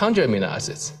over 800 amino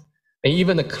acids, and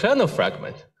even the clonal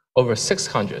fragment, over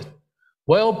 600,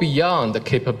 well beyond the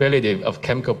capability of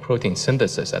chemical protein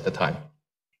synthesis at the time.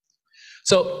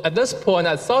 So at this point,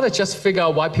 I thought I'd just figure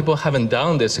out why people haven't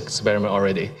done this experiment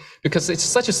already, because it's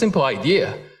such a simple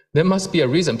idea. There must be a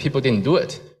reason people didn't do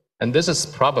it, and this is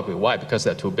probably why, because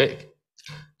they're too big.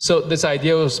 So this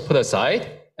idea was put aside,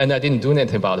 and I didn't do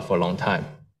anything about it for a long time.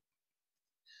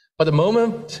 But the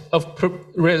moment of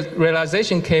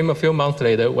realization came a few months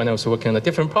later when I was working on a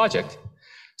different project.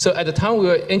 So at the time, we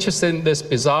were interested in this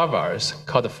bizarre virus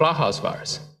called the Flahhouse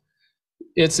virus.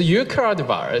 It's a eukaryotic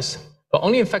virus, but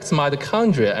only infects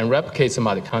mitochondria and replicates in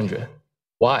mitochondria.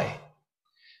 Why?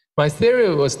 My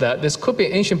theory was that this could be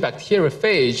an ancient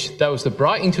bacteriophage that was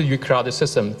brought into the eukaryotic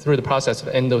system through the process of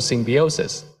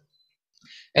endosymbiosis.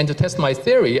 And to test my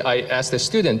theory, I asked the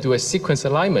student to do a sequence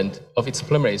alignment of its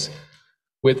polymerase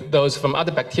with those from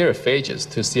other bacteriophages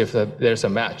to see if there's a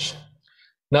match.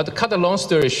 Now, to cut a long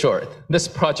story short, this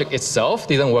project itself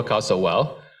didn't work out so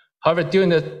well. However, during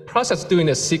the process doing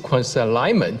the sequence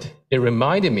alignment, it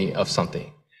reminded me of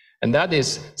something. And that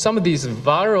is some of these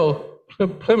viral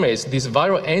polymerase, these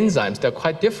viral enzymes, they're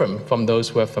quite different from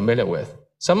those we're familiar with.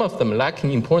 Some of them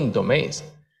lacking important domains,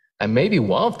 and maybe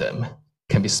one of them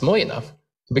can be small enough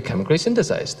to be chemically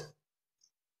synthesized.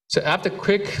 So after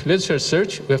quick literature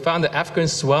search, we found that African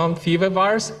swine fever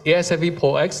virus,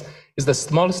 ASFV-POX, is the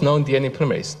smallest known DNA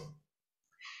polymerase.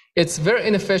 It's very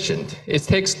inefficient. It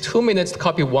takes 2 minutes to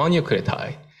copy one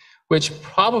nucleotide, which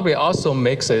probably also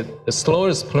makes it the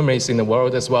slowest polymerase in the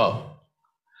world as well.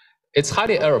 It's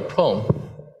highly error-prone,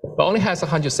 but only has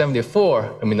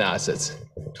 174 amino acids,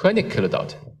 20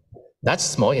 kilodalton. That's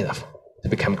small enough to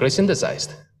be chemically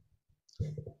synthesized.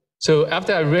 So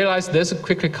after I realized this, I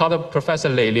quickly called up Professor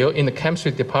Lei Liu in the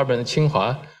chemistry department at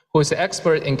Tsinghua, who is an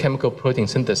expert in chemical protein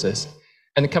synthesis.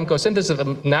 And the chemical synthesis of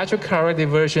the natural chirality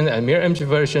version and mirror image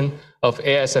version of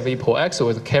ASFV-POX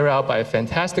was carried out by a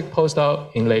fantastic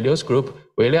postdoc in Lei Liu's group,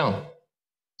 Wei Liang.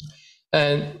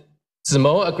 And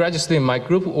Zimo, a graduate student in my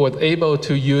group, was able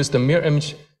to use the mirror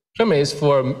image polymerase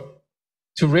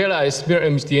to realize mirror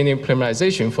image DNA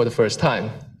polymerization for the first time.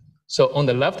 So on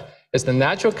the left is the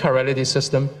natural chirality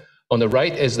system. On the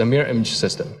right is the mirror image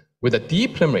system, with a D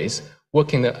polymerase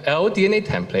working the L DNA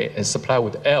template and supplied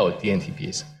with L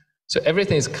DNTPs. So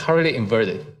everything is chirally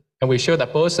inverted. And we show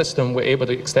that both systems were able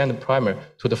to extend the primer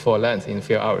to the full length in a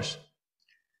few hours.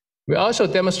 We also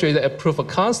demonstrated a proof of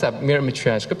concept mirror image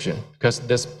transcription, because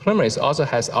this polymerase also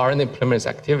has RNA polymerase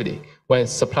activity when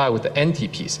supplied with the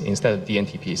NTPs instead of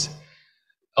DNTPs,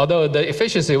 although the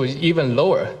efficiency was even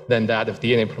lower than that of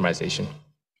DNA polymerization.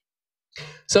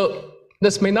 So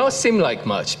this may not seem like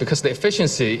much because the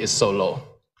efficiency is so low.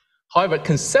 However,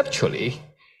 conceptually,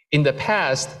 in the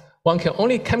past, one can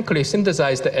only chemically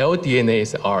synthesize the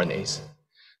LDNAs and RNAs.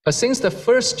 But since the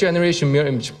first generation mirror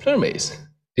image polymerase,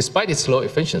 despite its low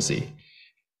efficiency,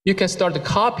 you can start to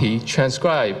copy,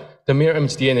 transcribe the mirror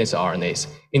image DNAs and RNAs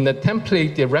in a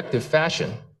template-directed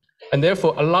fashion, and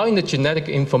therefore allowing the genetic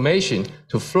information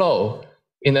to flow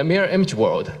in a mirror image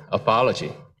world of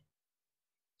biology.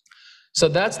 So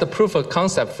that's the proof of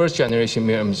concept first generation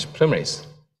mirror image polymerase.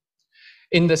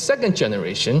 In the second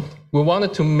generation, we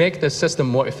wanted to make the system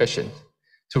more efficient,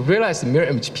 to realize the mirror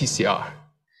image PCR,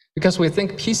 because we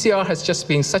think PCR has just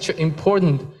been such an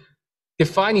important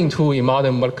defining tool in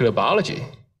modern molecular biology.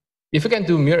 If you can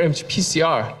do mirror image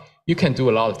PCR, you can do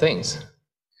a lot of things.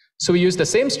 So we used the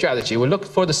same strategy. We looked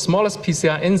for the smallest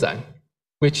PCR enzyme,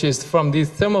 which is from the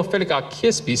thermophilic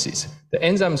archaea species. The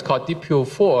enzyme is called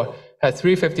DPO4, has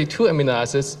 352 amino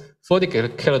acids, 40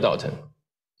 kilodalton.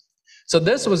 So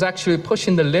this was actually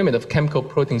pushing the limit of chemical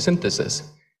protein synthesis.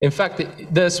 In fact,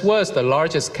 this was the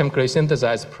largest chemically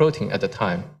synthesized protein at the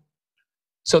time.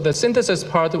 So the synthesis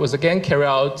part was again carried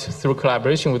out through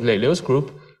collaboration with Lei Liu's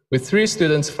group, with 3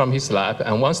 students from his lab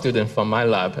and 1 student from my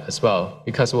lab as well,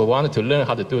 because we wanted to learn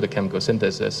how to do the chemical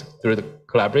synthesis through the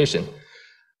collaboration.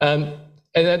 And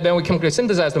then we chemically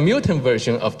synthesized the mutant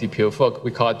version of DPO4,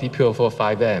 we call it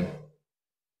DPO4-5M.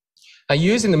 And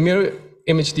using the mirror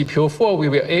image DPO4, we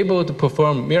were able to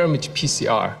perform mirror image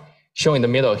PCR, shown in the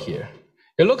middle here.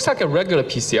 It looks like a regular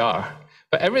PCR,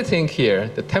 but everything here,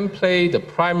 the template, the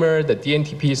primer, the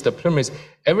DNTPs, the polymerase,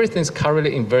 everything's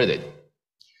chirally inverted.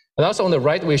 And also on the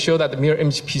right, we show that the mirror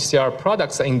image PCR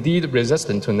products are indeed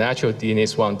resistant to natural DNA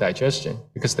swan digestion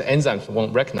because the enzymes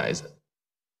won't recognize it.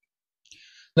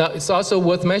 Now, it's also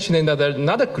worth mentioning that there's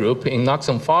another group in Knox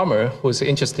and Farmer who's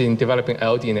interested in developing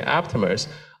LDNA aptamers,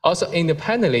 also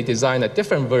independently designed a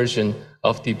different version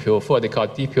of DPO4, they call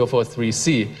it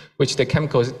DPO4-3C, which they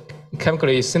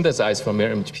chemically synthesized from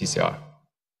mirror image PCR.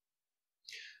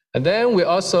 And then we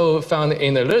also found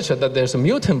in the literature that there's a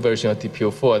mutant version of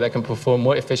DPO4 that can perform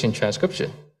more efficient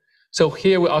transcription. So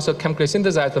here we also chemically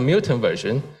synthesized the mutant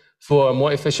version for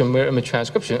more efficient mirror image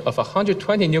transcription of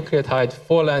 120 nucleotide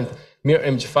full-length mirror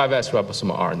image 5S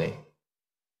ribosomal RNA.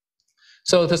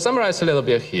 So to summarize a little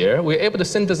bit here, we're able to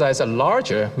synthesize a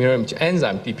larger mirror image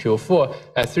enzyme, DPO4,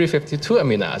 at 352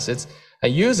 amino acids,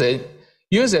 and use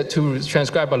it to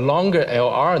transcribe a longer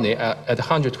lRNA at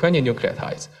 120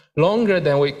 nucleotides, longer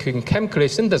than we can chemically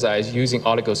synthesize using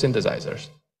oligosynthesizers.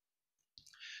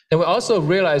 And we also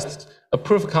realized a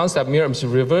proof of concept mirror image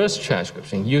reverse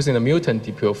transcription using the mutant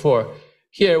DPO4.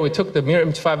 Here, we took the mirror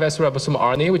image 5S ribosomal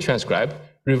RNA we transcribed,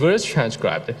 reverse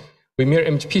transcribed it, we mirror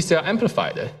image PCR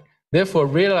amplified it, therefore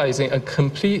realizing a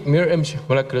complete mirror image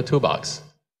molecular toolbox.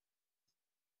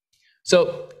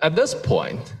 So at this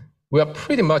point, we are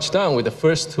pretty much done with the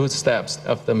first 2 steps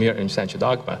of the mirror image central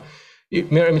dogma: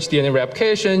 mirror image DNA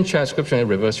replication, transcription, and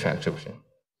reverse transcription.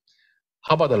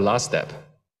 How about the last step,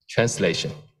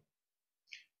 translation?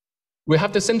 We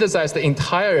have to synthesize the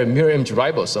entire mirror image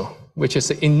ribosome, which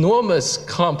is an enormous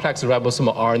complex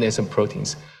ribosomal RNAs and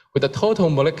proteins, with a total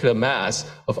molecular mass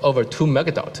of over 2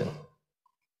 megadalton.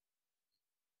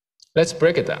 Let's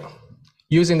break it down.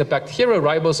 Using the bacterial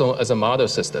ribosome as a model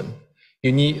system,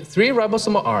 you need 3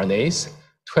 ribosomal RNAs,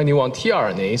 21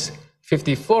 tRNAs,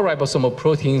 54 ribosomal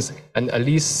proteins, and at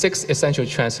least 6 essential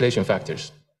translation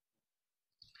factors.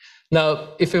 Now,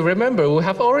 if you remember, we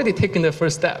have already taken the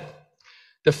first step.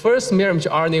 The first mirror image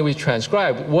RNA we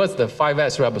transcribed was the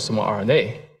 5S ribosomal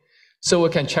RNA, so we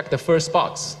can check the first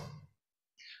box.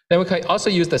 Then we can also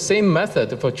use the same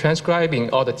method for transcribing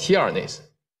all the tRNAs.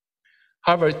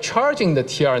 However, charging the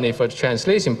tRNA for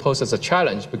translation poses a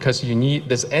challenge because you need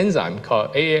this enzyme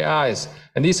called AAIs,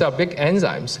 and these are big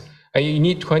enzymes, and you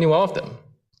need 21 of them.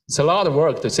 It's a lot of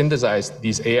work to synthesize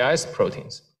these AAIs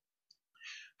proteins.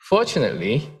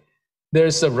 Fortunately,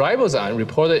 there's a ribozyme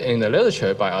reported in the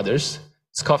literature by others.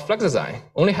 It's called fluxazyme,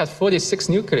 only has 46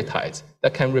 nucleotides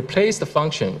that can replace the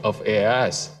function of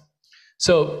AAIs.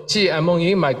 So Ji and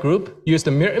Mengyi in my group used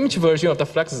the mirror image version of the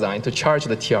fluxazyme to charge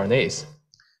the tRNAs.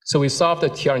 So we solved the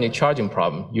tRNA charging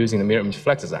problem using the mirror image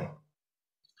fluxazyme.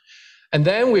 And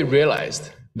then we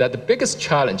realized that the biggest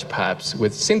challenge, perhaps,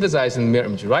 with synthesizing the mirror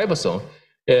image ribosome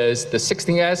is the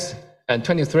 16S and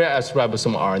 23S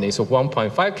ribosomal RNAs of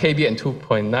 1.5 kb and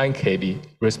 2.9 kb,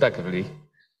 respectively.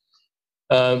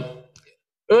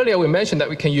 Earlier, we mentioned that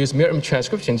we can use mirror image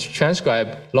transcription to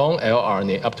transcribe long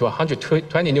LRNA up to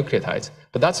 120 nucleotides,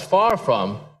 but that's far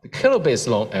from the kilobase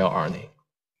long LRNA.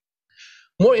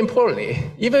 More importantly,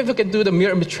 even if we can do the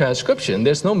mirror image transcription,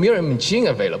 there's no mirror image gene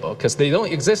available because they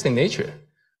don't exist in nature.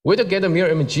 Where to get the mirror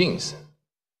image genes?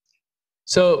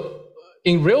 So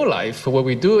in real life, what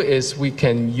we do is we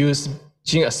can use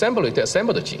gene assembly to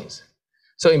assemble the genes.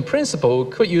 So in principle,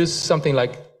 we could use something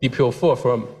like DPO4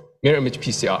 for mirror image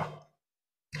PCR.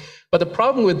 But the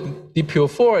problem with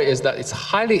DPO4 is that it's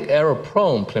highly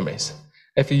error-prone polymerase.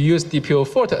 If you use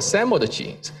DPO4 to assemble the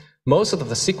genes, most of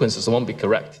the sequences won't be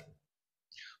correct.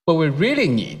 What we really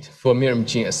need for mirror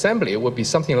image gene assembly would be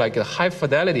something like a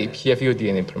high-fidelity PFU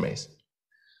DNA polymerase.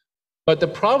 But the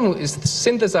problem is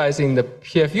synthesizing the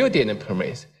PFU DNA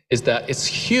polymerase is that it's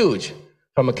huge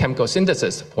from a chemical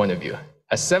synthesis point of view.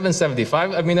 At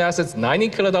 775 amino acids, 90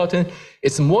 kilodalton,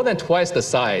 it's more than twice the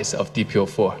size of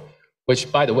DPO4,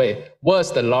 which, by the way,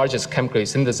 was the largest chemically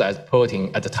synthesized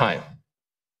protein at the time.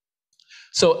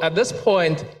 So at this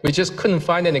point, we just couldn't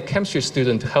find any chemistry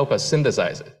student to help us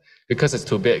synthesize it because it's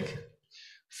too big.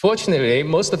 Fortunately,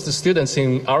 most of the students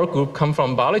in our group come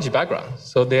from biology background,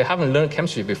 so they haven't learned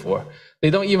chemistry before. They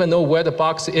don't even know where the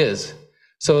box is,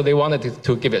 so they wanted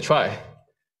to give it a try.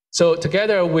 So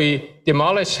together, we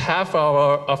demolished half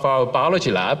of our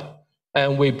biology lab,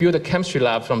 and we built a chemistry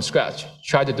lab from scratch,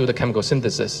 tried to do the chemical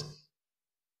synthesis.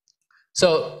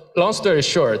 So long story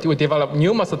short, we developed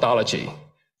new methodology,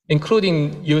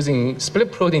 including using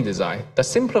split protein design that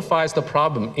simplifies the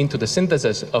problem into the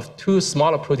synthesis of 2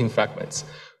 smaller protein fragments,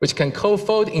 which can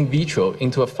co-fold in vitro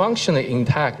into a functionally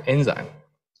intact enzyme.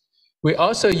 We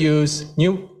also use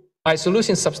new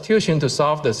isoleucine substitution to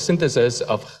solve the synthesis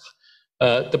of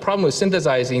the problem with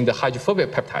synthesizing the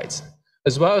hydrophobic peptides,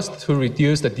 as well as to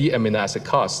reduce the D-amino acid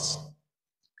costs.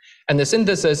 And the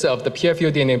synthesis of the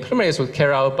PFU DNA polymerase was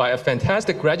carried out by a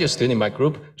fantastic graduate student in my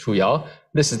group, Chu Yao.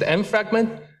 This is the M fragment,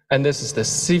 and this is the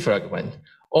C fragment,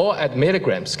 all at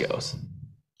milligram scales.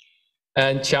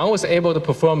 And Qiang was able to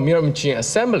perform mirror image gene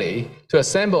assembly to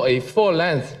assemble a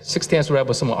full-length 16S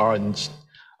ribosomal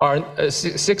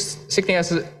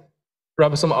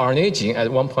RNA gene at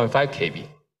 1.5 kb.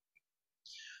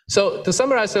 So to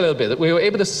summarize a little bit, we were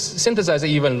able to synthesize an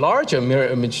even larger mirror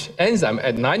image enzyme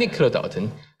at 90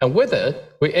 kilodalton, and with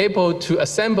it, we're able to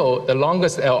assemble the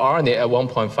longest LRNA at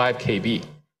 1.5 kb.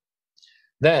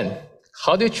 Then,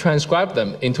 how do you transcribe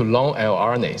them into long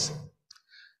LRNAs?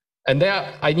 And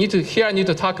here I need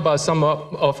to talk about some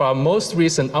of our most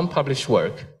recent unpublished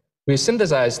work. We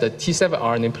synthesized the T7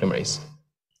 RNA polymerase.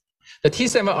 The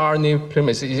T7 RNA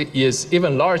polymerase is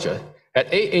even larger.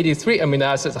 At 883 amino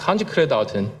acids, 100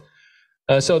 kilodalton.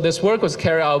 So this work was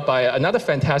carried out by another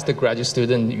fantastic graduate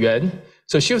student, Yuan.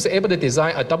 So she was able to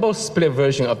design a double split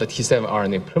version of the T7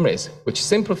 RNA polymerase, which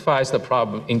simplifies the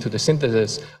problem into the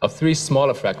synthesis of 3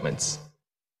 smaller fragments.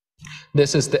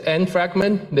 This is the N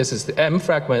fragment, this is the M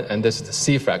fragment, and this is the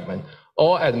C fragment,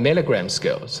 all at milligram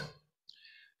scales.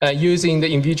 Using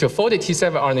the in vitro folded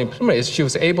T7 RNA polymerase, she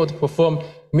was able to perform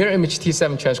mirror image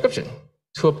T7 transcription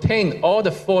to obtain all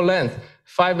the full-length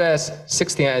 5S,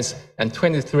 16S, and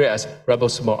 23S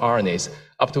ribosomal RNAs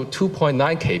up to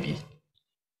 2.9 kb.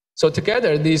 So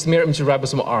together, these mirror image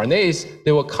ribosomal RNAs,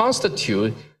 they will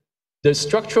constitute the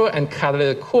structural and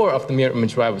catalytic core of the mirror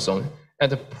image ribosome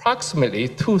at approximately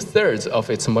 2/3 of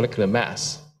its molecular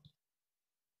mass.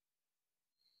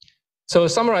 So to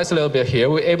summarize a little bit here,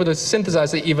 we're able to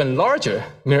synthesize an even larger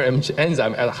mirror image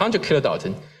enzyme at 100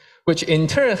 kilodalton, which in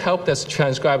turn helped us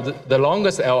transcribe the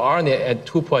longest LRNA at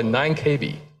 2.9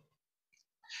 kb.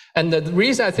 And the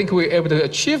reason I think we were able to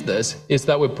achieve this is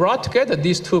that we brought together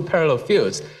these two parallel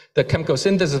fields, the chemical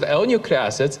synthesis of L nucleic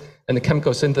acids and the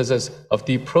chemical synthesis of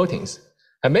D proteins,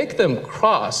 and make them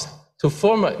cross to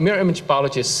form a mirror image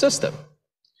biology system.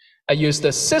 I use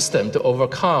the system to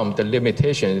overcome the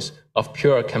limitations of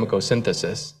pure chemical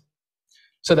synthesis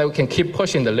so that we can keep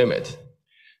pushing the limit,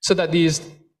 so that these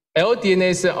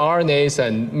LDNAs and RNAs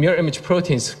and mirror image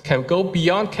proteins can go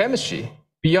beyond chemistry,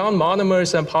 beyond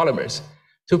monomers and polymers,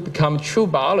 to become true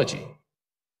biology.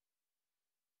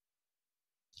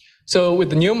 So with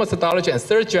the new methodology and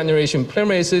third generation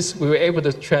polymerases, we were able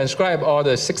to transcribe all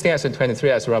the 16S and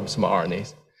 23S ribosomal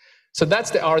RNAs. So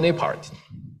that's the RNA part.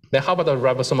 Then how about the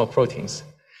ribosomal proteins?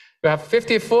 We have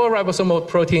 54 ribosomal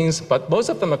proteins, but most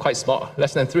of them are quite small,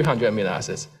 less than 300 amino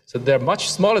acids. So they're much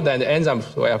smaller than the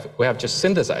enzymes we have just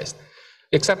synthesized,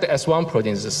 except the S1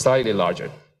 protein is slightly larger.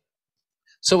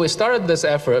 So we started this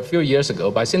effort a few years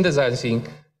ago by synthesizing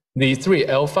the three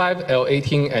L5,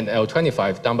 L18, and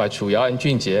L25 done by Chu Yao and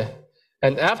Junjie.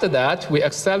 And after that, we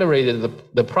accelerated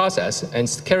the process and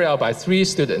carried out by 3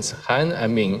 students, Han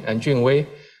and Ming and Junwei.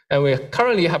 And we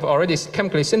currently have already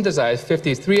chemically synthesized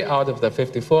 53 out of the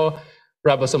 54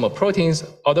 ribosomal proteins,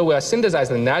 although we are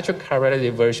synthesizing the natural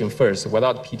chirality version first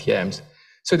without PTMs.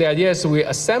 So the idea is we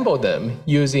assemble them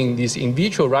using these in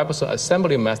vitro ribosome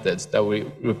assembly methods that we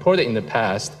reported in the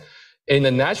past in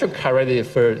the natural chirality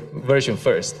version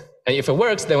first. And if it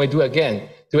works, then we do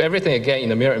everything again in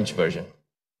the mirror image version.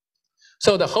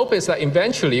 So the hope is that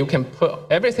eventually we can put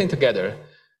everything together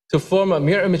to form a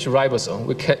mirror image ribosome,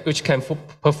 which can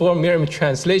perform mirror image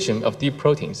translation of deep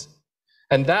proteins.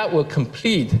 And that will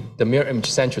complete the mirror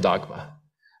image central dogma.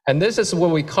 And this is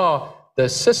what we call the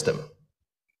system.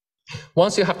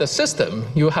 Once you have the system,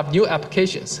 you have new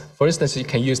applications. For instance, you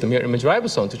can use the mirror image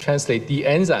ribosome to translate D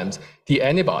enzymes, D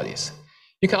antibodies.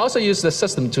 You can also use the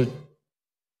system to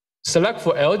select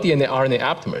for LDNA RNA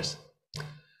aptamers.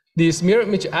 These mirror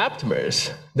image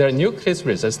aptamers, they're nuclease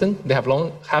resistant, they have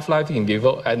long half-life in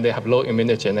vivo, and they have low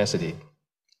immunogenicity.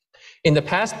 In the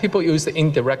past, people used the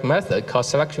indirect method called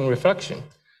selection reflection,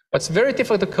 but it's very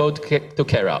difficult to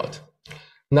carry out.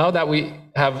 Now that we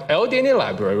have LDNA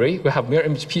library, we have mirror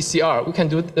image PCR, we can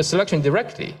do the selection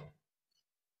directly.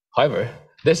 However,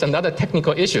 there's another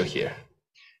technical issue here.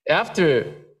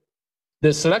 After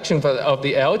the selection of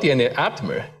the LDNA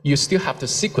aptamer, you still have to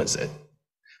sequence it.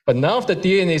 But none of the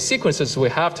DNA sequences we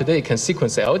have today can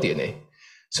sequence LDNA.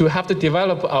 So we have to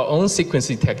develop our own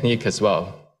sequencing technique as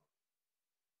well.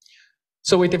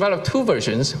 So we developed 2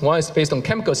 versions. One is based on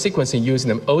chemical sequencing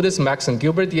using the oldest Max and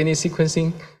Gilbert DNA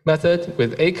sequencing method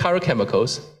with achiral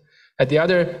chemicals. And the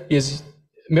other is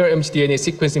mirror image DNA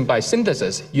sequencing by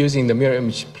synthesis using the mirror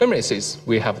image polymerases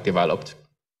we have developed.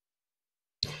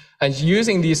 And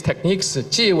using these techniques,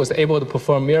 Ji was able to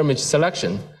perform mirror image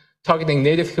selection targeting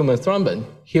native human thrombin.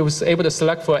 He was able to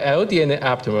select for LDNA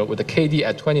aptamer with a KD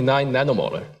at 29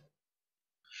 nanomolar.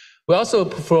 We also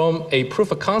perform a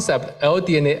proof of concept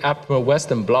LDNA aptamer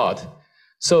Western blot.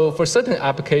 So for certain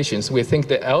applications, we think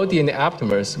the LDNA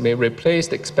aptamers may replace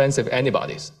the expensive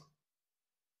antibodies.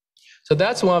 So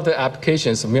that's one of the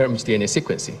applications of mirror image DNA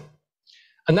sequencing.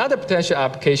 Another potential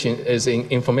application is in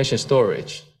information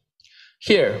storage.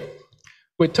 Here,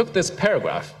 we took this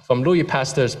paragraph from Louis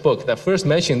Pasteur's book that first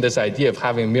mentioned this idea of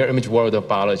having a mirror image world of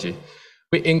biology.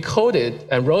 We encoded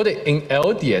and wrote it in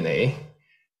LDNA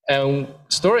and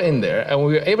store it in there, and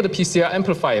we were able to PCR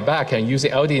amplify it back and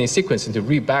using LDNA sequencing to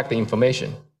read back the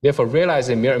information, therefore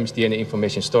realizing mirror image DNA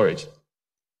information storage.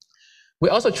 We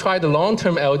also tried the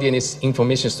long-term LDNA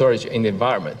information storage in the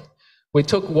environment. We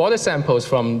took water samples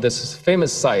from this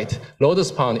famous site,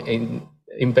 Lotus Pond in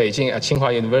Beijing at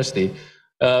Tsinghua University.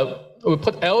 We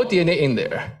put LDNA in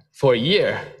there for a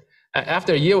year. And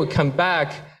after a year, we come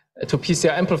back to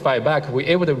PCR amplify back, we're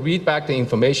able to read back the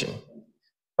information.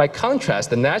 By contrast,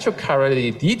 the natural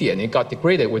chirality ddNA got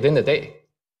degraded within a day.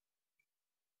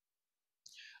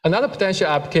 Another potential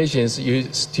application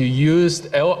is to use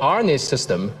lRNA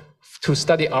system to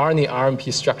study RNA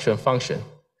RNP structure and function.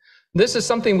 This is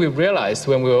something we realized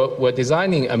when we were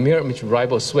designing a mirror image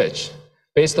ribose switch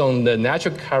based on the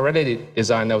natural chirality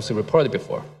design that was reported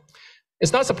before.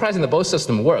 It's not surprising that both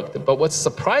systems worked, but what's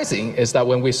surprising is that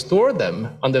when we store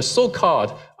them under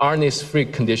so-called RNase-free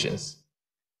conditions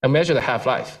and measure the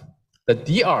half-life, the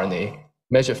dRNA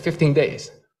measured 15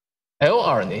 days,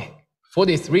 lRNA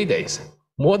 43 days,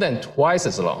 more than twice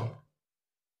as long.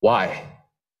 Why?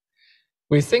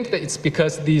 We think that it's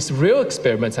because these real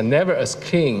experiments are never as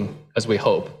clean as we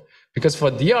hope. Because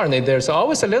for dRNA, there's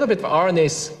always a little bit of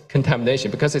RNA contamination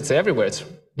because it's everywhere. It's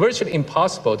virtually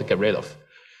impossible to get rid of.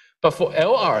 But for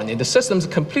lRNA, the system is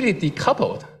completely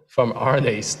decoupled from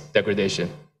RNA's degradation.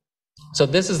 So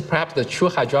this is perhaps the true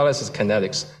hydrolysis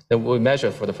kinetics that we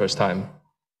measured for the first time.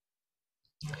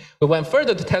 We went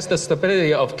further to test the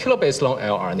stability of kilobase long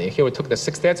lRNA. Here we took the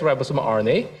 6' ribosomal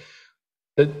RNA.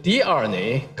 The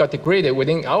dRNA got degraded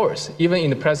within hours, even in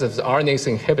the presence of the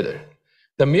RNase inhibitor.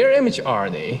 The mirror image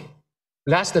RNA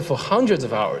lasted for hundreds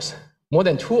of hours, more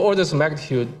than 2 orders of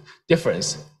magnitude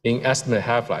difference in estimated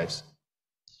half-lives.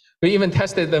 We even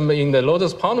tested them in the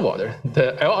low-dose pond water.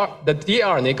 The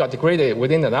dRNA got degraded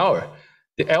within an hour.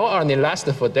 The lRNA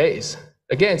lasted for days.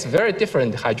 Again, it's very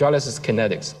different hydrolysis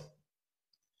kinetics.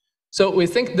 So we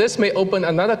think this may open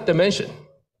another dimension,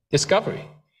 discovery.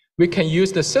 We can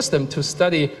use the system to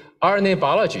study RNA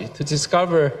biology to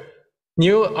discover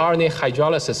new RNA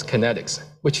hydrolysis kinetics,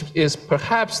 which is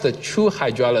perhaps the true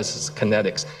hydrolysis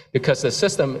kinetics because the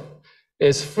system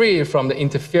is free from the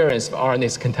interference of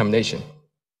RNase contamination.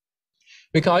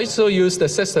 We can also use the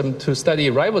system to study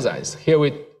ribozymes. Here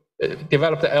we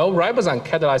developed the L-ribozyme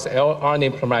catalyzed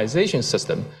RNA polymerization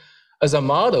system as a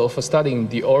model for studying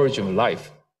the origin of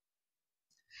life.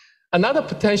 Another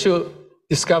potential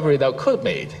discovery that could be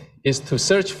made is to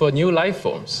search for new life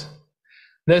forms.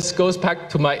 This goes back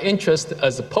to my interest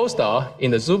as a postdoc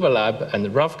in the Zuber lab and the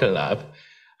Rufkin lab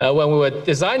when we were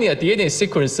designing a DNA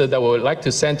sequencer that we would like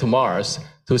to send to Mars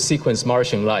to sequence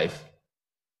Martian life.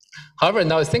 However,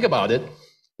 now think about it.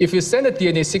 If you send a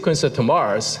DNA sequencer to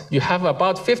Mars, you have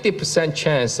about 50%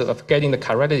 chance of getting the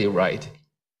chirality right.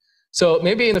 So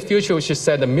maybe in the future, we should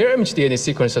send a mirror image DNA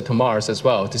sequencer to Mars as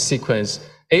well to sequence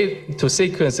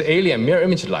alien mirror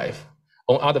image life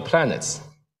on other planets.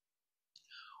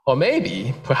 Or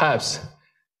maybe, perhaps,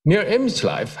 mirror image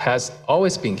life has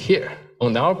always been here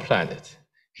on our planet,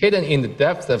 hidden in the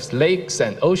depths of lakes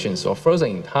and oceans or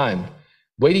frozen in time,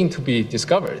 waiting to be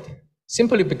discovered,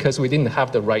 simply because we didn't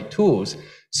have the right tools,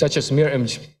 such as mirror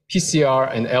image PCR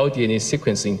and LDNA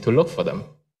sequencing to look for them.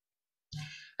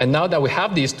 And now that we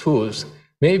have these tools,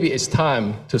 maybe it's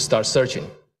time to start searching.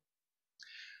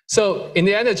 So in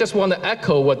the end, I just want to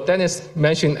echo what Dennis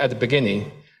mentioned at the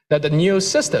beginning, that the new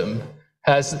system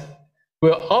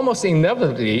will almost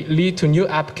inevitably lead to new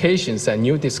applications and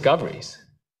new discoveries.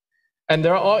 And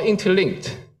they're all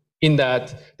interlinked in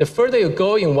that the further you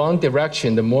go in one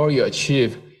direction, the more you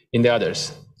achieve in the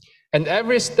others. And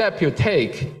every step you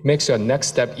take makes your next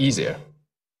step easier.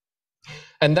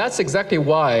 And that's exactly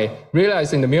why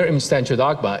realizing the mirror image central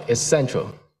dogma is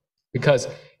central. Because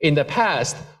in the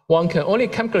past, one can only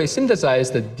chemically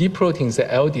synthesize the D proteins and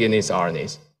LDNase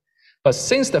RNAs. But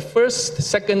since the first,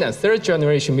 second, and third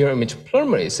generation mirror image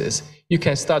polymerases, you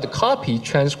can start to copy,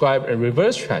 transcribe, and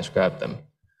reverse transcribe them.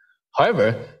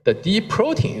 However, the D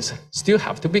proteins still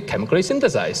have to be chemically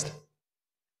synthesized.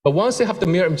 But once you have the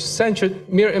mirror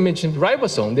image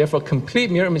ribosome, therefore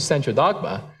complete mirror image central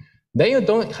dogma, then you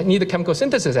don't need the chemical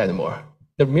synthesis anymore.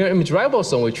 The mirror image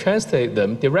ribosome will translate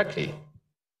them directly.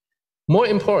 More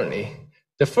importantly,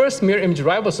 the first mirror image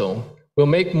ribosome will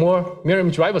make more mirror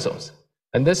image ribosomes.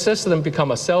 And this system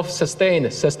becomes a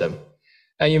self-sustained system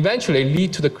and eventually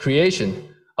lead to the creation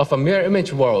of a mirror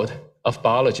image world of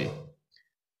biology.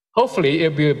 Hopefully,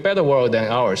 it'll be a better world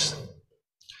than ours.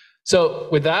 So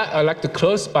with that, I'd like to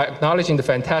close by acknowledging the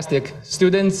fantastic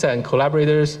students and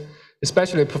collaborators,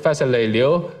 especially Professor Lei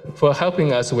Liu, for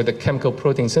helping us with the chemical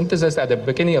protein synthesis at the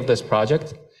beginning of this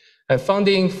project, and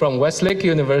funding from Westlake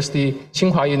University,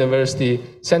 Tsinghua University,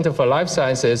 Center for Life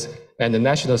Sciences, and the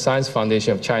National Science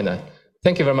Foundation of China.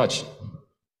 Thank you very much.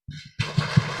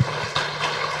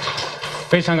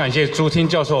 非常感谢朱听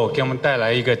教授给我们带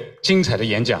来一个精彩的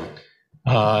演讲。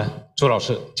朱老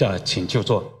师，请就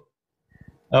坐。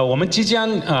我们接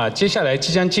下来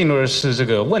即将进入的是这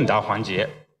个问答环节。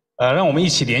让我们一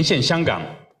起连线香港。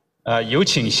有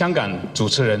请香港主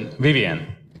持人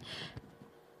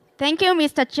Vivian。Thank you,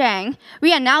 Mr. Zhang.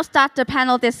 We are now start the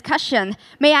panel discussion.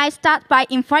 May I start by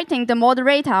inviting the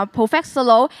moderator, Professor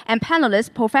Low, and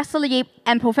panelists, Professor Yip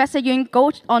and Professor Yun,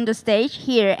 go on the stage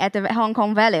here at the Hong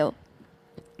Kong Value.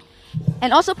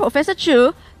 And also Professor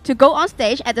Chu to go on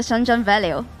stage at the Shenzhen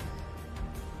Value.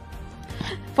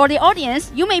 For the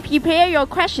audience, you may prepare your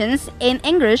questions in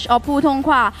English or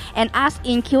Putonghua and ask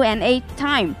in Q&A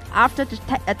time after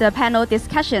the panel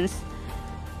discussions.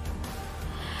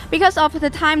 Because of the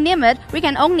time limit, we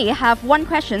can only have one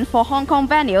question for Hong Kong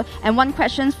venue and one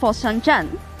question for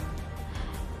Shenzhen.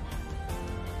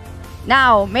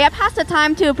 Now, may I pass the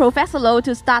time to Professor Low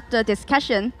to start the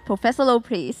discussion? Professor Low,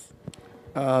 please.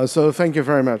 So thank you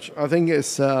very much. I think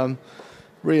it's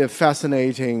really a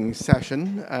fascinating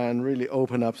session and really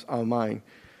opened up our mind.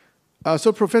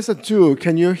 So Professor Zhu,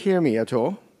 can you hear me at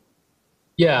all?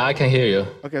 Yeah, I can hear you.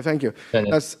 Okay, thank you.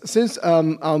 Yeah. Since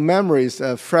our memory is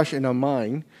fresh in our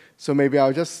mind, so maybe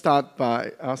I'll just start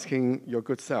by asking your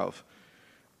good self.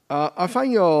 I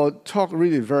find your talk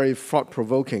really very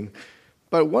thought-provoking,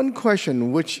 but one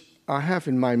question which I have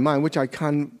in my mind, which I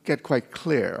can't get quite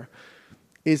clear,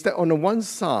 is that on the one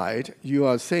side, you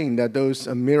are saying that those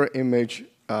mirror image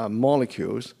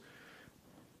molecules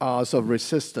are sort of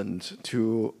resistant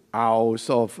to our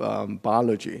sort of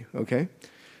biology, okay?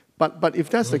 But if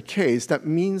that's the case, that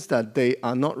means that they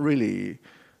are not really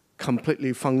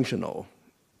completely functional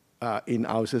in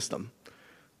our system.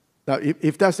 Now,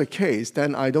 if that's the case,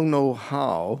 then I don't know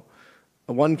how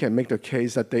one can make the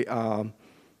case that they are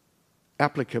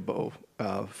applicable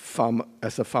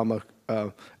as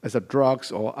a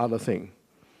drugs or other thing.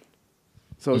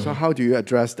 So how do you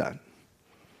address that?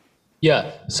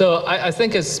 Yeah, so I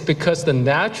think it's because the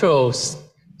natural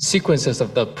sequences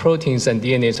of the proteins and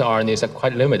DNAs and RNAs are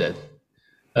quite limited.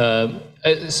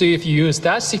 So if you use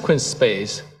that sequence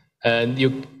space and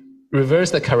you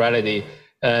reverse the chirality,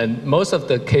 and most of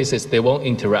the cases, they won't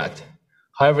interact.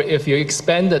 However, if you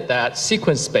expanded that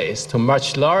sequence space to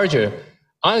much larger,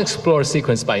 unexplored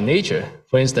sequence by nature,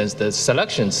 for instance, the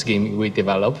selection scheme we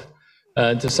developed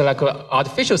to select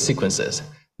artificial sequences,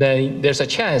 then there's a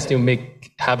chance you may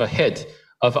have a hit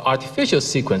of artificial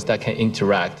sequence that can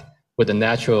interact with the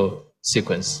natural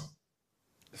sequence.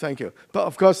 Thank you. But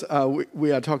of course,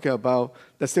 we are talking about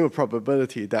there's still a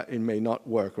probability that it may not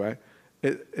work, right?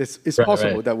 It's right,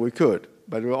 possible that we could,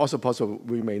 but it's also possible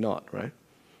we may not, right?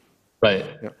 Right,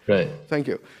 yeah. Right. Thank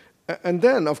you. And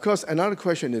then, of course, another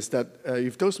question is that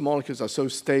if those molecules are so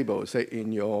stable, say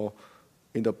in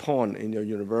the pond in your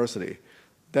university,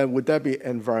 then would there be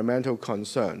environmental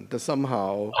concern that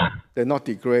somehow they're not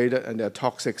degraded and they're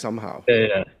toxic somehow?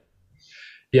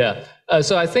 Yeah.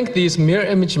 So I think these mirror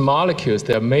image molecules,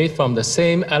 they're made from the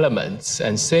same elements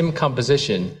and same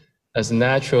composition as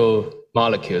natural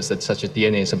molecules, such as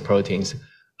DNAs and proteins,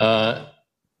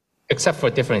 except for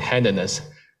different handedness.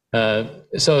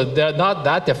 So they're not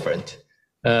that different.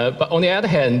 But on the other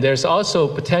hand, there's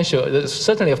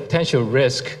certainly a potential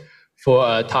risk for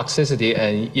toxicity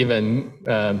and even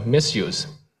misuse.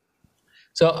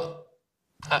 So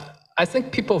I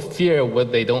think people fear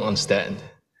what they don't understand.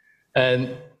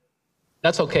 And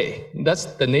that's okay. That's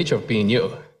the nature of being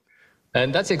new.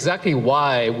 And that's exactly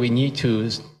why we need to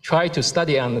try to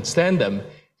study and understand them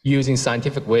using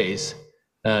scientific ways,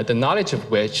 the knowledge of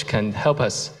which can help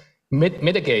us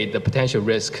mitigate the potential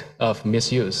risk of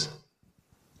misuse.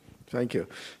 Thank you.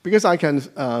 Because I can,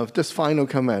 just final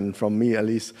comment from me at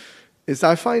least, is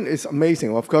I find it's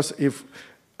amazing. Of course, if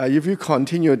you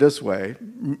continue this way,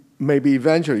 maybe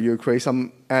eventually you create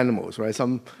some animals, right?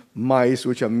 Some mice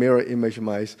which are mirror image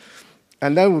mice.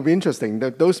 And that would be interesting,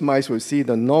 that those mice will see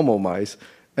the normal mice,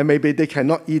 and maybe they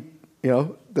cannot eat,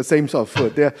 the same sort of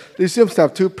food. They seem to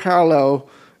have two parallel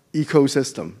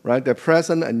ecosystems, right? They're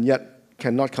present and yet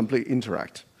cannot completely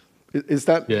interact. Is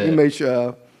that image,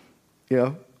 your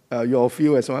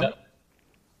view as well?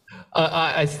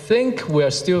 I think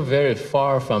we're still very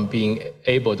far from being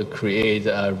able to create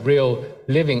a real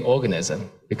living organism,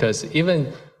 because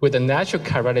even with the natural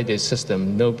chirality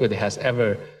system, nobody has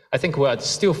ever, I think we're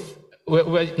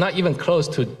not even close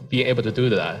to being able to do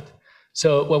that.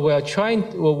 So what we are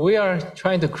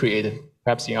trying to create,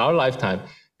 perhaps in our lifetime,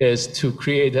 is to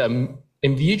create an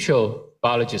in vitro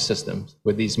biology system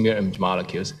with these mirror image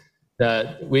molecules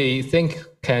that we think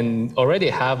can already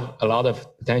have a lot of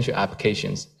potential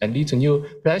applications and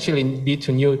potentially lead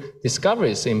to new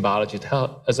discoveries in biology to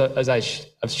help, as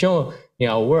I've shown in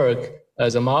our work,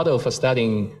 as a model for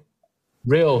studying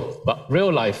real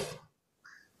life.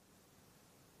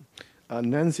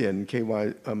 Nancy and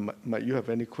KY, might you have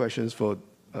any questions for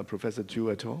Professor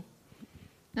Zhu at all?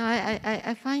 No,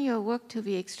 I find your work to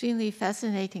be extremely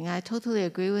fascinating. I totally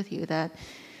agree with you that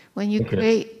when you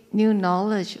create new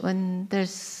knowledge, when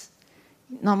there's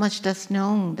not much that's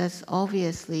known, there's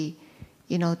obviously,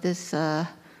 this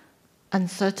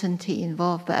uncertainty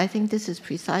involved. But I think this is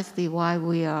precisely why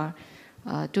we are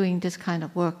doing this kind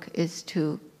of work, is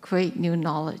to create new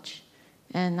knowledge.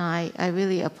 And I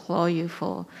really applaud you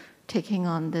for taking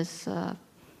on this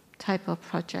type of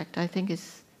project. I think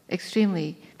it's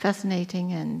extremely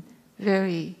fascinating and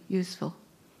very useful.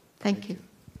 Thank you.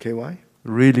 KY?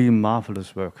 Really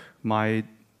marvelous work. My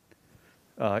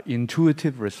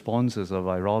intuitive responses of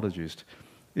virologists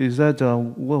is that,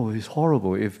 it's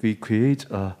horrible if we create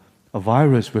a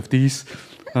virus with these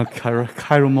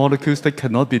chiral molecules that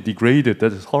cannot be degraded.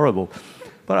 That is horrible.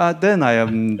 But then I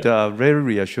am very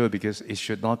reassured because it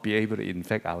should not be able to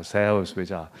infect our cells,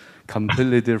 which are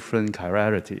completely different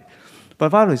chirality.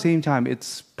 But at the same time,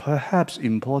 it's perhaps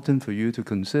important for you to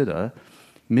consider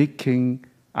making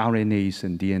RNAs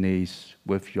and DNAs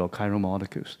with your chiral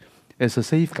molecules as a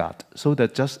safeguard, so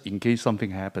that just in case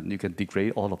something happens, you can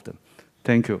degrade all of them.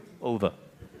 Thank you. Over.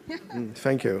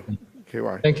 Thank you,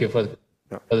 KY. Thank you for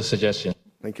the suggestion.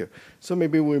 Thank you. So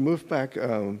maybe we move back,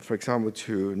 for example,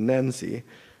 to Nancy.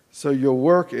 So your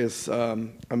work is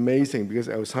amazing because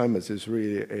Alzheimer's is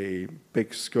really a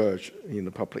big scourge in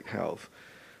the public health.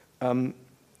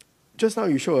 Just now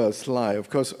you show a slide.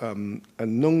 Of course, a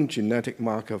known genetic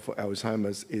marker for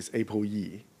Alzheimer's is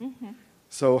ApoE.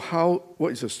 So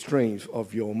what is the strength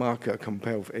of your marker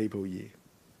compared with ApoE?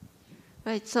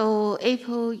 Right, so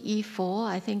ApoE4,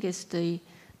 I think, is the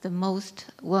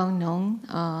most well-known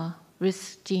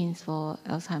risk genes for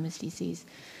Alzheimer's disease.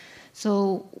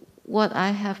 So what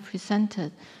I have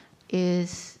presented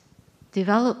is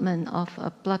development of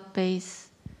a blood-based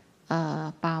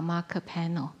biomarker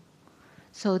panel.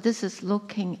 So this is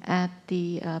looking at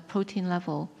the protein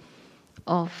level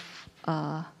of,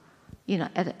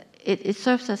 it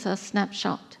serves as a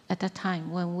snapshot at the time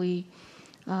when we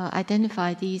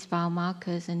identify these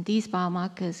biomarkers, and these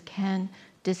biomarkers can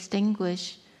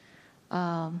distinguish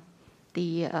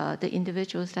the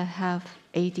individuals that have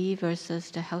AD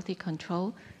versus the healthy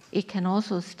control. It can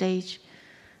also stage,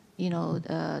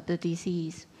 the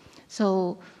disease.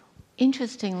 So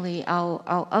interestingly, our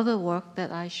other work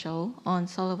that I show on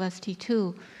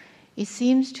SOLO-ST2, it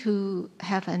seems to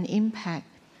have an impact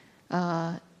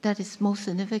that is most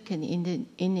significant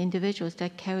in individuals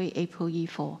that carry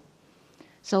ApoE4.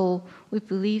 So we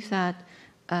believe that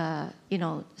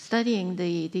studying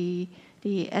the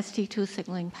ST2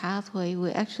 signaling pathway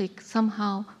will actually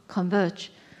somehow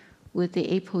converge with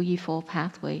the ApoE4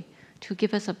 pathway to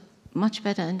give us a much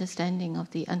better understanding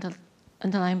of the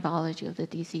underlying biology of the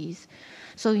disease.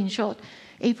 So in short,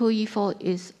 ApoE4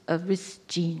 is a risk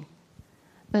gene.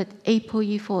 But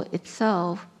ApoE4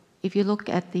 itself, if you look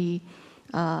at the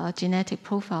genetic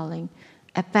profiling,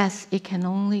 at best, it can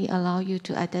only allow you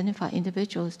to identify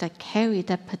individuals that carry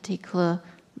that particular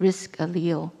risk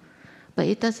allele. But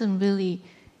it doesn't really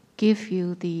give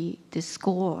you the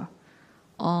score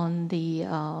on the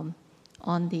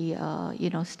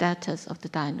status of the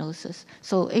diagnosis.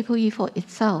 So ApoE4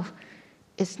 itself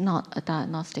is not a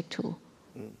diagnostic tool.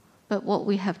 But what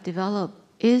we have developed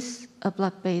is a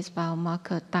blood-based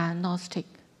biomarker diagnostic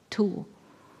tool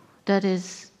that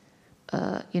is,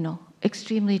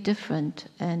 extremely different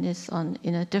and is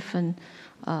in a different,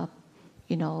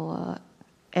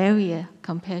 area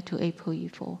compared to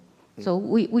ApoE4. So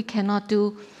we cannot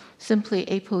do simply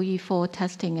ApoE4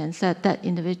 testing and say that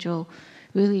individual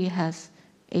really has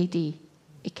AD.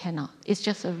 It cannot. It's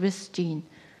just a risk gene.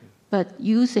 But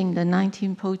using the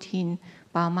 19-protein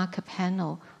biomarker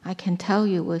panel, I can tell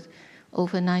you with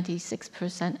over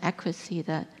 96% accuracy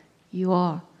that you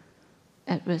are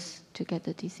at risk to get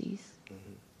the disease.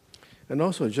 And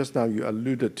also, just now you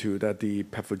alluded to that the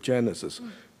pathogenesis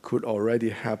could already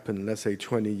happen, let's say,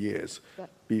 20 years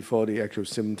before the actual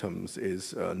symptoms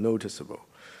is noticeable.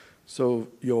 So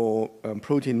your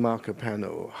protein marker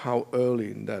panel, how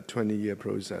early in that 20-year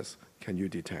process can you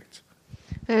detect?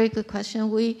 Very good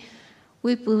question. We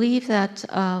believe that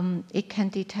it can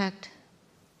detect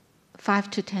 5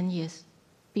 to 10 years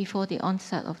before the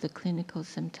onset of the clinical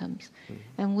symptoms.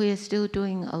 And we are still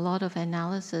doing a lot of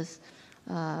analysis,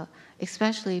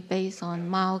 especially based on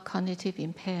mild cognitive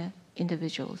impaired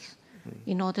individuals,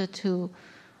 in order to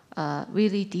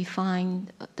really define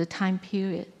the time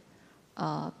period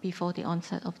before the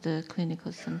onset of the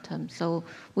clinical symptoms. So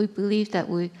we believe that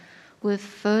with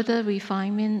further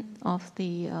refinement of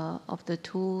the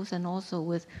tools and also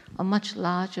with a much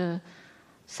larger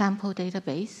sample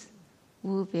database,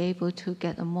 we'll be able to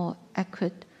get a more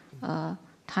accurate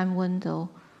time window,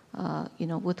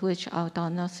 with which our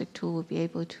diagnostic tool will be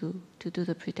able to do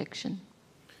the prediction.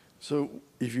 So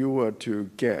if you were to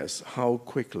guess, how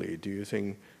quickly do you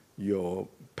think your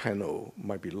panel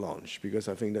might be launched? Because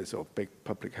I think that's a big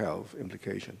public health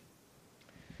implication.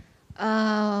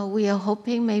 We are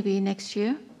hoping maybe next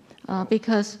year,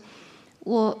 because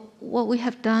what we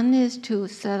have done is to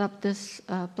set up this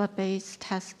blood-based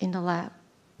test in the lab,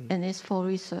 and it's for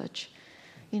research.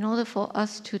 In order for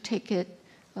us to take it,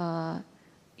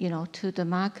 to the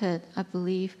market, I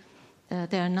believe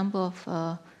there are a number of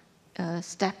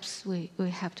steps we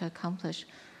have to accomplish.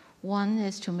 One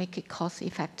is to make it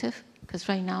cost-effective, because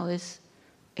right now it's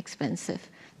expensive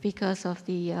because of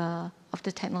the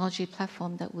technology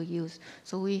platform that we use.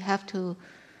 So we have to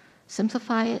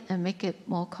simplify it and make it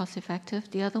more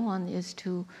cost-effective. The other one is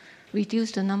to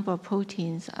reduce the number of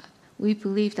proteins. We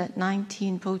believe that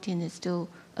 19 protein is still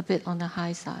a bit on the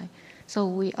high side. So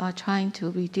we are trying to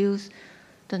reduce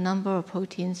the number of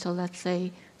proteins, so let's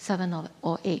say 7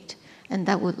 or 8, and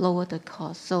that would lower the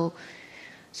cost. So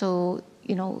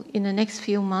in the next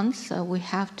few months, we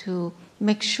have to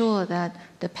make sure that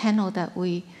the panel that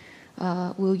we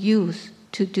will use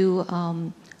to do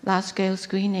large-scale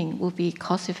screening will be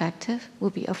cost-effective,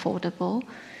 will be affordable,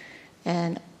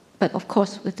 but of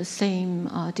course with the same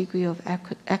degree of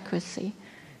accuracy,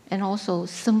 and also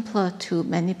simpler to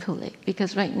manipulate.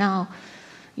 Because right now,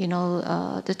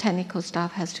 the technical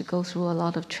staff has to go through a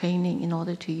lot of training in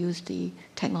order to use the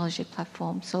technology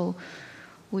platform. So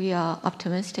we are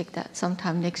optimistic that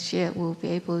sometime next year we'll be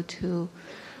able to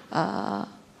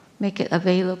make it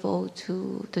available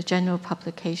to the general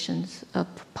population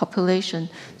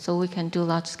so we can do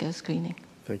large-scale screening.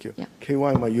 Thank you. Yeah. KY,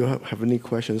 might you have any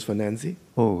questions for Nancy?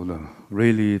 Oh, no,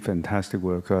 really fantastic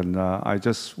work. And I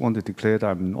just want to declare that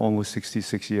I'm almost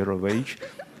 66 years of age.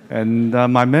 And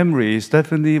my memory is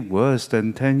definitely worse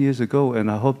than 10 years ago.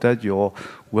 And I hope that your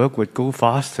work would go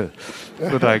faster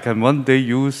so that I can one day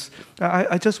use.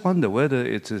 I just wonder whether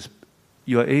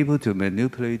you are able to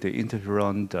manipulate the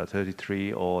interferon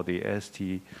 33 or the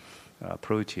ST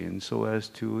protein so as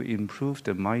to improve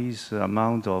the mice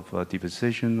amount of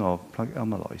deposition of plaque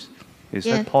amyloid. Is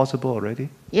that possible already?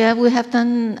 Yeah, we have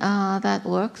done that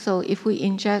work. So if we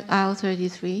inject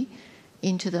IL-33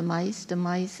 into the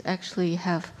mice actually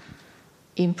have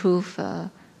improved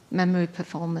memory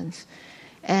performance.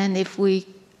 And if we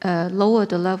lower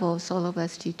the level of soluble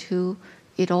ST2,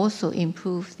 it also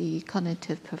improves the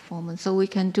cognitive performance. So we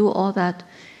can do all that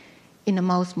in a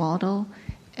mouse model.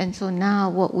 And so now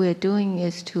what we're doing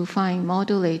is to find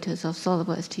modulators of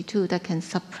soluble ST2 that can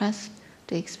suppress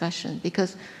the expression,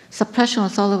 because suppression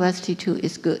of soluble ST2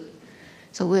 is good.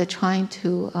 So we're trying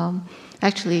to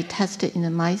actually test it in the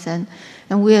mice, and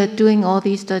we are doing all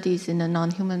these studies in a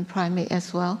non-human primate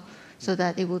as well, so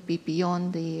that it would be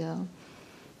beyond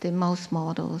the mouse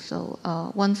model. So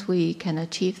once we can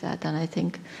achieve that, then I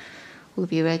think we'll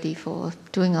be ready for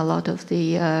doing a lot of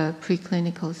the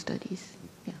preclinical studies.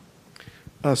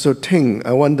 Yeah. So Ting,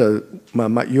 I wonder,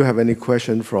 might you have any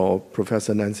question for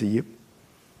Professor Nancy Yip?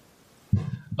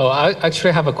 Oh, I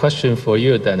actually have a question for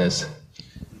you, Dennis.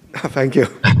 Thank you.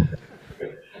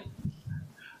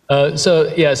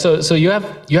 So you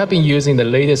have been using the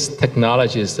latest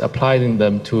technologies, applying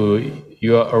them to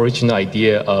your original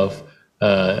idea of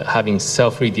having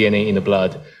cell-free DNA in the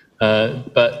blood.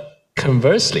 But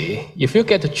conversely, if you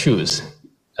get to choose,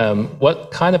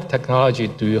 what kind of technology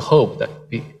do you hope that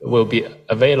will be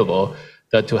available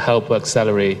to help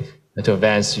accelerate and to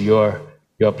advance your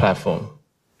platform?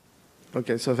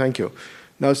 Okay, so thank you.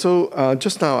 Now,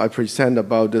 just now I present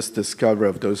about this discovery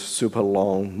of those super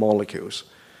long molecules.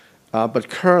 But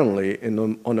currently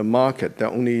on the market, there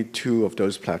are only two of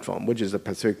those platforms, which is the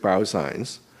Pacific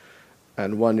Bioscience,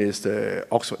 and one is the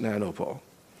Oxford Nanopore.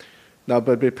 Now,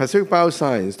 but with Pacific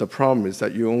Bioscience, the problem is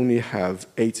that you only have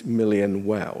 8 million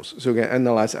wells. So you can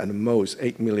analyze at most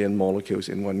 8 million molecules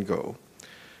in one go.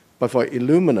 But for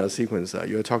Illumina sequencer,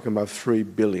 you're talking about 3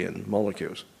 billion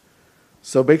molecules.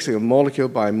 So basically, molecule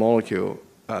by molecule,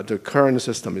 the current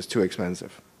system is too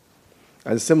expensive.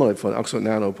 And similarly, for Oxford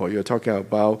Nanopore, you're talking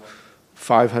about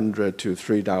 500 to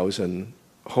 3,000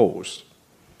 holes.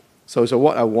 So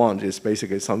what I want is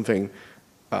basically something,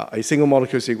 a single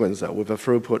molecule sequencer with a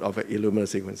throughput of an Illumina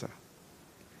sequencer.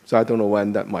 So I don't know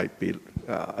when that might be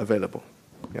available.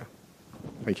 Yeah.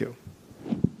 Thank you.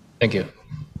 Thank you.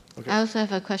 Okay. I also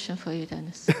have a question for you,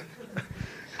 Dennis.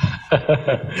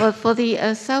 But for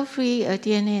the cell-free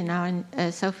DNA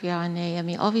and cell-free RNA, I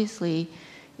mean, obviously,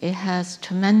 it has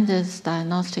tremendous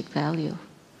diagnostic value.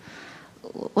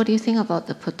 What do you think about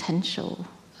the potential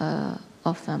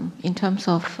of them in terms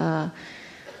of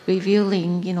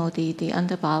revealing, the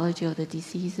underbiology of the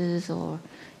diseases, or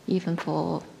even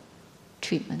for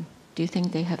treatment? Do you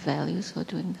think they have values for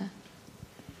doing that?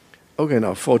 Okay,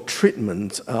 now for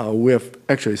treatment, we have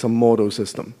actually some model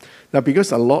system. Now,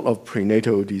 because a lot of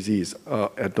prenatal disease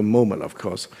at the moment, of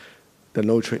course, there are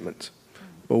no treatment.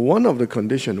 But one of the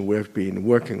conditions we have been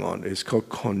working on is called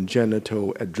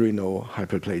congenital adrenal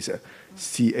hyperplasia,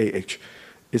 CAH.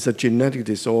 It's a genetic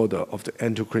disorder of the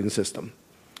endocrine system,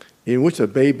 in which the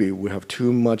baby will have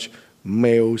too much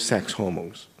male sex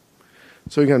hormones.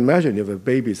 So you can imagine if a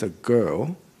baby is a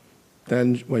girl,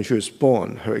 then when she was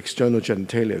born, her external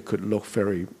genitalia could look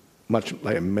very much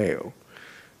like a male.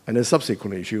 And then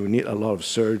subsequently, she will need a lot of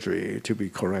surgery to be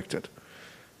corrected.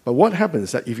 But what happens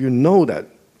is that if you know that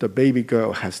the baby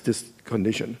girl has this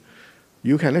condition,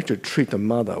 you can actually treat the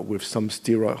mother with some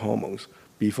steroid hormones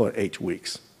before 8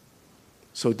 weeks.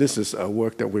 So this is a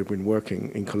work that we've been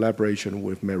working in collaboration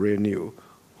with Maria New,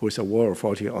 who is a world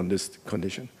authority on this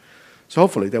condition. So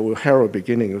hopefully that will herald the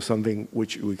beginning of something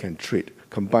which we can treat,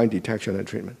 combine detection and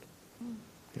treatment.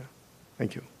 Yeah,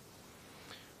 thank you.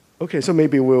 Okay, so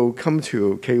maybe we'll come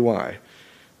to KY.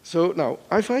 So now,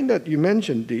 I find that you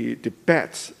mentioned the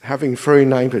bats, having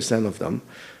 39% of them,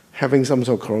 having some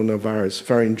sort of coronavirus,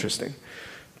 very interesting.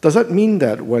 Does that mean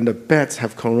that when the bats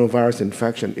have coronavirus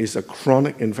infection, it's a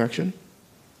chronic infection?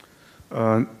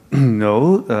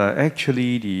 No,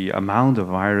 actually the amount of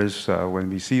virus, when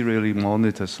we really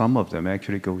monitor some of them,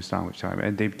 actually goes down with time.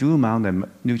 And they do mount a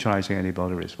neutralizing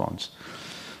antibody response.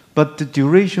 But the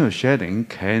duration of shedding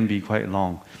can be quite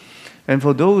long. And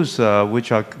for those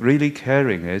which are really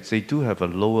carrying it, they do have a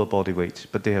lower body weight,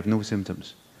 but they have no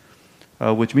symptoms.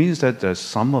 Which means that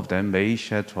some of them may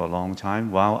shed for a long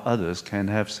time, while others can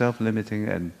have self-limiting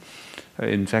and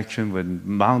infection when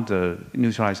mount a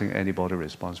neutralizing antibody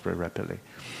response very rapidly.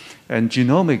 And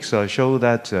genomics show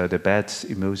that the bat's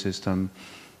immune system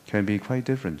can be quite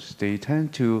different. They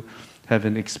tend to have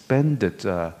an expanded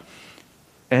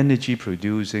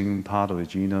energy-producing part of the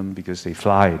genome because they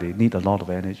fly, they need a lot of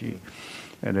energy.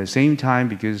 And at the same time,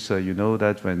 because you know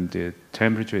that when the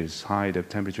temperature is high, the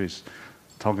temperature is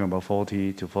talking about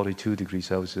 40 to 42 degrees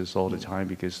Celsius all the time,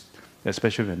 because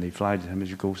especially when they fly, the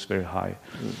temperature goes very high.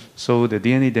 So the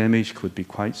DNA damage could be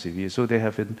quite severe. So they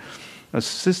have a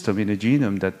system in the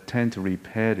genome that tend to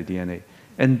repair the DNA.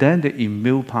 And then the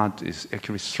immune part is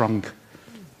actually shrunk.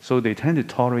 So they tend to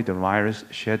tolerate the virus,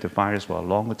 shed the virus for a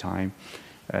longer time.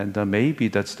 And maybe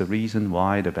that's the reason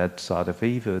why the bats are the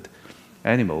favored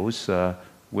animals,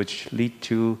 which lead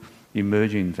to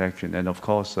emerging infection. And of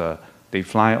course, they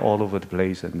fly all over the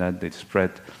place, and then they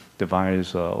spread the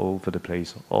virus all over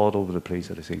the place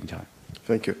at the same time.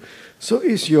 Thank you. So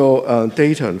is your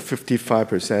data on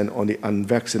 55% on the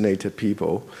unvaccinated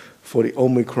people for the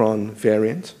Omicron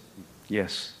variant?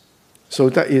 Yes. So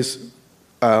that is,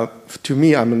 to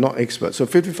me, I'm not expert, so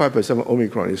 55% of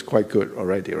Omicron is quite good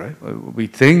already, right? We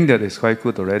think that it's quite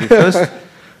good already. First,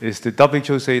 is the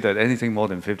WHO say that anything more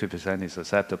than 50% is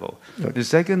acceptable. Okay. The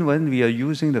second, when we are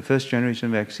using the first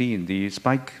generation vaccine, the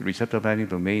spike receptor binding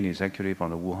domain is actually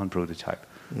from the Wuhan prototype,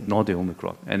 not the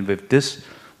Omicron. And with this,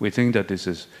 we think that this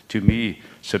is, to me,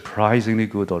 surprisingly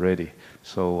good already.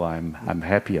 So I'm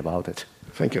happy about it.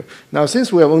 Thank you. Now,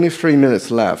 since we have only 3 minutes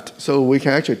left, so we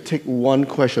can actually take one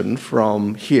question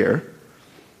from here.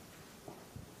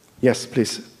 Yes,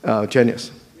 please,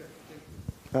 Janice.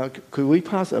 Could we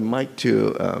pass a mic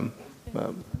to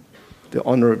the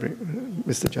Honorable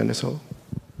Mr. Janice Ho?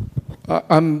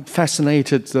 I'm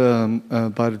fascinated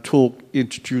by the talk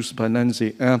introduced by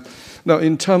Nancy. Now,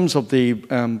 in terms of the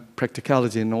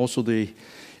practicality and also the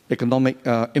economic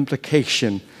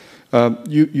implication,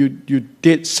 you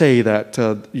did say that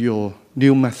your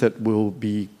new method will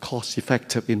be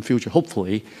cost-effective in future,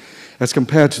 hopefully, as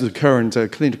compared to the current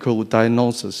clinical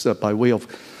diagnosis by way of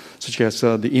such as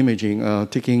the imaging,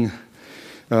 taking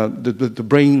the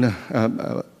brain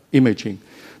imaging.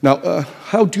 Now,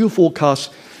 how do you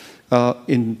forecast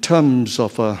in terms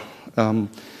of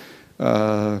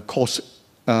cost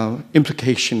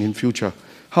implication in future?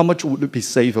 How much would it be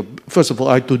safer? First of all,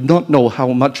 I do not know how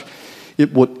much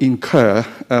it would incur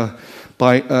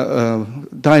by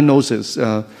diagnosis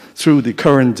through the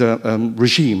current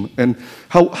regime, and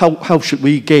how should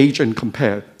we gauge and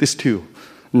compare these two,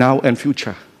 now and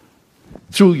future,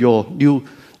 through your new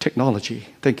technology?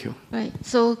 Thank you. Right.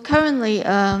 So currently,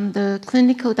 the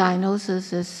clinical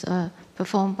diagnosis is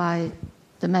performed by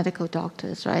the medical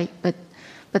doctors, right? But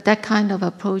that kind of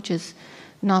approach is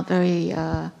not very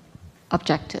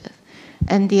objective.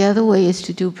 And the other way is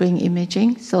to do brain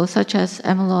imaging, so such as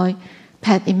amyloid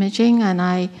PET imaging, and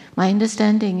my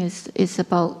understanding is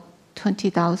about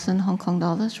 20,000 Hong Kong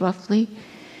dollars roughly.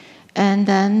 And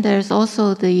then there's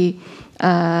also the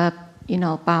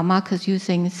biomarkers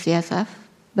using CSF,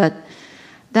 but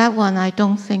that one I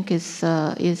don't think is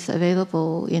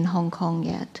available in Hong Kong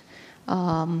yet,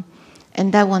 and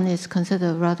that one is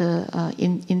considered rather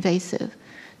invasive.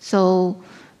 So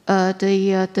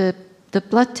the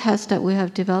blood test that we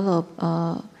have developed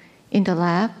in the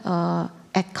lab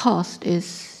at cost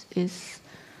is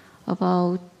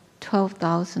about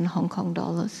 12,000 Hong Kong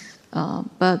dollars,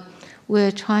 but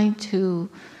we're trying to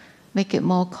make it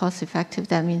more cost effective.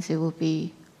 That means it will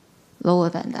be lower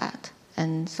than that.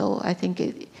 And so I think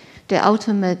the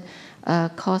ultimate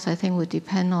cost, I think, would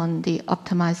depend on the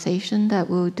optimization that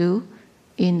we'll do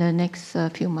in the next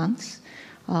few months.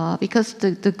 Because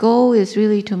the goal is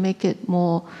really to make it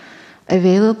more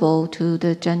available to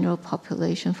the general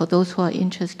population for those who are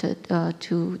interested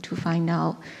to find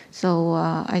out. So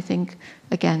I think,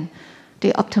 again,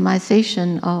 the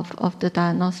optimization of the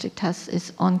diagnostic tests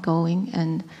is ongoing,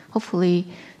 and hopefully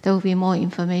there will be more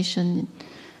information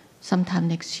sometime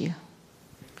next year.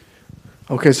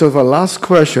 Okay, so for last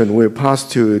question, we'll pass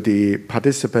to the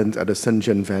participants at the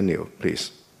Shenzhen venue,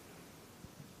 please.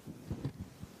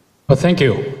 Well, thank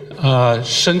you.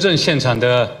 深圳现场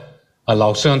的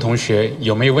老师和同学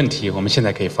有没有问题？我们现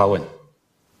在可以发问。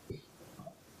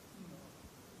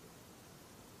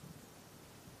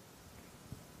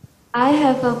I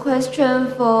have a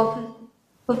question for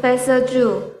Professor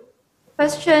Zhu.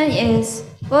 Question is,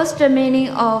 what's the meaning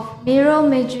of mirror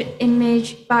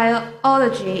image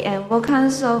biology and what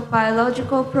kinds of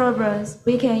biological problems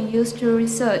we can use to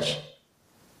research?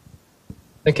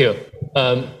 Thank you.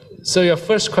 So your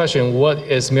first question, what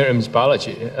is mirror image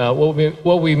biology?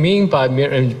 What we mean by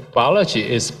mirror image biology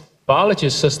is biology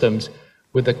systems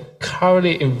with a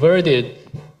currently inverted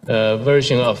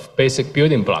version of basic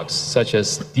building blocks, such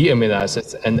as D amino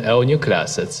acids and L nucleic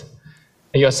acids.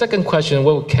 And your second question,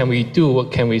 what can we do,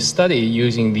 what can we study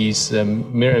using these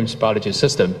mirror image biology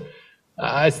systems?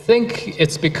 I think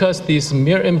it's because these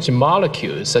mirror image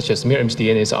molecules, such as mirror image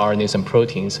DNAs, RNAs, and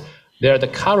proteins, they are the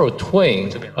chiral twin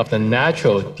of the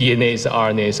natural DNAs,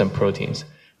 RNAs, and proteins.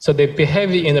 So they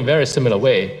behave in a very similar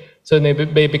way. So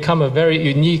they become a very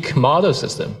unique model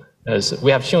system, as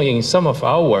we have shown in some of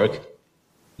our work,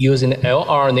 using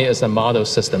lRNA as a model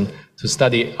system to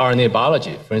study RNA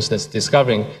biology, for instance,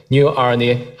 discovering new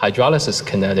RNA hydrolysis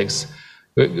kinetics.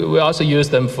 We also use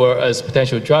them as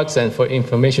potential drugs and for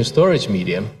information storage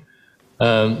medium.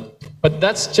 But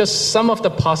that's just some of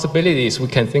the possibilities we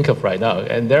can think of right now.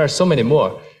 And there are so many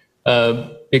more,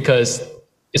 because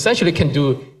essentially can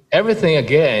do everything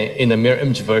again in a mirror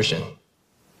image version.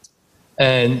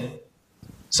 And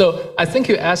so I think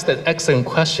you asked an excellent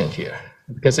question here,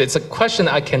 because it's a question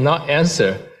I cannot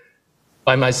answer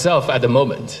by myself at the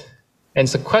moment. And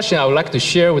it's a question I would like to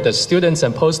share with the students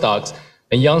and postdocs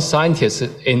and young scientists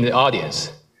in the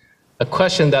audience. A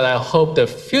question that I hope the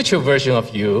future version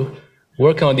of you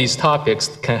working on these topics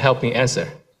can help me answer.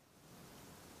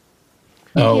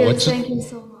 Thank you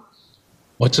so much.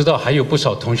 我知道还有不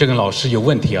少同学跟老师有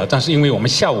问题啊，但是因为我们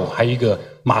下午还有一个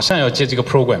马上要接这个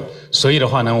program， 所以的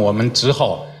话呢，我们只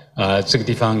好这个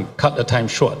地方 cut the time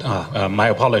short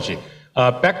my apology.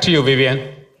 Back to you, Vivian.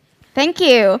 Thank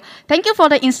you. Thank you for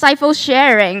the insightful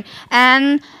sharing.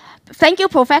 And thank you,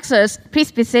 professors.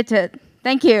 Please be seated.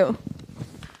 Thank you.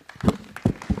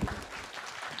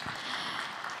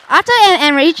 After an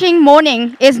enriching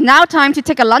morning, it's now time to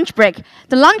take a lunch break.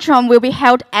 The lunchroom will be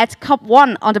held at Cup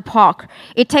 1 on the park.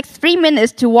 It takes 3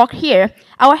 minutes to walk here.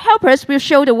 Our helpers will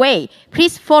show the way.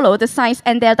 Please follow the signs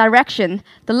and their direction.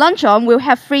 The lunchroom will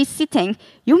have free seating.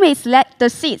 You may select the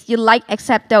seats you like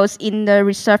except those in the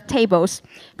reserved tables.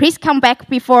 Please come back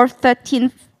before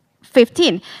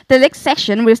 13:15. The next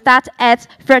section will start at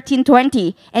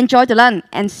 13:20. Enjoy the lunch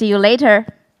and see you later.